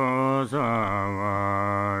qian bo sa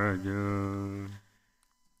wa ju.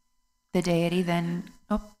 The deity then,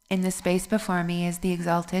 in the space before me is the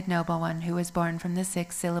exalted noble one who was born from the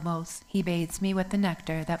 6 syllables. He bathes me with the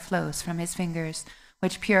nectar that flows from his fingers,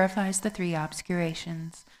 which purifies the 3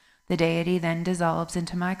 obscurations. The deity then dissolves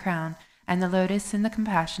into my crown, and the lotus in the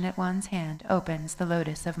compassionate one's hand opens the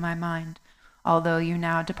lotus of my mind. Although you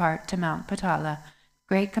now depart to Mount Patala,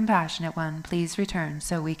 great compassionate one, please return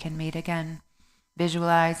so we can meet again.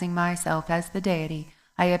 Visualizing myself as the deity,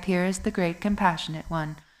 I appear as the great compassionate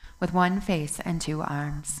one, with 1 face and 2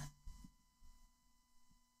 arms.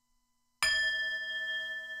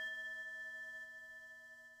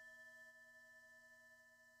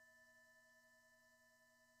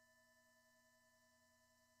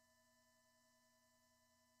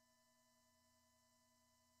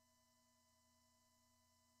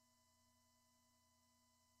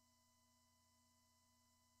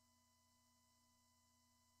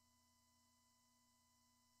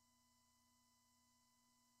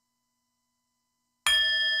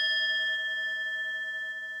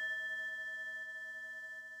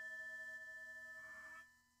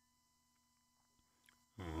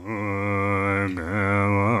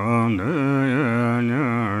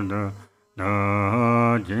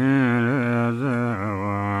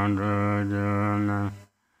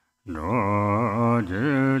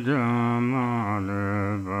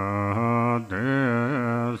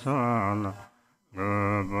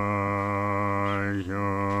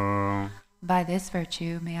 By this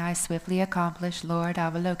virtue may I swiftly accomplish Lord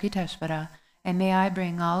Avalokiteshvara, and may I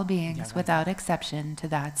bring all beings without exception to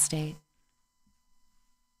that state.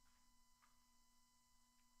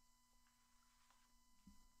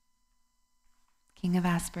 King of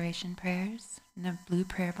Aspiration Prayers, in the blue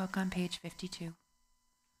prayer book on page 52.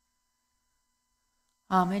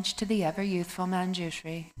 Homage to the ever-youthful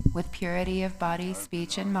Manjushri. With purity of body,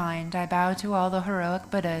 speech, and mind, I bow to all the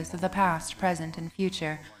heroic Buddhas of the past, present, and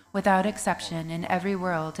future, without exception, in every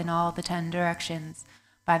world, in all the 10 directions.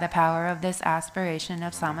 By the power of this aspiration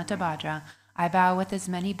of Samattabhadra, I bow with as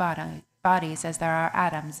many bodies as there are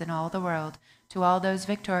atoms in all the world, to all those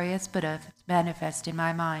victorious Buddhas manifest in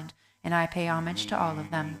my mind, and I pay homage to all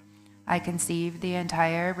of them. I conceive the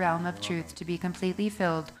entire realm of truth to be completely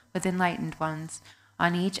filled with enlightened ones.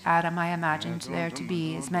 On each atom I imagined there to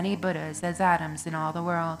be as many Buddhas as atoms in all the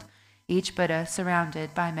world, each Buddha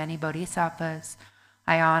surrounded by many bodhisattvas.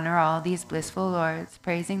 I honor all these blissful lords,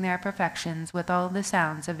 praising their perfections with all the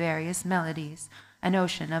sounds of various melodies, an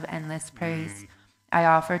ocean of endless praise. I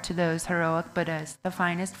offer to those heroic Buddhas the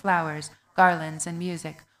finest flowers, garlands, and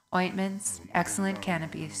music, ointments, excellent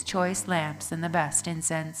canopies, choice lamps, and the best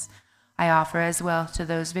incense. I offer as well to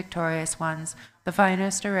those victorious ones the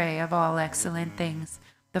finest array of all excellent things,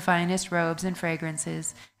 the finest robes and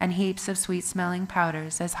fragrances, and heaps of sweet-smelling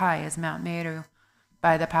powders as high as Mount Meru.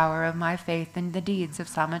 By the power of my faith in the deeds of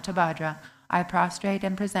Samattabhadra, I prostrate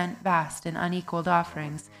and present vast and unequaled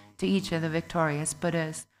offerings to each of the victorious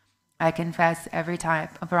Buddhas. I confess every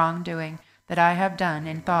type of wrongdoing that I have done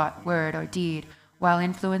in thought, word, or deed, while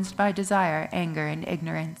influenced by desire, anger, and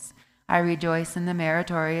ignorance. I rejoice in the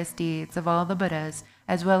meritorious deeds of all the Buddhas,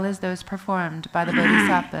 as well as those performed by the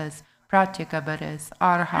Bodhisattvas, Pratyeka Buddhas,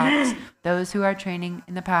 Arhats, those who are training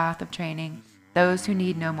in the path of training, those who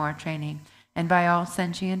need no more training, and by all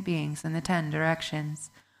sentient beings in the 10 directions.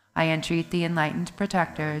 I entreat the enlightened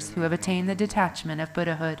protectors who have attained the detachment of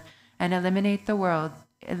Buddhahood and illuminate the worlds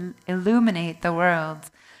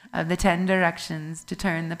of the 10 directions to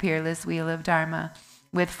turn the peerless wheel of Dharma.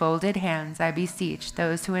 With folded hands I beseech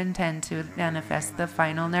those who intend to manifest the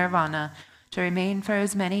final nirvana to remain for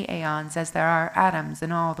as many aeons as there are atoms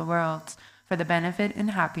in all the worlds, for the benefit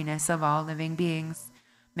and happiness of all living beings.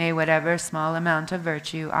 May whatever small amount of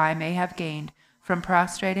virtue I may have gained from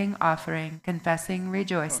prostrating, offering, confessing,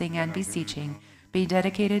 rejoicing, and beseeching be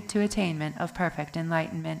dedicated to attainment of perfect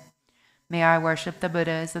enlightenment. May I worship the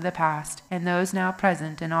Buddhas of the past and those now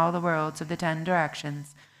present in all the worlds of the 10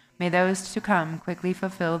 directions. May those to come quickly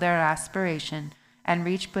fulfill their aspiration and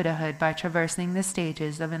reach Buddhahood by traversing the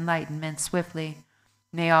stages of enlightenment swiftly.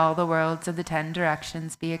 May all the worlds of the 10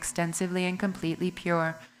 directions be extensively and completely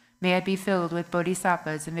pure. May it be filled with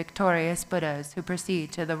bodhisattvas and victorious Buddhas who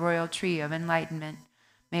proceed to the royal tree of enlightenment.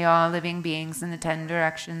 May all living beings in the 10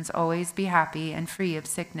 directions always be happy and free of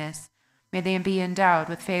sickness. May they be endowed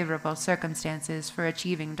with favorable circumstances for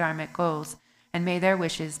achieving dharmic goals, and may their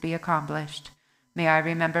wishes be accomplished. May I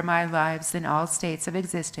remember my lives in all states of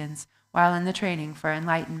existence while in the training for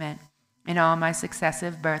enlightenment. In all my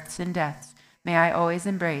successive births and deaths, may I always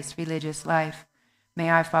embrace religious life.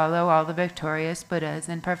 May I follow all the victorious Buddhas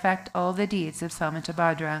and perfect all the deeds of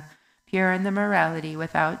Samantabhadra, pure in the morality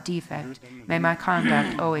without defect. May my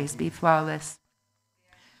conduct always be flawless.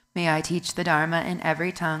 May I teach the Dharma in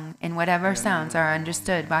every tongue, in whatever sounds are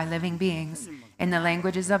understood by living beings, in the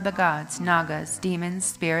languages of the gods, nagas, demons,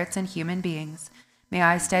 spirits, and human beings. May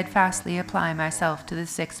I steadfastly apply myself to the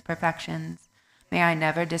 6 perfections. May I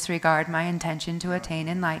never disregard my intention to attain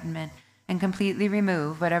enlightenment, and completely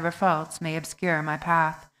remove whatever faults may obscure my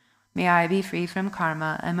path. May I be free from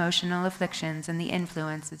karma, emotional afflictions, and the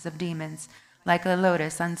influences of demons, like a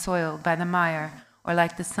lotus unsoiled by the mire, or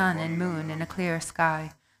like the sun and moon in a clear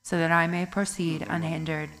sky, so that I may proceed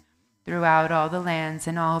unhindered. Throughout all the lands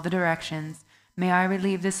and all the directions, may I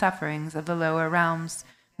relieve the sufferings of the lower realms.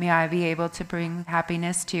 May I be able to bring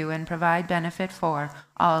happiness to and provide benefit for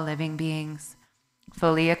all living beings.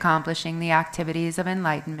 Fully accomplishing the activities of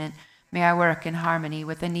enlightenment, may I work in harmony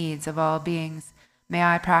with the needs of all beings. May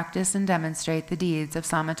I practice and demonstrate the deeds of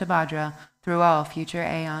Samantabhadra through all future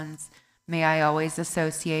aeons. May I always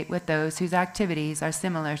associate with those whose activities are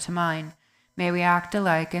similar to mine. May we act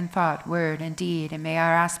alike in thought, word, and deed, and may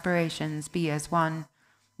our aspirations be as one.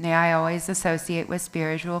 May I always associate with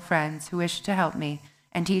spiritual friends who wish to help me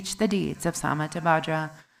and teach the deeds of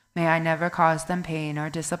Samantabhadra. May I never cause them pain or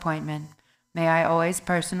disappointment. May I always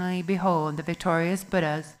personally behold the victorious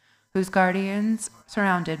Buddhas, whose guardians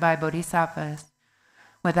surrounded by bodhisattvas.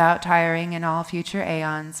 Without tiring in all future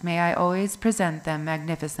aeons, may I always present them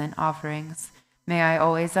magnificent offerings. May I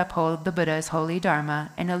always uphold the Buddha's holy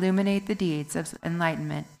Dharma and illuminate the deeds of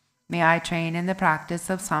enlightenment. May I train in the practice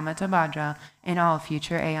of Samantabhadra in all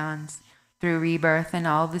future aeons. Through rebirth in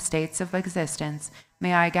all the states of existence,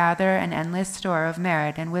 may I gather an endless store of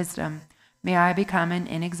merit and wisdom. May I become an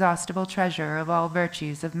inexhaustible treasure of all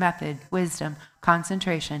virtues of method, wisdom,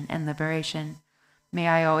 concentration, and liberation. May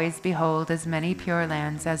I always behold as many pure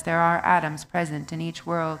lands as there are atoms present in each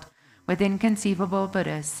world, with inconceivable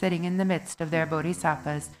Buddhas sitting in the midst of their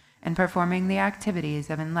bodhisattvas and performing the activities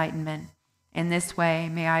of enlightenment. In this way,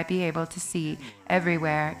 may I be able to see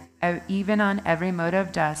everywhere, even on every mote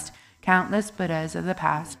of dust, countless Buddhas of the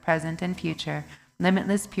past, present, and future,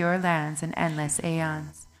 limitless pure lands and endless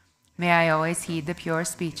aeons. May I always heed the pure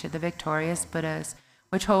speech of the victorious Buddhas,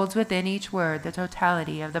 which holds within each word the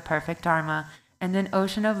totality of the perfect Dharma and an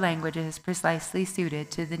ocean of languages precisely suited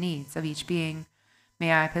to the needs of each being.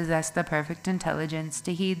 May I possess the perfect intelligence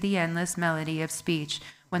to heed the endless melody of speech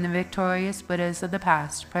when the victorious Buddhas of the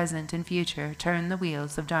past, present, and future turn the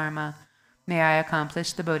wheels of Dharma. May I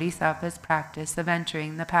accomplish the Bodhisattva's practice of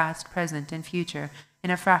entering the past, present, and future in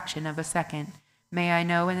a fraction of a second. May I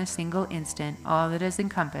know in a single instant all that is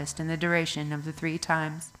encompassed in the duration of the 3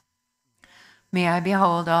 times. May I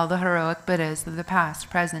behold all the heroic Buddhas of the past,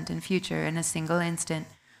 present, and future in a single instant.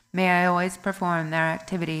 May I always perform their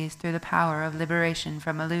activities through the power of liberation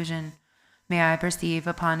from illusion. May I perceive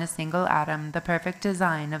upon a single atom the perfect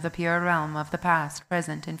design of the pure realm of the past,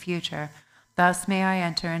 present, and future. Thus may I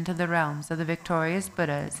enter into the realms of the victorious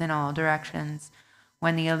Buddhas in all directions.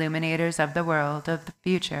 When the illuminators of the world of the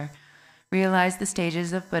future realize the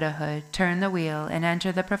stages of Buddhahood, turn the wheel, and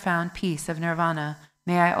enter the profound peace of nirvana,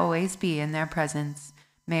 may I always be in their presence.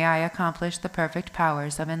 May I accomplish the perfect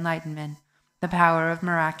powers of enlightenment, the power of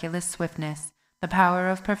miraculous swiftness, the power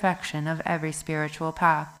of perfection of every spiritual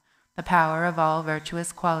path, the power of all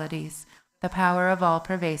virtuous qualities, the power of all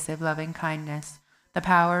pervasive loving kindness, the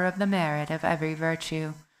power of the merit of every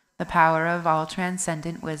virtue, the power of all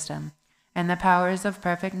transcendent wisdom, and the powers of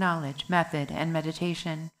perfect knowledge, method, and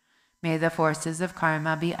meditation. May the forces of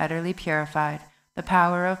karma be utterly purified, the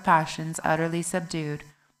power of passions utterly subdued,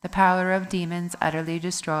 the power of demons utterly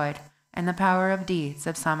destroyed, and the power of deeds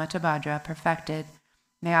of Samantabhadra perfected.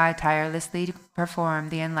 May I tirelessly perform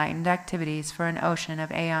the enlightened activities for an ocean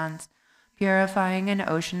of aeons, purifying an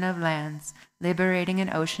ocean of lands, liberating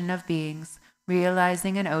an ocean of beings,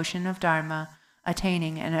 realizing an ocean of Dharma,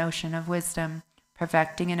 attaining an ocean of wisdom,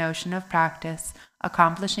 perfecting an ocean of practice,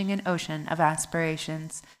 accomplishing an ocean of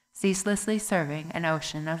aspirations, ceaselessly serving an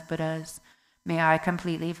ocean of Buddhas. May I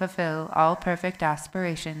completely fulfill all perfect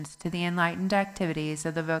aspirations to the enlightened activities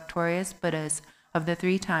of the victorious Buddhas of the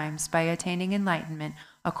 3 times by attaining enlightenment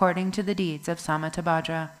according to the deeds of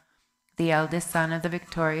Samattabhadra. The eldest son of the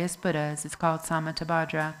victorious Buddhas is called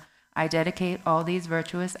Samattabhadra. I dedicate all these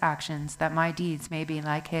virtuous actions that my deeds may be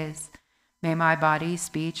like his. May my body,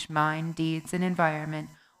 speech, mind, deeds, and environment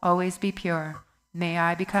always be pure. May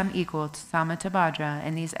I become equal to Samattabhadra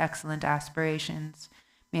in these excellent aspirations.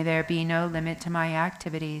 May there be no limit to my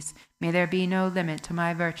activities. May there be no limit to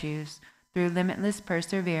my virtues. Through limitless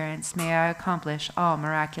perseverance may I accomplish all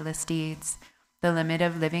miraculous deeds. The limit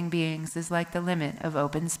of living beings is like the limit of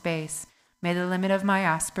open space. May the limit of my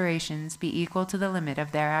aspirations be equal to the limit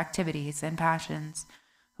of their activities and passions.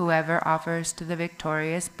 Whoever offers to the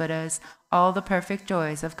victorious Buddhas all the perfect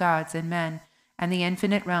joys of gods and men, and the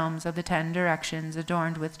infinite realms of the 10 directions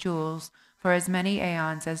adorned with jewels, for as many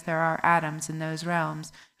aeons as there are atoms in those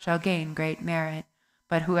realms, shall gain great merit.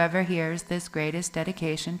 But whoever hears this greatest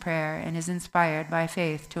dedication prayer and is inspired by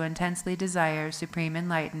faith to intensely desire supreme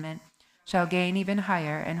enlightenment, shall gain even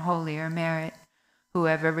higher and holier merit.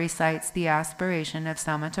 Whoever recites the aspiration of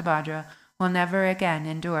Samattabhadra will never again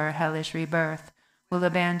endure hellish rebirth, will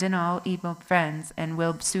abandon all evil friends, and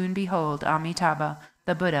will soon behold Amitabha,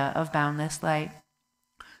 the Buddha of boundless light.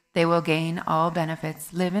 They will gain all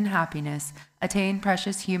benefits, live in happiness, attain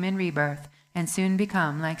precious human rebirth, and soon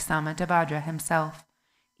become like Samattabhadra himself.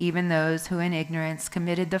 Even those who in ignorance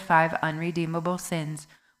committed the 5 unredeemable sins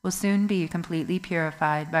will soon be completely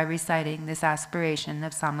purified by reciting this aspiration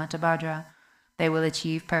of Samattabhadra. They will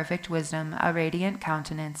achieve perfect wisdom, a radiant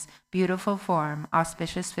countenance, beautiful form,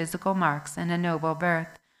 auspicious physical marks, and a noble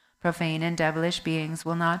birth. Profane and devilish beings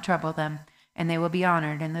will not trouble them, and they will be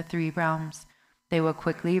honored in the 3 realms. They will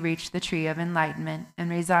quickly reach the tree of enlightenment and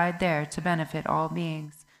reside there to benefit all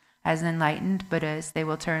beings. As enlightened Buddhas, they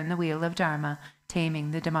will turn the wheel of Dharma, taming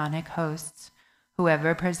the demonic hosts.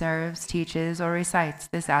 Whoever preserves, teaches, or recites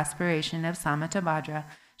this aspiration of Samattabhadra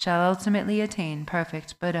shall ultimately attain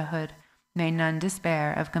perfect Buddhahood. May none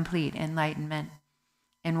despair of complete enlightenment.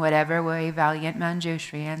 In whatever way valiant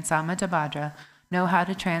Manjushri and Samattabhadra know how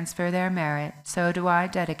to transfer their merit, so do I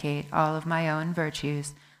dedicate all of my own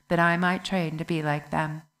virtues, that I might train to be like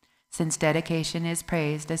them. Since dedication is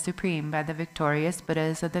praised as supreme by the victorious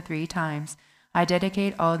Buddhas of the 3 times, I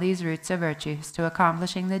dedicate all these roots of virtues to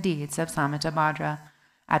accomplishing the deeds of Samattabhadra.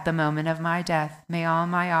 At the moment of my death, may all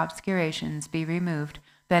my obscurations be removed,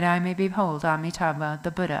 that I may behold Amitabha,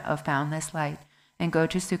 the Buddha of boundless light, and go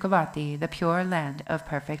to Sukhavati, the pure land of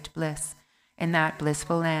perfect bliss. In that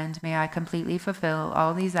blissful land may I completely fulfill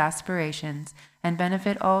all these aspirations and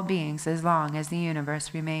benefit all beings as long as the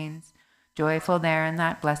universe remains. Joyful there in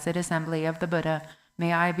that blessed assembly of the Buddha,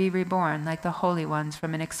 may I be reborn like the holy ones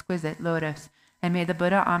from an exquisite lotus, and may the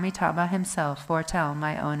Buddha Amitabha himself foretell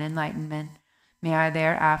my own enlightenment. May I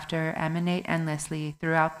thereafter emanate endlessly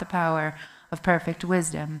throughout the power of perfect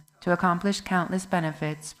wisdom to accomplish countless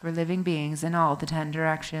benefits for living beings in all the 10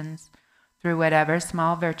 directions. Through whatever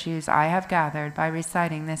small virtues I have gathered by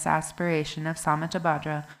reciting this aspiration of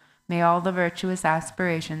Samattabhadra, may all the virtuous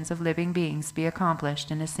aspirations of living beings be accomplished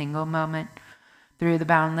in a single moment. Through the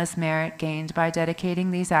boundless merit gained by dedicating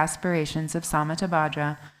these aspirations of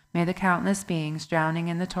Samattabhadra, may the countless beings drowning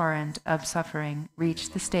in the torrent of suffering reach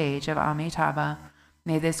the stage of Amitabha.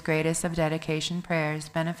 May this greatest of dedication prayers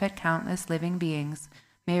benefit countless living beings.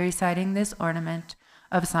 May reciting this ornament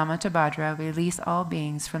of Samattabhadra release all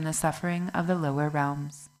beings from the suffering of the lower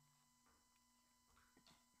realms.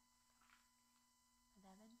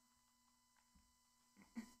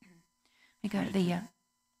 We go to the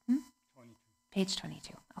page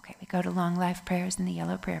 22. Okay, we go to Long Life Prayers in the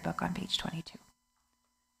Yellow Prayer Book on page 22.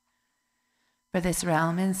 For this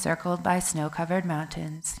realm encircled by snow-covered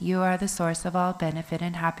mountains, you are the source of all benefit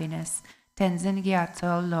and happiness. Tenzin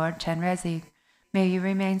Gyatso, Lord Chenrezig, may you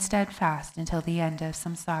remain steadfast until the end of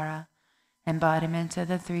samsara. Embodiment of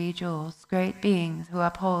the 3 jewels, great being who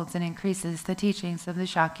upholds and increases the teachings of the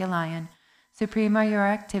Shakya Lion, supreme are your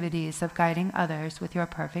activities of guiding others with your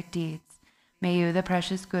perfect deeds. May you, the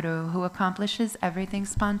precious Guru, who accomplishes everything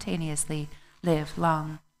spontaneously, live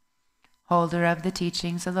long. Holder of the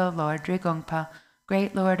teachings of the Lord Drigungpa,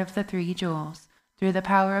 great Lord of the 3 jewels, through the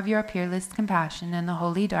power of your peerless compassion and the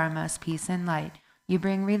holy Dharma's peace and light, you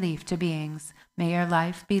bring relief to beings. May your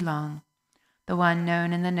life be long. The one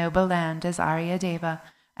known in the noble land as Arya Deva,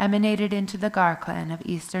 emanated into the Gar clan of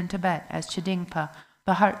eastern Tibet as Chidingpa,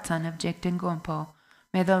 the heart son of Jigten Gompo.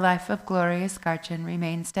 May the life of glorious Garchen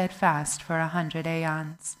remain steadfast for 100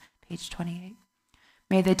 aeons. Page 28.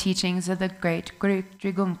 May the teachings of the great Guru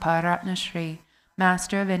Drigungpa Ratnashri,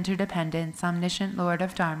 Master of Interdependence, Omniscient Lord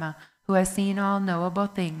of Dharma, who has seen all knowable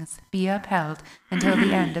things, be upheld until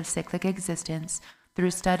the end of cyclic existence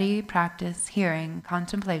through study, practice, hearing,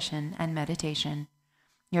 contemplation, and meditation.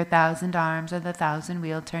 Your 1,000 arms are the 1,000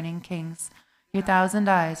 wheel-turning kings. Your 1,000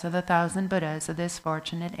 eyes are the 1,000 Buddhas of this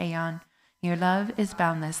fortunate aeon. Your love is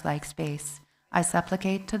boundless like space. I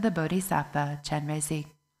supplicate to the Bodhisattva Chenrezig.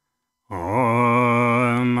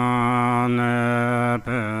 Om Mani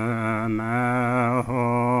Padme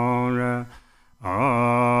Hum.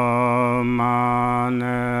 Om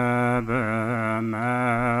Mani Padme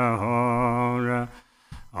Hum.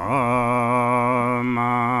 Om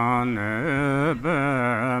Mani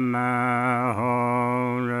Padme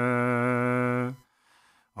Hum.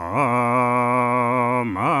 Om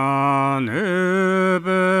Mani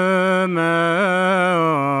Padme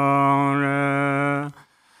Hum.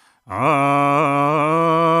 Om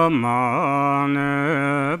Mani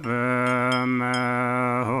Padme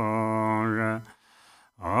Hum.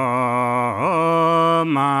 Om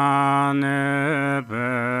Mani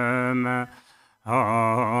Padme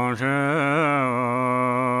Hum.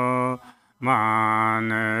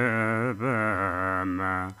 Mani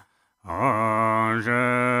Padme Hum.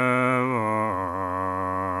 Mani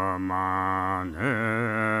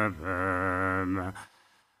Padme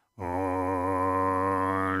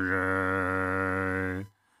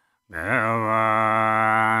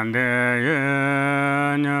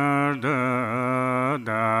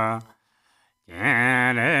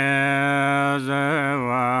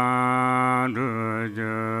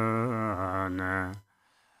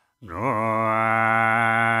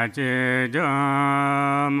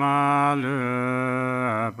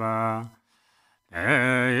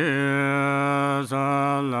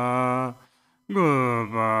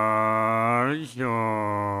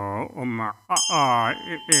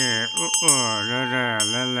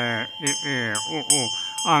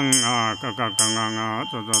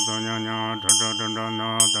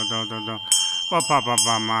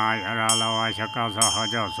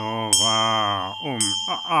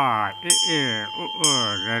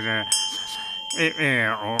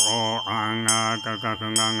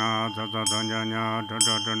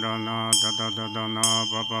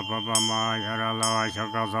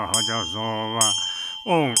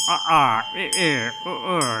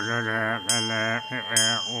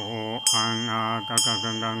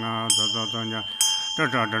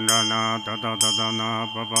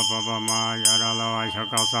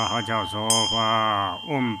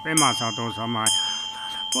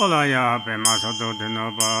Polaya Pema Sato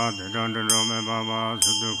Dinaba, the Dondro Me Baba,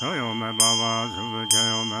 Sudukayo Me Baba,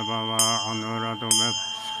 Subuchayo Me Baba, Anurato Me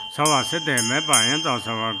Sawa Sete Me Bayenta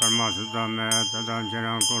Sawa Karma Suda Me, Tadan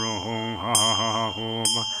Jiran Kuro Hong, Ha Ha Ha Ha Ho,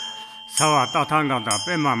 Sawa Tatanga da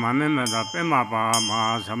Pema Mamema da Pema Ba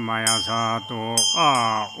Ma Samaya Sato,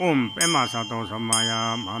 Pema Sato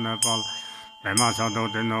Samaya Manapal. Pema Sato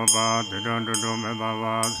Dinaba, the Dondro Me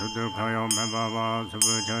Baba, Sudukayo Me Baba,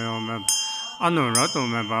 Subuchayo Me Anurato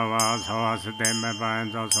Me Baba, Sawa Sete Me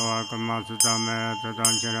Bayenta Sawa Karma Suda Me,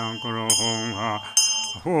 Tadan Jiran Kuro Hong, Ha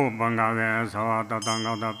Ho Bangave, Sawa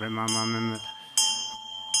Tatanga da Pema Mamema.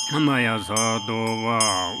 Maya Sato Va,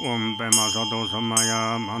 Pema Sato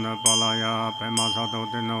Samaya, Manapalaya, Pema Sato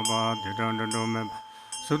Dinova, Tidando Me,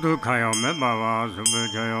 Sudukaya Me Baba,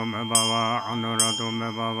 Subuchayo Me Baba, Anurato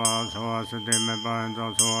Me Baba, Sawa Sete Me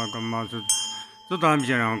Bayenta Sawa Karma Sudan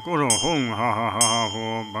Jiran Kuro Hong, Ha Ha Ha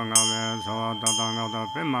Ho, Bangave, Sawa Tatanga da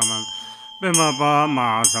Pema Pema Ba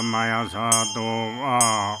Ma Samaya Sato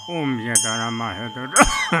Va, Yedarama Heter,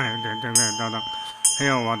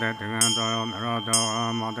 Heo Vade Tiganda, Narada,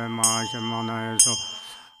 Amade Ma Shimana So,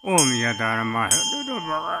 Yedarama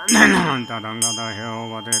Heter, Tadangada, Heo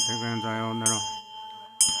Vade Tiganda, Nero.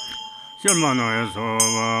 Shimano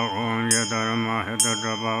Sova, Yedarama Heter,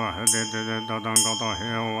 Heter, Tadangada,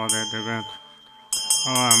 Heo Vade Tiganda.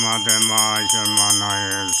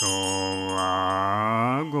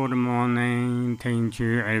 Good morning, thank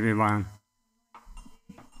you everyone.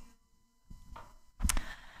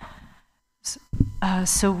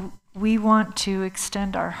 So we want to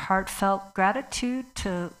extend our heartfelt gratitude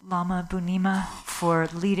to Lama Bu Nima for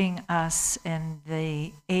leading us in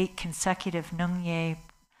the 8 consecutive NyungNe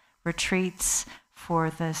retreats for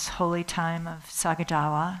this holy time of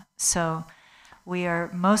SagaDawa. So we are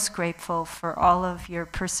most grateful for all of your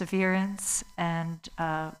perseverance and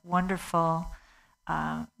wonderful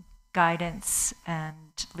guidance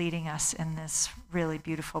and leading us in this really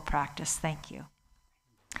beautiful practice. Thank you.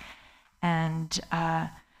 And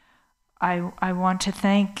I want to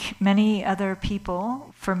thank many other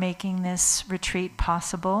people for making this retreat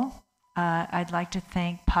possible. I'd like to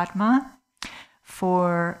thank Padma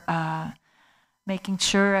for making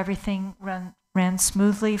sure everything ran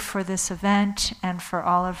smoothly for this event and for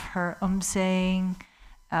all of her saying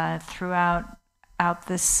throughout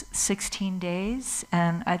this 16 days.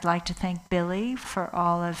 And I'd like to thank Billy for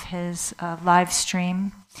all of his live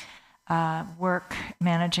stream work,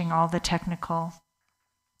 managing all the technical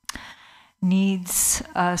needs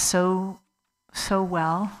so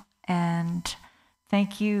well. And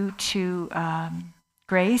thank you to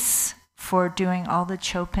Grace for doing all the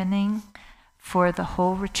chopinning for the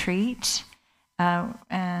whole retreat.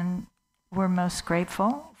 And we're most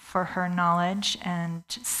grateful for her knowledge and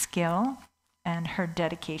skill and her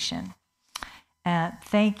dedication.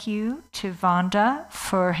 Thank you to Vonda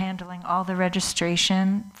for handling all the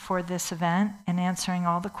registration for this event and answering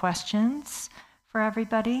all the questions for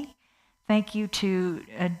everybody. Thank you to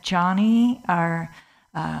Johnny, our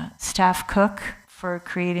staff cook, for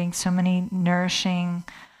creating so many nourishing,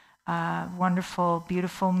 wonderful,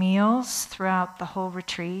 beautiful meals throughout the whole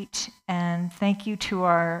retreat. And thank you to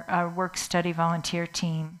our work-study volunteer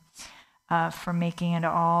team for making it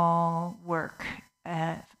all work.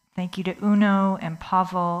 Thank you to Uno and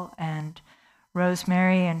Pavel and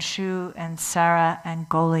Rosemary and Shu and Sarah and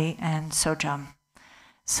Goli and Sojam.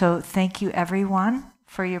 So thank you everyone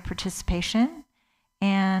for your participation.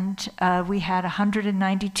 And we had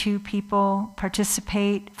 192 people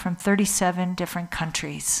participate from 37 different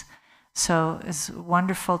countries. So it's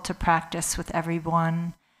wonderful to practice with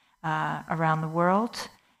everyone around the world.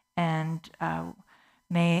 And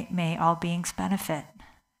may all beings benefit.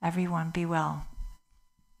 Everyone be well.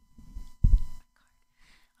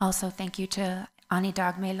 Also, thank you to Ani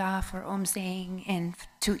Dagmela for saying and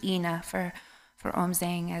to Ina for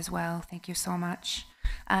saying as well. Thank you so much.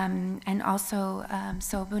 And also,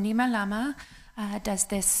 so BuNima Lama does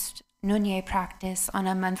this NyungNe practice on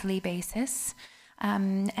a monthly basis.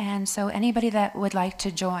 And so anybody that would like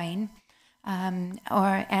to join, and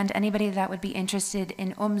anybody that would be interested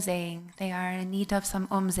in saying, they are in need of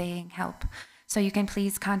some saying help. So you can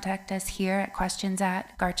please contact us here at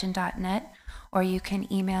questions@garchen.net, or you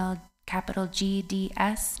can email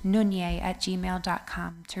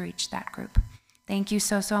GDS@nunye@gmail.com to reach that group. Thank you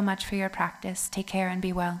so much for your practice. Take care and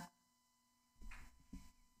be well.